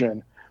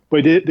explosion,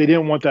 but they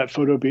didn't want that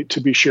photo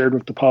to be shared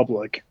with the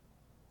public.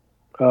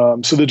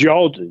 So the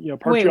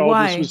park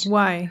geologist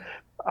why?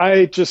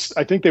 I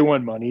think they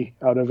won money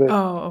out of it.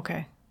 Oh,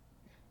 okay.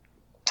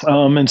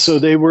 And so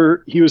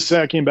he was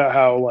talking about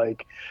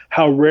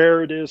how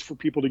rare it is for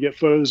people to get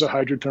photos of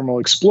hydrothermal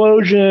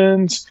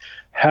explosions,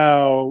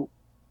 how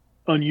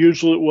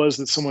unusual it was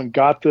that someone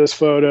got this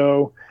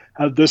photo,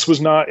 how this was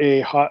not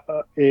a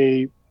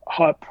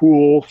hot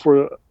pool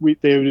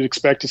they would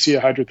expect to see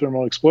a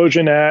hydrothermal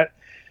explosion at,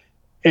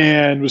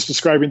 and was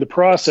describing the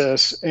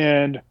process.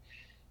 And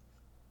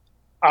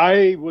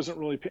I was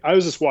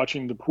just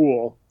watching the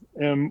pool,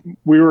 and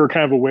we were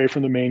kind of away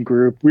from the main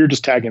group. We were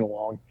just tagging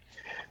along.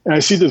 And I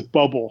see this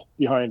bubble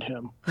behind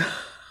him.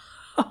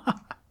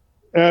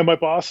 And my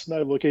boss and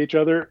I look at each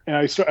other, and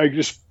I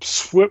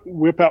just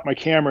whip out my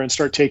camera and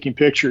start taking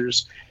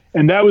pictures.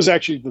 And that was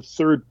actually the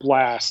third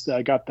blast that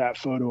I got that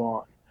photo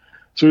on.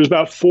 So there was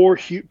about 4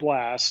 heat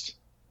blasts.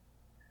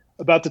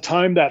 About the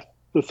time that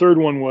the third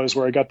one was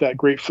where I got that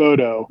great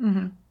photo,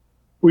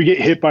 we get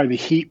hit by the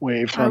heat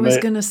wave from it. I was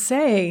going to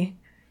say.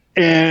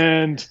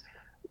 And,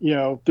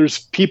 there's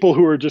people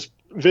who are just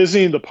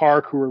visiting the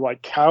park who are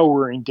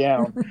cowering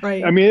down.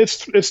 Right. I mean,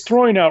 it's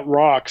throwing out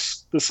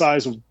rocks the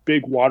size of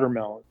big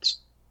watermelons,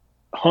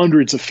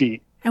 hundreds of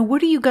feet. And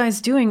what are you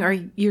guys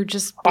doing? You're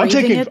just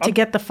braving it to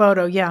get the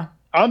photo? Yeah.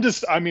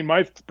 I mean,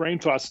 my brain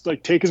thoughts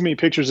like take as many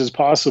pictures as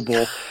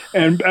possible,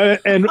 and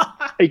and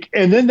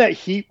then that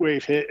heat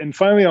wave hit, and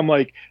finally I'm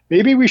like,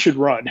 maybe we should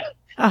run.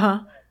 Uh-huh.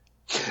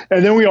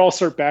 And then we all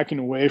start backing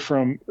away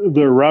from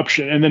the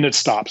eruption, and then it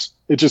stops.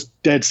 It's just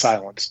dead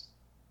silence.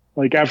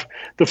 Like after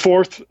the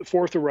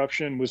fourth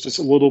eruption was just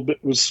a little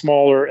bit was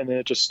smaller, and then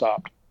it just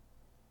stopped.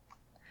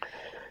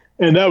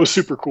 And that was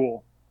super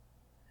cool.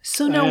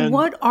 So now,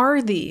 what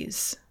are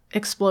these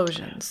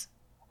explosions?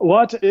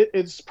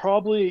 It's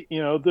probably,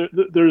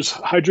 there's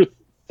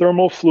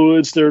hydrothermal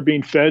fluids that are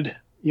being fed.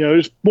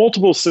 There's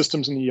multiple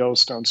systems in the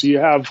Yellowstone. So you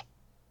have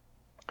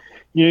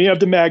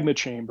the magma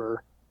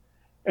chamber,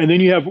 and then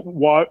you have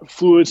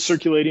fluids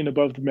circulating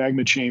above the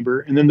magma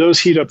chamber, and then those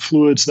heat up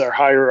fluids that are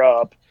higher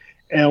up.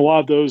 And a lot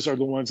of those are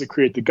the ones that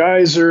create the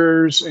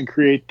geysers and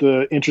create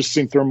the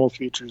interesting thermal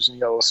features in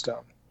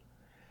Yellowstone.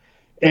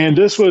 And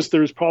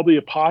there's probably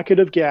a pocket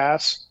of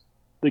gas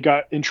that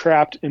got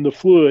entrapped in the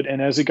fluid.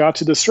 And as it got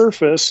to the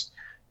surface,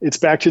 it's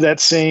back to that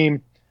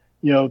same,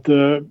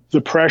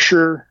 the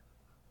pressure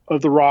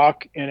of the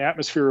rock and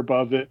atmosphere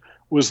above it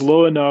was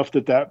low enough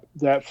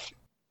that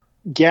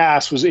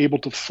gas was able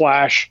to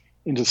flash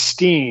into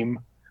steam,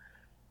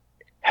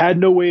 had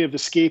no way of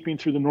escaping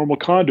through the normal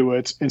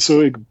conduits. And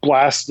so it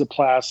blasted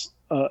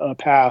a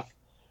path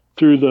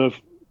through the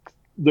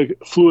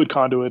fluid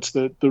conduits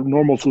that the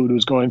normal fluid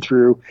was going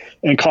through,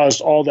 and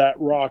caused all that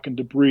rock and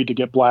debris to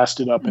get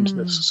blasted up into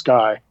the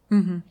sky.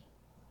 Mm-hmm.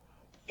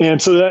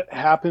 And so that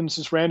happens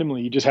just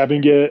randomly. You just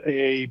happen to get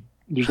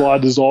there's a lot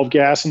of dissolved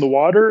gas in the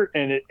water,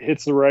 and it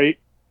hits the right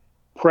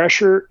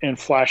pressure and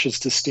flashes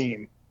to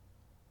steam.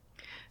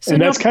 So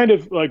that's kind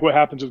of like what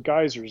happens with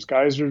geysers.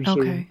 Geysers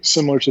are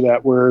similar to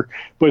that,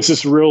 but it's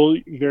just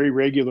very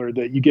regular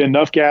that you get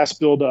enough gas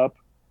build up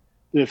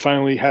that it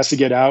finally has to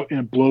get out, and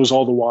it blows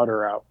all the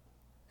water out.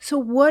 So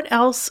what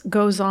else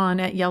goes on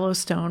at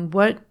Yellowstone?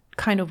 What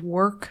kind of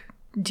work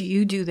do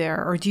you do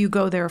there, or do you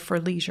go there for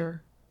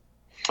leisure?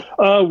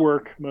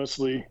 Work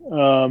mostly.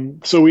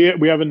 So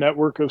we have a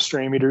network of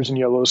strain meters in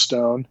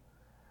Yellowstone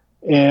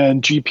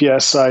and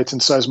GPS sites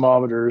and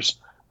seismometers.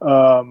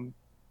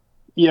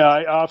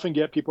 I often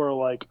get people are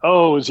like,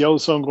 "Oh, is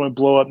Yellowstone going to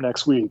blow up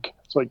next week?"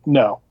 It's like,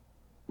 no,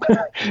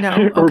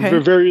 no, okay. or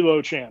very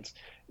low chance.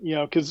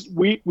 Because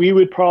we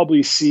would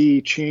probably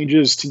see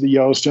changes to the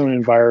Yellowstone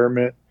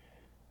environment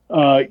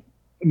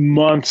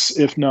months,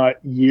 if not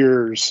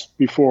years,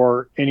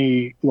 before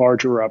any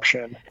large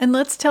eruption. And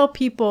let's tell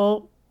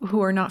people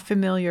who are not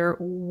familiar,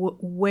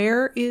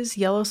 where is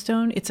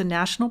Yellowstone? It's a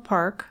national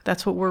park.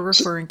 That's what we're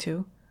referring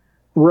to.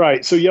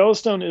 Right. So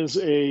Yellowstone is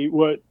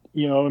what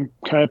in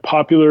kind of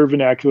popular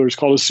vernacular is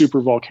called a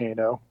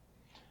supervolcano.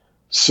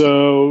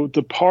 So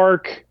the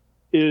park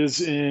is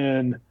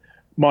in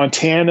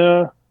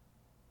Montana,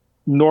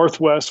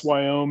 Northwest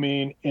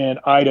Wyoming, and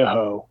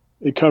Idaho.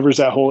 It covers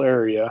that whole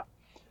area.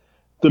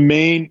 The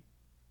main,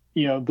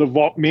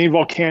 main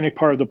volcanic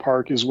part of the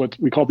park is what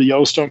we call the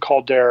Yellowstone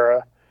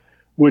Caldera,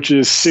 which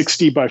is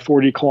 60 by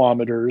 40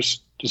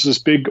 kilometers, just this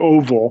big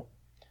oval.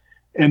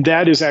 And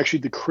that is actually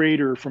the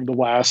crater from the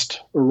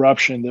last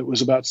eruption that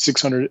was about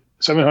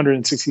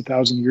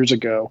 760,000 years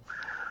ago.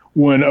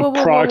 When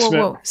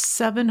whoa.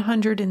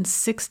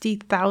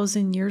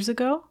 760,000 years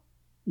ago?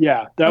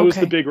 Yeah, that was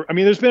the big. I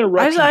mean, there's been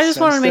eruptions. I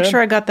just want to make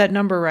sure I got that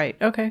number right.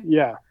 Okay.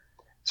 Yeah.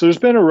 So there's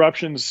been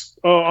eruptions.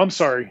 Oh, I'm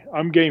sorry.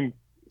 I'm getting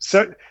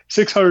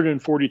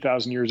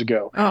 640,000 years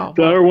ago. Oh,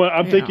 the other one,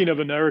 I'm thinking of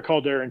another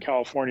caldera in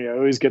California. I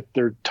always get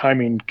their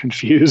timing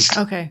confused.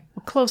 Okay.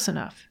 Well, close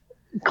enough.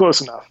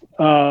 Close enough.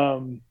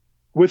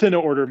 Within an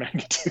order of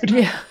magnitude.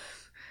 Yeah.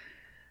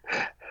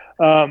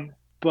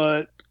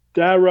 But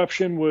that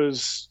eruption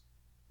was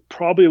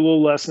probably a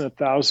little less than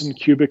 1,000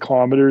 cubic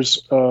kilometers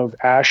of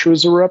ash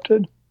was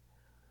erupted.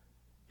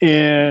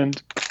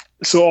 And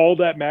so all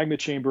that magma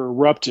chamber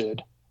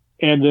erupted,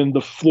 and then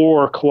the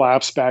floor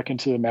collapsed back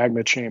into the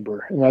magma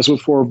chamber. And that's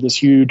what formed this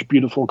huge,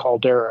 beautiful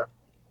caldera.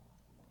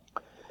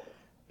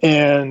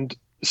 And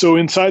so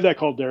inside that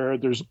caldera,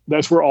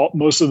 that's where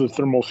most of the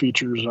thermal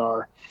features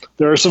are.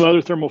 There are some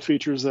other thermal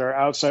features that are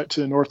outside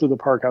to the north of the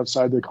park,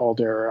 outside the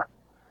caldera.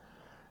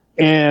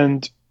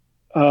 And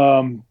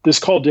this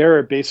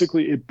caldera,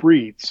 basically, it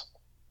breathes.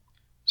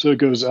 So it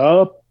goes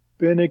up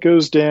and it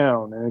goes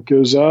down, and it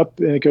goes up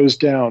and it goes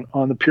down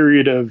on the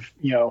period of,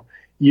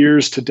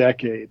 years to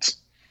decades.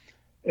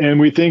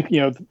 And we think,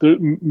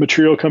 the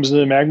material comes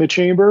into the magma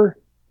chamber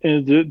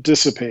and it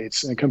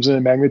dissipates, and it comes into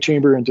the magma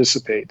chamber and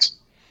dissipates.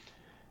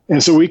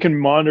 And so we can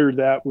monitor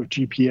that with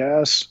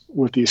GPS,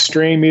 with these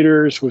strain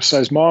meters, with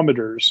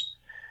seismometers.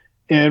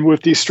 And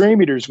with these strain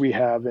meters we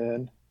have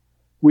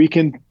we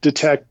can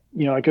detect,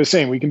 like I was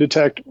saying, we can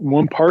detect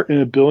 1 part in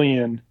a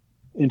billion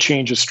in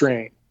change of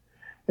strain.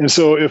 And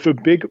so if a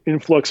big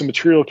influx of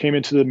material came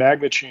into the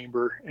magma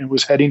chamber and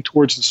was heading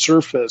towards the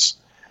surface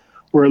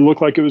where it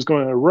looked like it was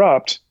going to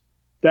erupt,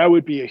 that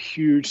would be a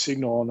huge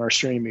signal on our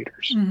strain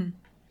meters. Mm-hmm.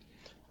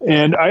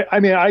 And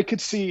I mean, I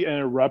could see an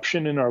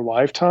eruption in our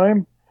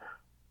lifetime,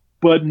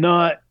 but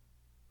not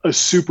a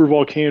super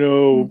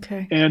volcano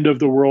Okay. end of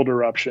the world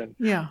eruption,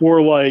 Yeah.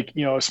 or like,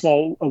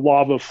 a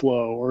lava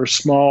flow or a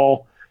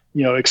small,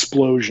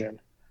 explosion.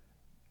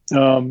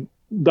 The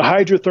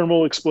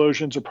hydrothermal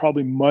explosions are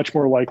probably much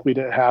more likely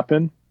to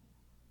happen.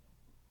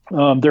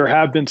 There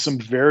have been some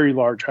very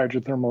large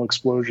hydrothermal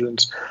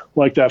explosions,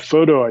 like that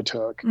photo I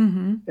took,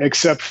 Mm-hmm.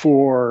 except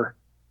for,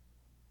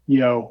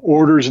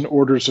 orders and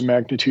orders of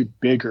magnitude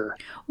bigger.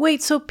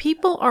 Wait, so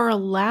people are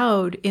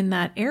allowed in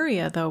that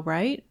area though,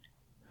 right?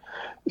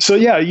 So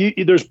yeah,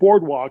 there's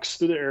boardwalks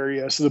through the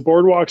area. So the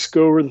boardwalks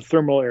go over the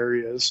thermal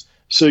areas.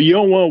 So you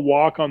don't want to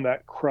walk on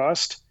that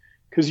crust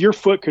because your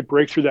foot could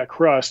break through that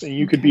crust and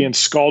you could be in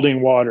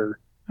scalding water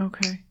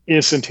Okay.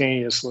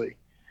 instantaneously.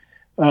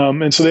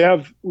 And so they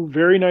have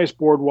very nice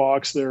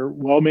boardwalks. They're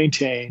well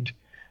maintained,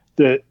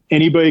 that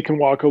anybody can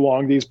walk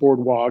along these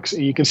boardwalks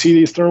and you can see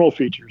these thermal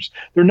features.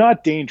 They're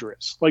not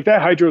dangerous. Like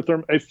that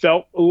hydrothermal, it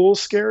felt a little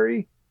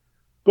scary,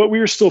 but we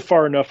were still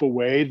far enough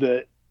away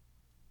that,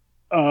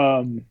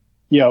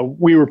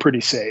 we were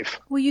pretty safe.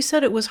 Well, you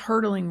said it was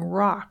hurtling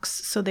rocks,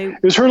 so they.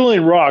 It was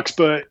hurtling rocks,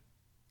 but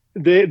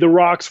the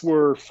rocks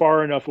were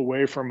far enough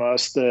away from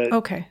us that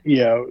Okay.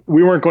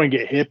 we weren't going to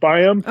get hit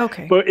by them.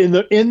 Okay. But in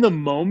the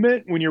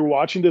moment when you're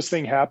watching this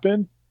thing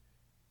happen,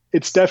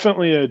 it's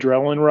definitely an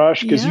adrenaline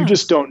rush because you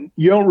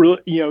don't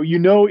really,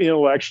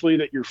 intellectually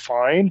that you're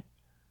fine,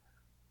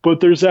 but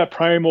there's that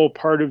primal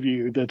part of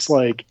you that's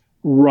like,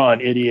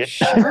 run, idiot.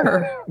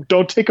 Sure.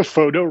 Don't take a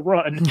photo,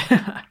 run.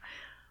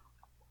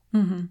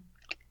 Mm-hmm.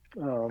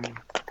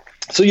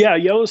 So yeah,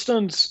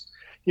 Yellowstone's,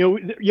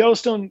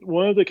 Yellowstone,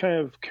 one of the kind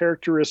of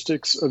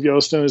characteristics of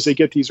Yellowstone is they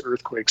get these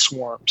earthquake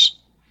swarms.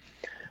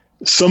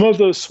 Some of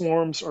those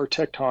swarms are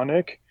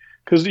tectonic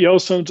because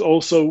Yellowstone's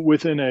also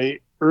within a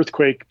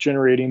earthquake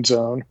generating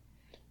zone.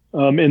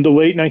 In the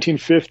late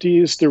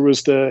 1950s, there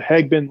was the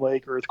Hagben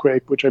Lake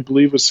earthquake, which I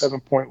believe was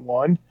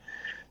 7.1,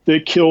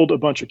 that killed a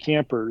bunch of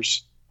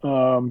campers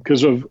from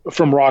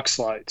rock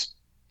slides.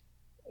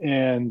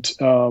 And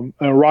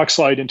a rock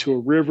slide into a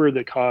river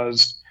that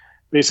caused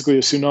basically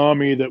a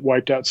tsunami that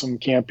wiped out some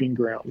camping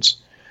grounds.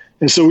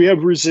 And so we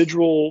have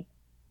residual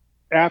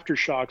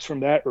aftershocks from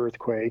that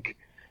earthquake.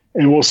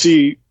 And we'll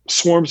see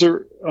swarms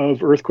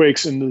of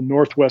earthquakes in the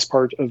northwest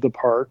part of the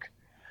park.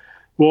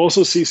 We'll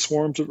also see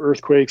swarms of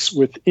earthquakes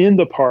within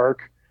the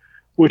park,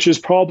 which is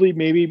probably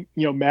maybe,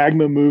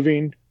 magma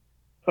moving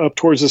up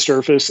towards the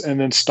surface and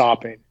then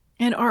stopping.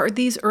 And are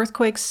these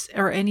earthquakes,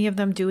 are any of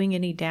them doing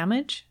any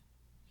damage?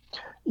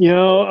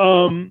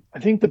 I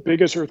think the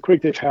biggest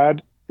earthquake they've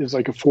had is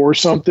like a 4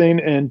 something,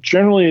 and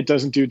generally it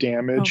doesn't do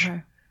damage. Okay.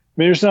 I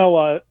mean, there's not a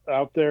lot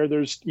out there.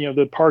 There's,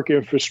 the park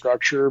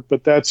infrastructure,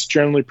 but that's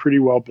generally pretty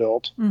well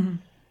built. Mm-hmm.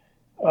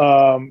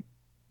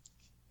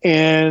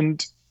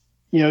 And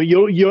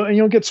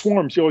you'll get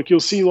swarms. You'll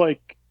see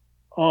like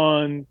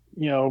on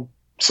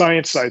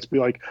science sites be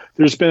like,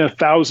 there's been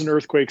 1,000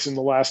 earthquakes in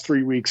the last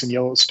 3 weeks in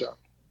Yellowstone.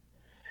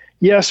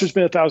 Yes, there's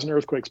been 1,000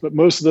 earthquakes, but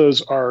most of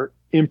those are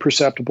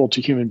imperceptible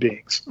to human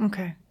beings.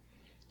 Okay.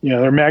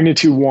 They're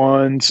magnitude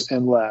 1s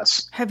and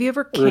less. Have you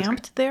ever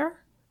camped there?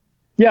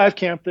 Yeah, I've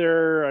camped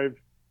there. I've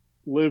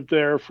lived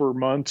there for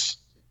months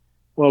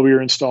while we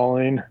were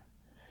installing.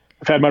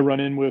 I've had my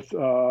run-in with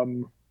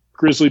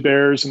grizzly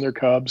bears and their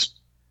cubs.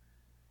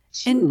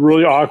 It's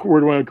really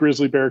awkward when a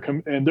grizzly bear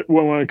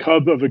when a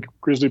cub of a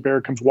grizzly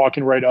bear comes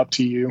walking right up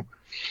to you,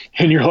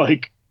 and you're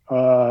like,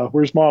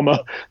 "Where's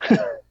Mama?"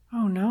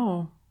 Oh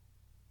no!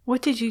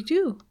 What did you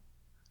do?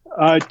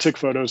 I took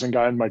photos and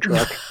got in my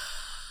truck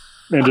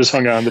and just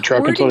hung out in the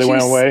truck until they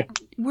went away.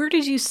 Where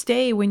did you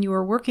stay when you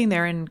were working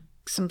there? In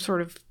some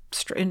sort of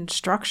in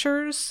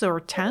structures or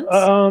tents?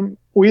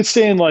 We'd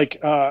stay in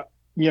like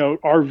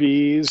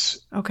RVs,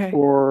 okay,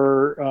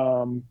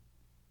 or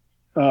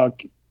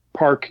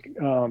park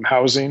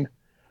housing,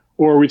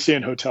 or we'd stay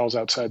in hotels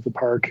outside the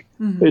park.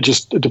 Mm-hmm.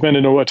 It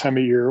depended on what time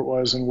of year it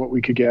was and what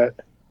we could get.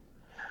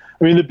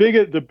 I mean,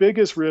 the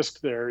biggest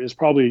risk there is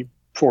probably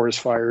forest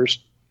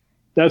fires.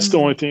 That's the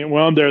only thing.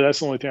 When I'm there, that's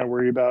the only thing I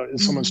worry about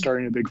is someone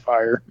starting a big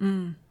fire.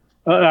 Mm.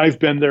 I've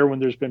been there when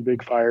there's been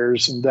big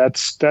fires, and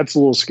that's a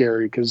little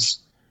scary because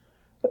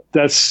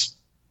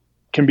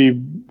can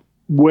be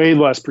way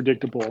less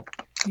predictable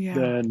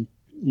than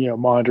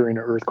monitoring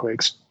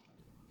earthquakes.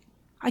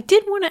 I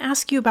did want to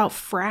ask you about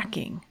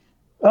fracking.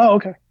 Oh,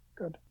 okay,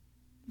 good.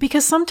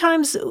 Because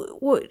sometimes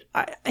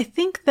I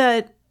think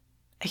that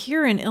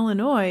here in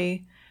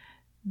Illinois,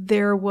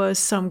 there was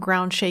some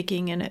ground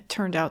shaking, and it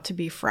turned out to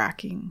be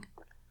fracking.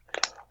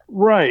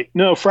 Right.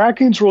 No,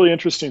 fracking's really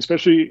interesting,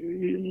 especially,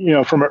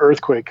 from an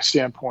earthquake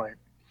standpoint.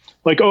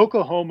 Like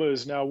Oklahoma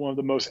is now one of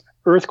the most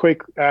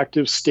earthquake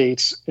active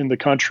states in the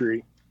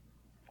country.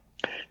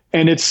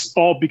 And it's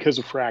all because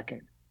of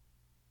fracking.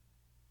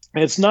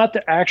 And it's not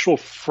the actual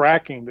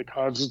fracking that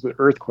causes the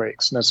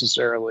earthquakes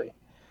necessarily.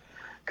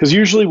 Because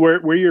usually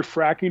where you're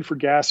fracking for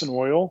gas and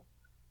oil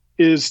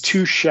is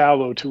too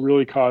shallow to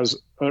really cause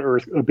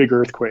a big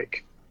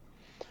earthquake.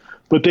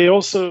 But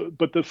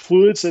the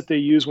fluids that they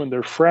use when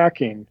they're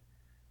fracking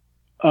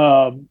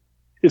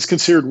it's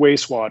considered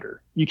wastewater.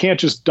 You can't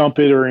just dump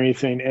it or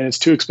anything, and it's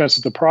too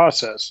expensive to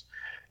process.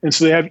 And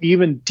so they have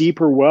even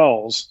deeper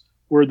wells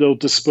where they'll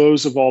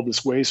dispose of all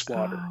this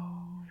wastewater.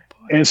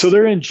 And so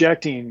they're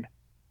injecting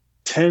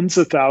tens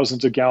of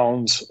thousands of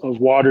gallons of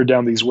water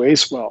down these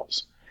waste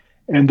wells.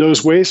 And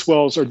those waste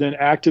wells are then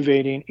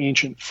activating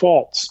ancient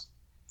faults.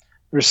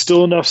 There's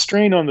still enough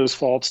strain on those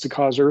faults to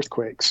cause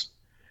earthquakes.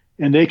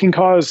 And they can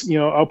cause,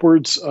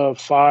 upwards of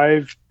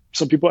 5.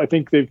 Some people, I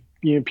think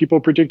people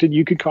predicted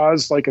you could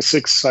cause like a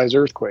 6-size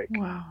earthquake.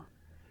 Wow.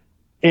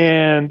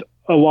 And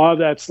a lot of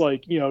that's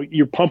like,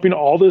 you're pumping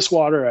all this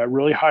water at a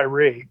really high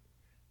rate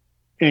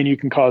and you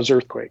can cause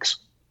earthquakes.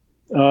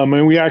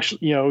 And we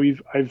actually,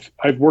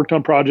 I've worked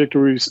on a project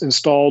where we've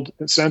installed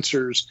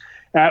sensors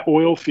at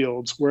oil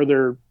fields where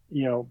they're,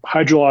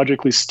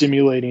 hydrologically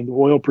stimulating the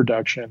oil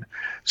production.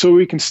 So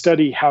we can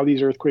study how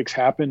these earthquakes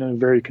happen in a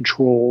very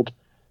controlled,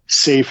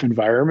 safe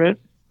environment.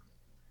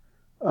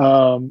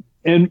 And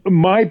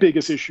my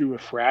biggest issue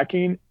with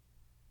fracking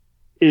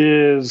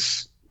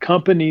is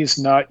companies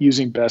not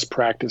using best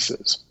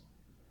practices.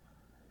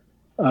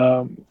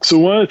 So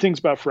one of the things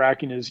about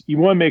fracking is you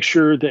want to make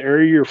sure the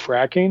area you're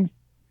fracking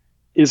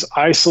is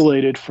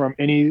isolated from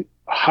any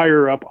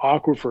higher up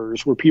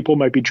aquifers where people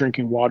might be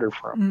drinking water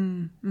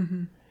from.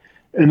 Mm-hmm.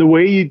 And the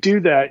way you do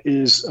that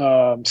is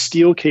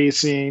steel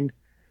casing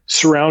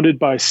surrounded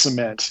by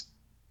cement.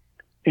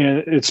 And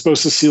it's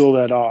supposed to seal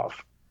that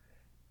off.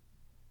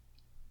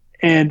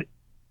 And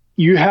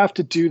you have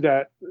to do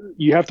that.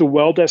 You have to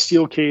weld that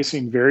steel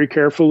casing very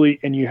carefully,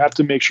 and you have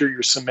to make sure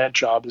your cement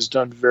job is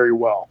done very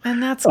well.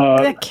 And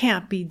that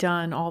can't be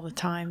done all the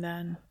time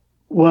then.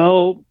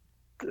 Well,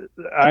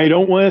 I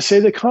don't want to say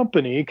the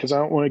company because I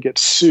don't want to get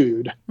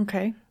sued.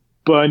 Okay.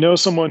 But I know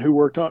someone who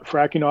worked on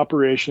fracking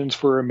operations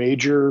for a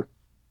major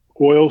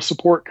oil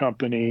support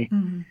company.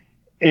 Mm-hmm.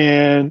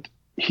 And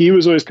he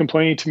was always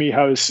complaining to me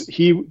how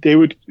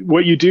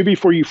what you do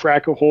before you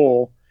frack a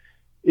hole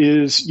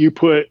is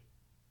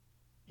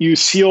you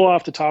seal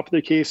off the top of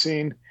the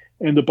casing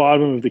and the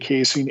bottom of the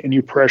casing and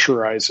you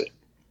pressurize it.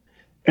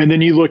 And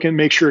then you look and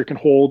make sure it can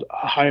hold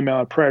a high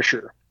amount of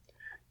pressure.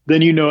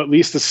 Then at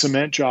least the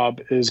cement job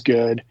is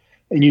good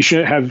and you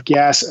shouldn't have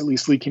gas at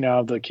least leaking out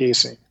of the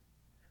casing.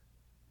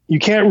 You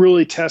can't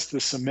really test the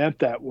cement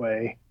that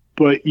way,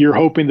 but you're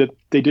hoping that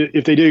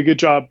if they did a good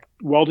job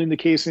welding the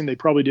casing, they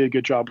probably did a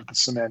good job with the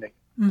cementing.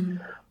 Mm-hmm.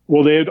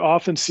 Well, they'd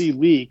often see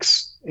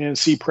leaks and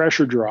see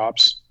pressure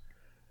drops,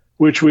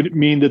 which would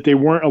mean that they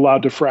weren't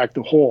allowed to frack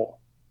the hole.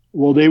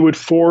 Well, they would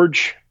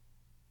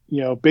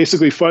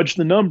basically fudge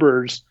the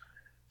numbers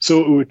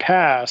so it would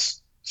pass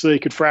so they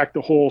could frack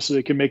the hole so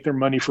they could make their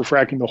money for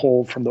fracking the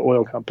hole from the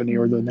oil company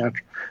or the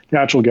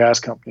natural gas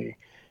company.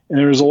 And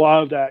there was a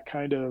lot of that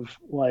kind of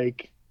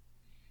like,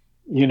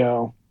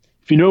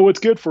 if you know what's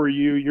good for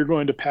you, you're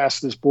going to pass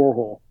this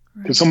borehole.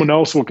 Because someone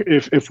else will,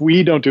 if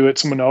we don't do it,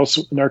 someone else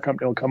in our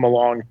company will come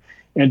along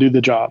and do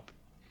the job.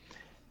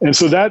 And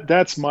so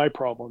that's my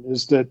problem,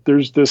 is that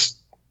there's this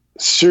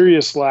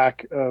serious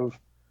lack of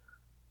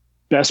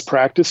best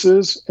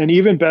practices, and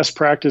even best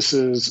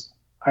practices,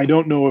 I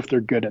don't know if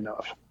they're good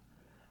enough.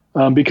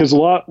 Because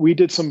we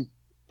did some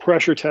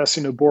pressure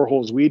testing of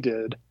boreholes we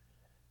did,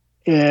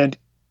 and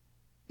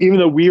even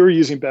though we were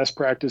using best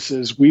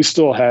practices, we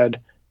still had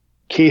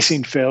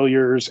casing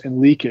failures and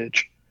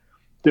leakage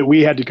that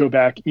we had to go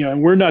back,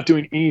 and we're not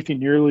doing anything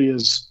nearly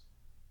as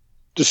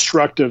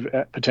destructive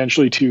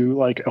potentially to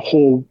like a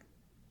whole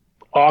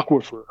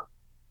aquifer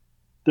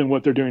than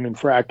what they're doing in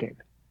fracking.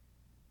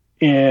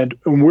 And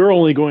we're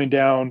only going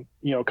down,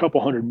 a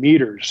couple hundred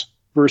meters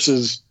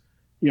versus,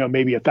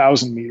 maybe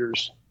 1,000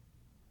 meters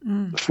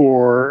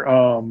for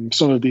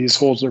some of these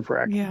holes they're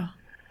fracking. Yeah.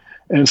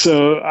 And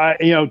so,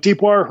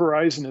 Deepwater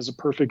Horizon is a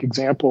perfect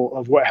example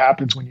of what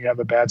happens when you have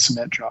a bad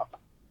cement job.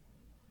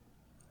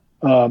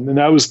 And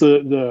that was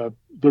the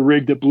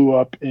rig that blew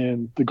up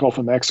in the Gulf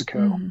of Mexico.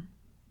 Mm-hmm.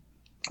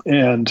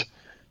 And,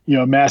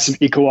 massive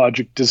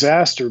ecologic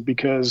disaster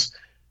because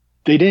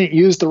they didn't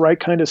use the right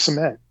kind of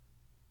cement.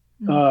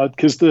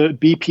 Because the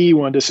BP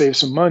wanted to save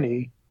some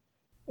money.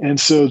 And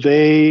so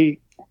they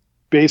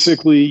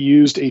basically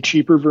used a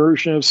cheaper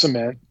version of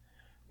cement.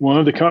 One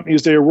of the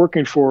companies they were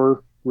working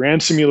for ran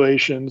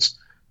simulations,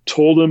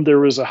 told them there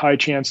was a high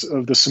chance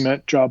of the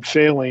cement job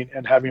failing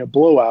and having a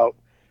blowout.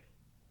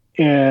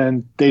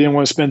 And they didn't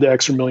want to spend the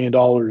extra $1 million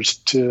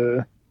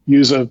to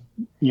use a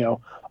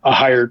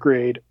higher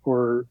grade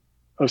or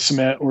of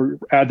cement or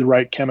add the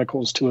right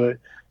chemicals to it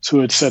so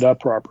it's set up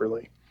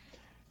properly.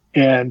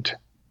 And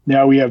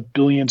now we have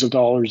billions of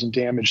dollars in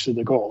damage to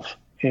the Gulf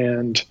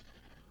and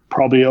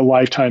probably a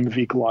lifetime of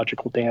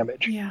ecological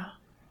damage. Yeah.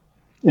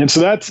 And so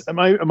that's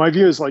my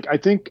view is like I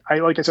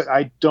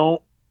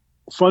don't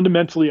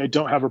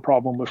have a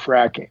problem with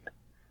fracking.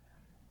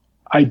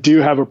 I do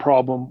have a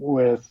problem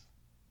with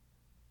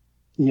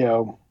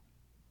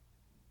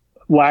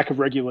lack of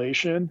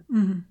regulation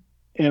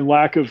and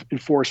lack of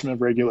enforcement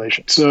of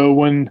regulation. So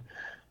when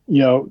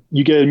you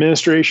get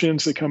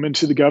administrations that come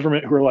into the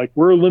government who are like,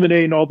 we're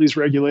eliminating all these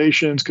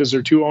regulations because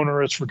they're too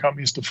onerous for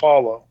companies to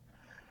follow.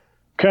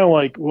 Kind of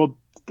like, well,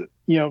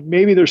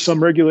 maybe there's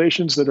some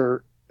regulations that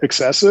are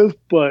excessive,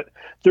 but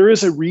there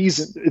is a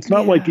reason. It's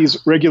not like these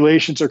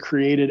regulations are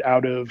created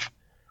out of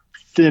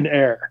thin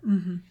air.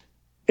 Mm-hmm.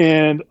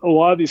 And a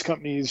lot of these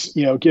companies,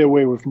 get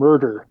away with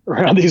murder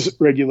around these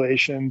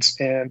regulations,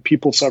 and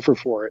people suffer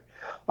for it.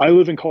 I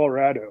live in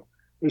Colorado.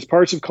 There's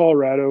parts of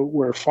Colorado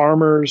where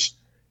farmers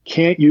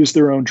can't use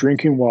their own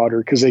drinking water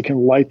because they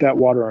can light that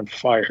water on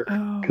fire,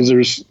 because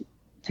there's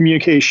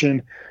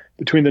communication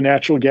between the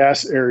natural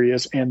gas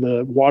areas and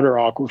the water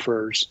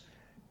aquifers.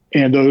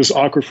 And those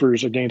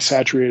aquifers are getting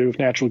saturated with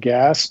natural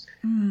gas.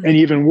 And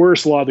even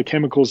worse, a lot of the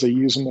chemicals they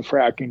use in the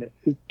fracking,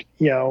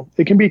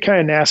 it can be kind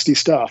of nasty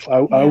stuff.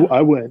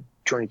 I wouldn't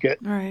drink it.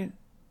 Right.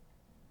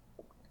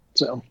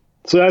 So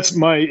that's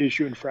my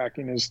issue in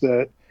fracking, is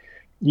that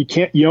you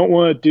don't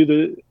want to do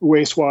the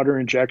wastewater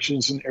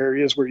injections in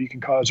areas where you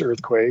can cause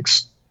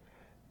earthquakes.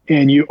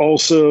 And you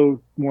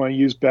also want to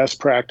use best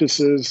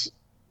practices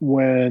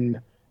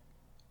when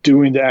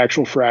doing the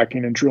actual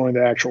fracking and drilling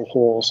the actual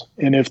holes.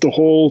 And if the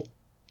hole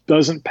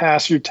doesn't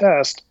pass your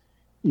test,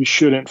 you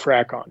shouldn't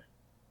frack on it.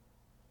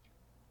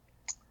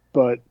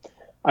 But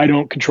I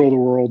don't control the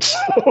world,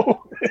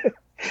 so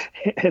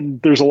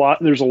and there's a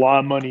lot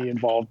of money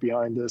involved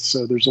behind this,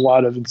 so there's a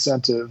lot of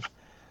incentive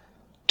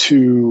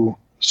to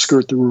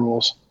skirt the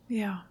rules.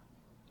 Yeah.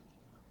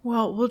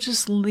 Well, we'll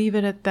just leave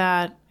it at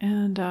that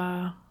and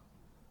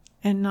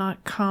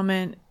not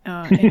comment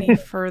any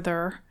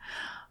further.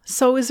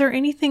 So is there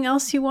anything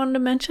else you wanted to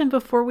mention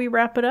before we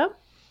wrap it up?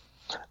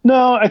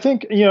 No, I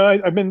think,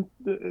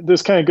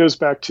 this kind of goes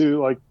back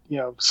to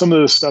some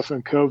of the stuff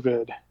in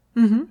COVID.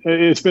 Mm-hmm.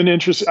 It's been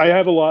interesting. I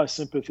have a lot of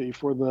sympathy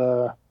for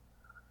the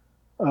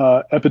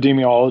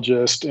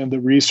epidemiologists and the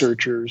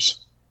researchers,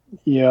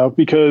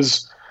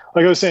 because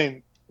like I was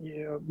saying,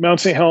 Mount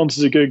St. Helens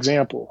is a good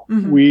example.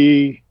 Mm-hmm.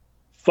 We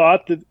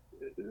thought that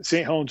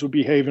St. Helens would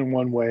behave in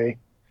one way.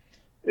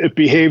 It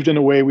behaved in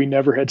a way we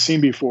never had seen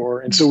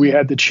before. And so we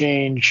had to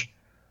change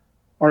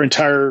our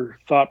entire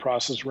thought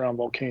process around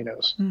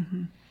volcanoes.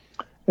 Mm-hmm.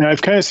 And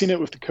I've kind of seen it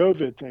with the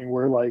COVID thing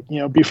where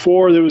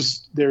before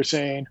they're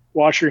saying,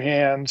 wash your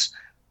hands,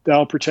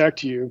 that'll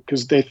protect you,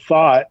 because they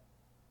thought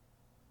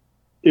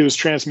it was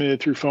transmitted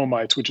through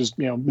fomites, which is,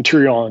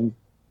 material on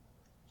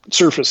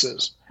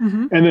surfaces.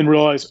 Mm-hmm. And then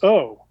realize,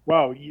 oh,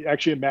 wow,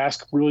 actually a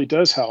mask really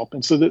does help.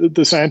 And so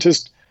the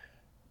scientists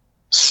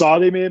saw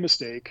they made a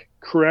mistake,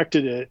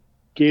 corrected it,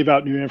 gave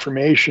out new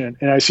information.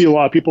 And I see a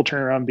lot of people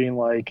turn around being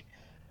like,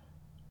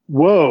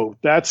 whoa,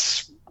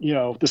 that's,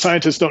 the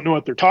scientists don't know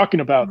what they're talking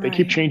about. Right. They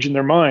keep changing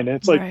their mind. And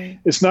it's like, Right.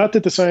 It's not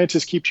that the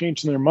scientists keep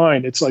changing their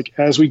mind. It's like,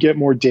 as we get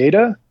more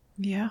data,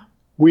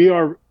 we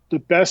are the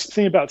best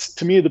thing about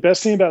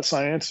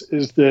science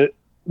is that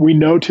we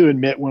know to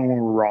admit when we're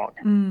wrong.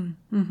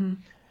 Mm-hmm.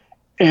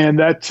 And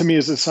that to me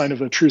is a sign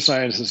of a true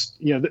scientist,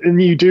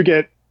 and you do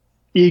get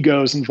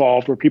egos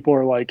involved where people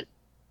are like,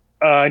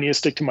 I need to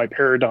stick to my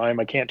paradigm.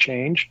 I can't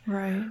change.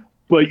 Right.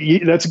 But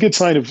that's a good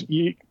sign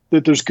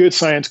that there's good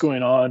science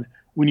going on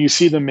when you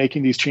see them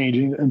making these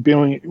changes and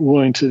being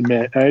willing to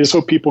admit. And I just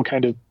hope people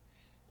kind of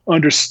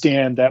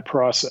understand that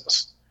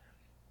process,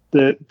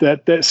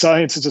 that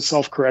science is a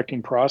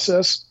self-correcting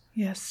process.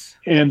 Yes.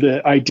 And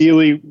that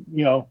ideally,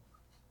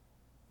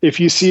 if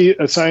you see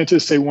a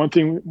scientist say one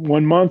thing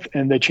one month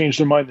and they change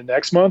their mind the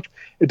next month,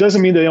 it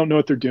doesn't mean they don't know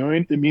what they're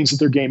doing. It means that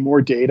they're getting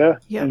more data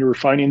and they're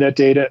refining that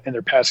data and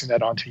they're passing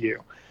that on to you.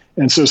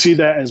 And so see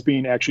that as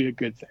being actually a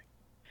good thing.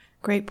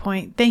 Great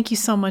point. Thank you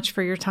so much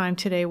for your time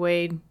today,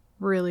 Wade.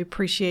 Really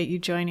appreciate you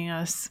joining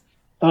us.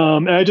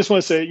 And I just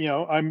want to say,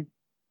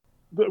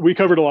 we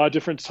covered a lot of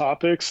different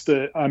topics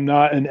that I'm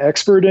not an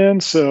expert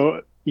in.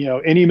 So,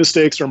 any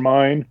mistakes are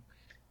mine,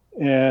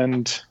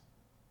 and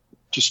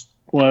just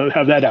want to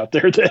have that out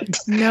there.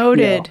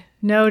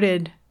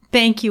 Noted.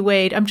 Thank you,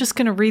 Wade. I'm just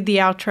going to read the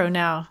outro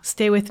now.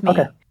 Stay with me.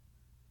 Okay.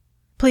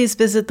 Please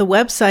visit the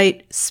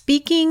website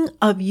Speaking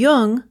of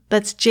Jung,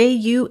 that's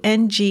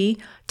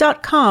JUNG.com,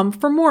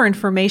 for more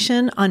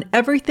information on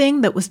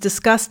everything that was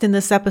discussed in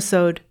this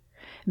episode.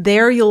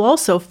 There you'll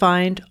also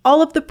find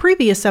all of the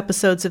previous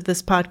episodes of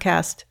this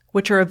podcast,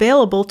 which are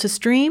available to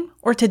stream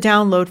or to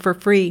download for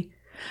free.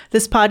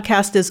 This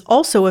podcast is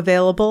also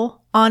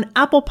available on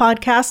Apple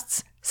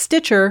Podcasts,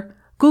 Stitcher,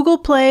 Google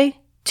Play,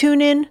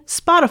 TuneIn,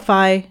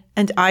 Spotify,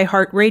 and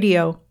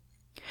iHeartRadio.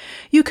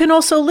 You can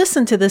also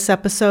listen to this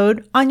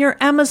episode on your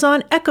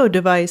Amazon Echo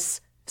device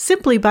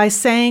simply by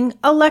saying,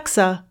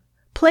 Alexa,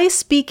 play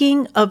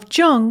Speaking of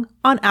Jung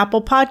on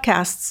Apple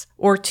Podcasts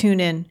or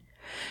TuneIn.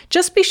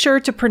 Just be sure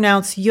to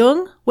pronounce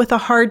Jung with a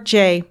hard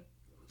J.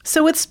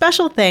 So with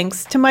special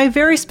thanks to my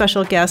very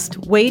special guest,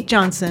 Wade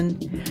Johnson,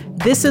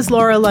 this is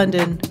Laura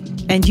London,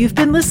 and you've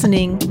been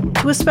listening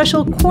to a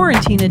special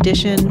quarantine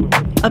edition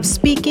of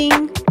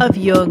Speaking of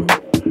Jung.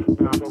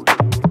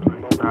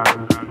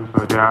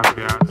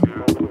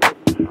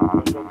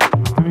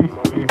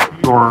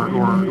 Or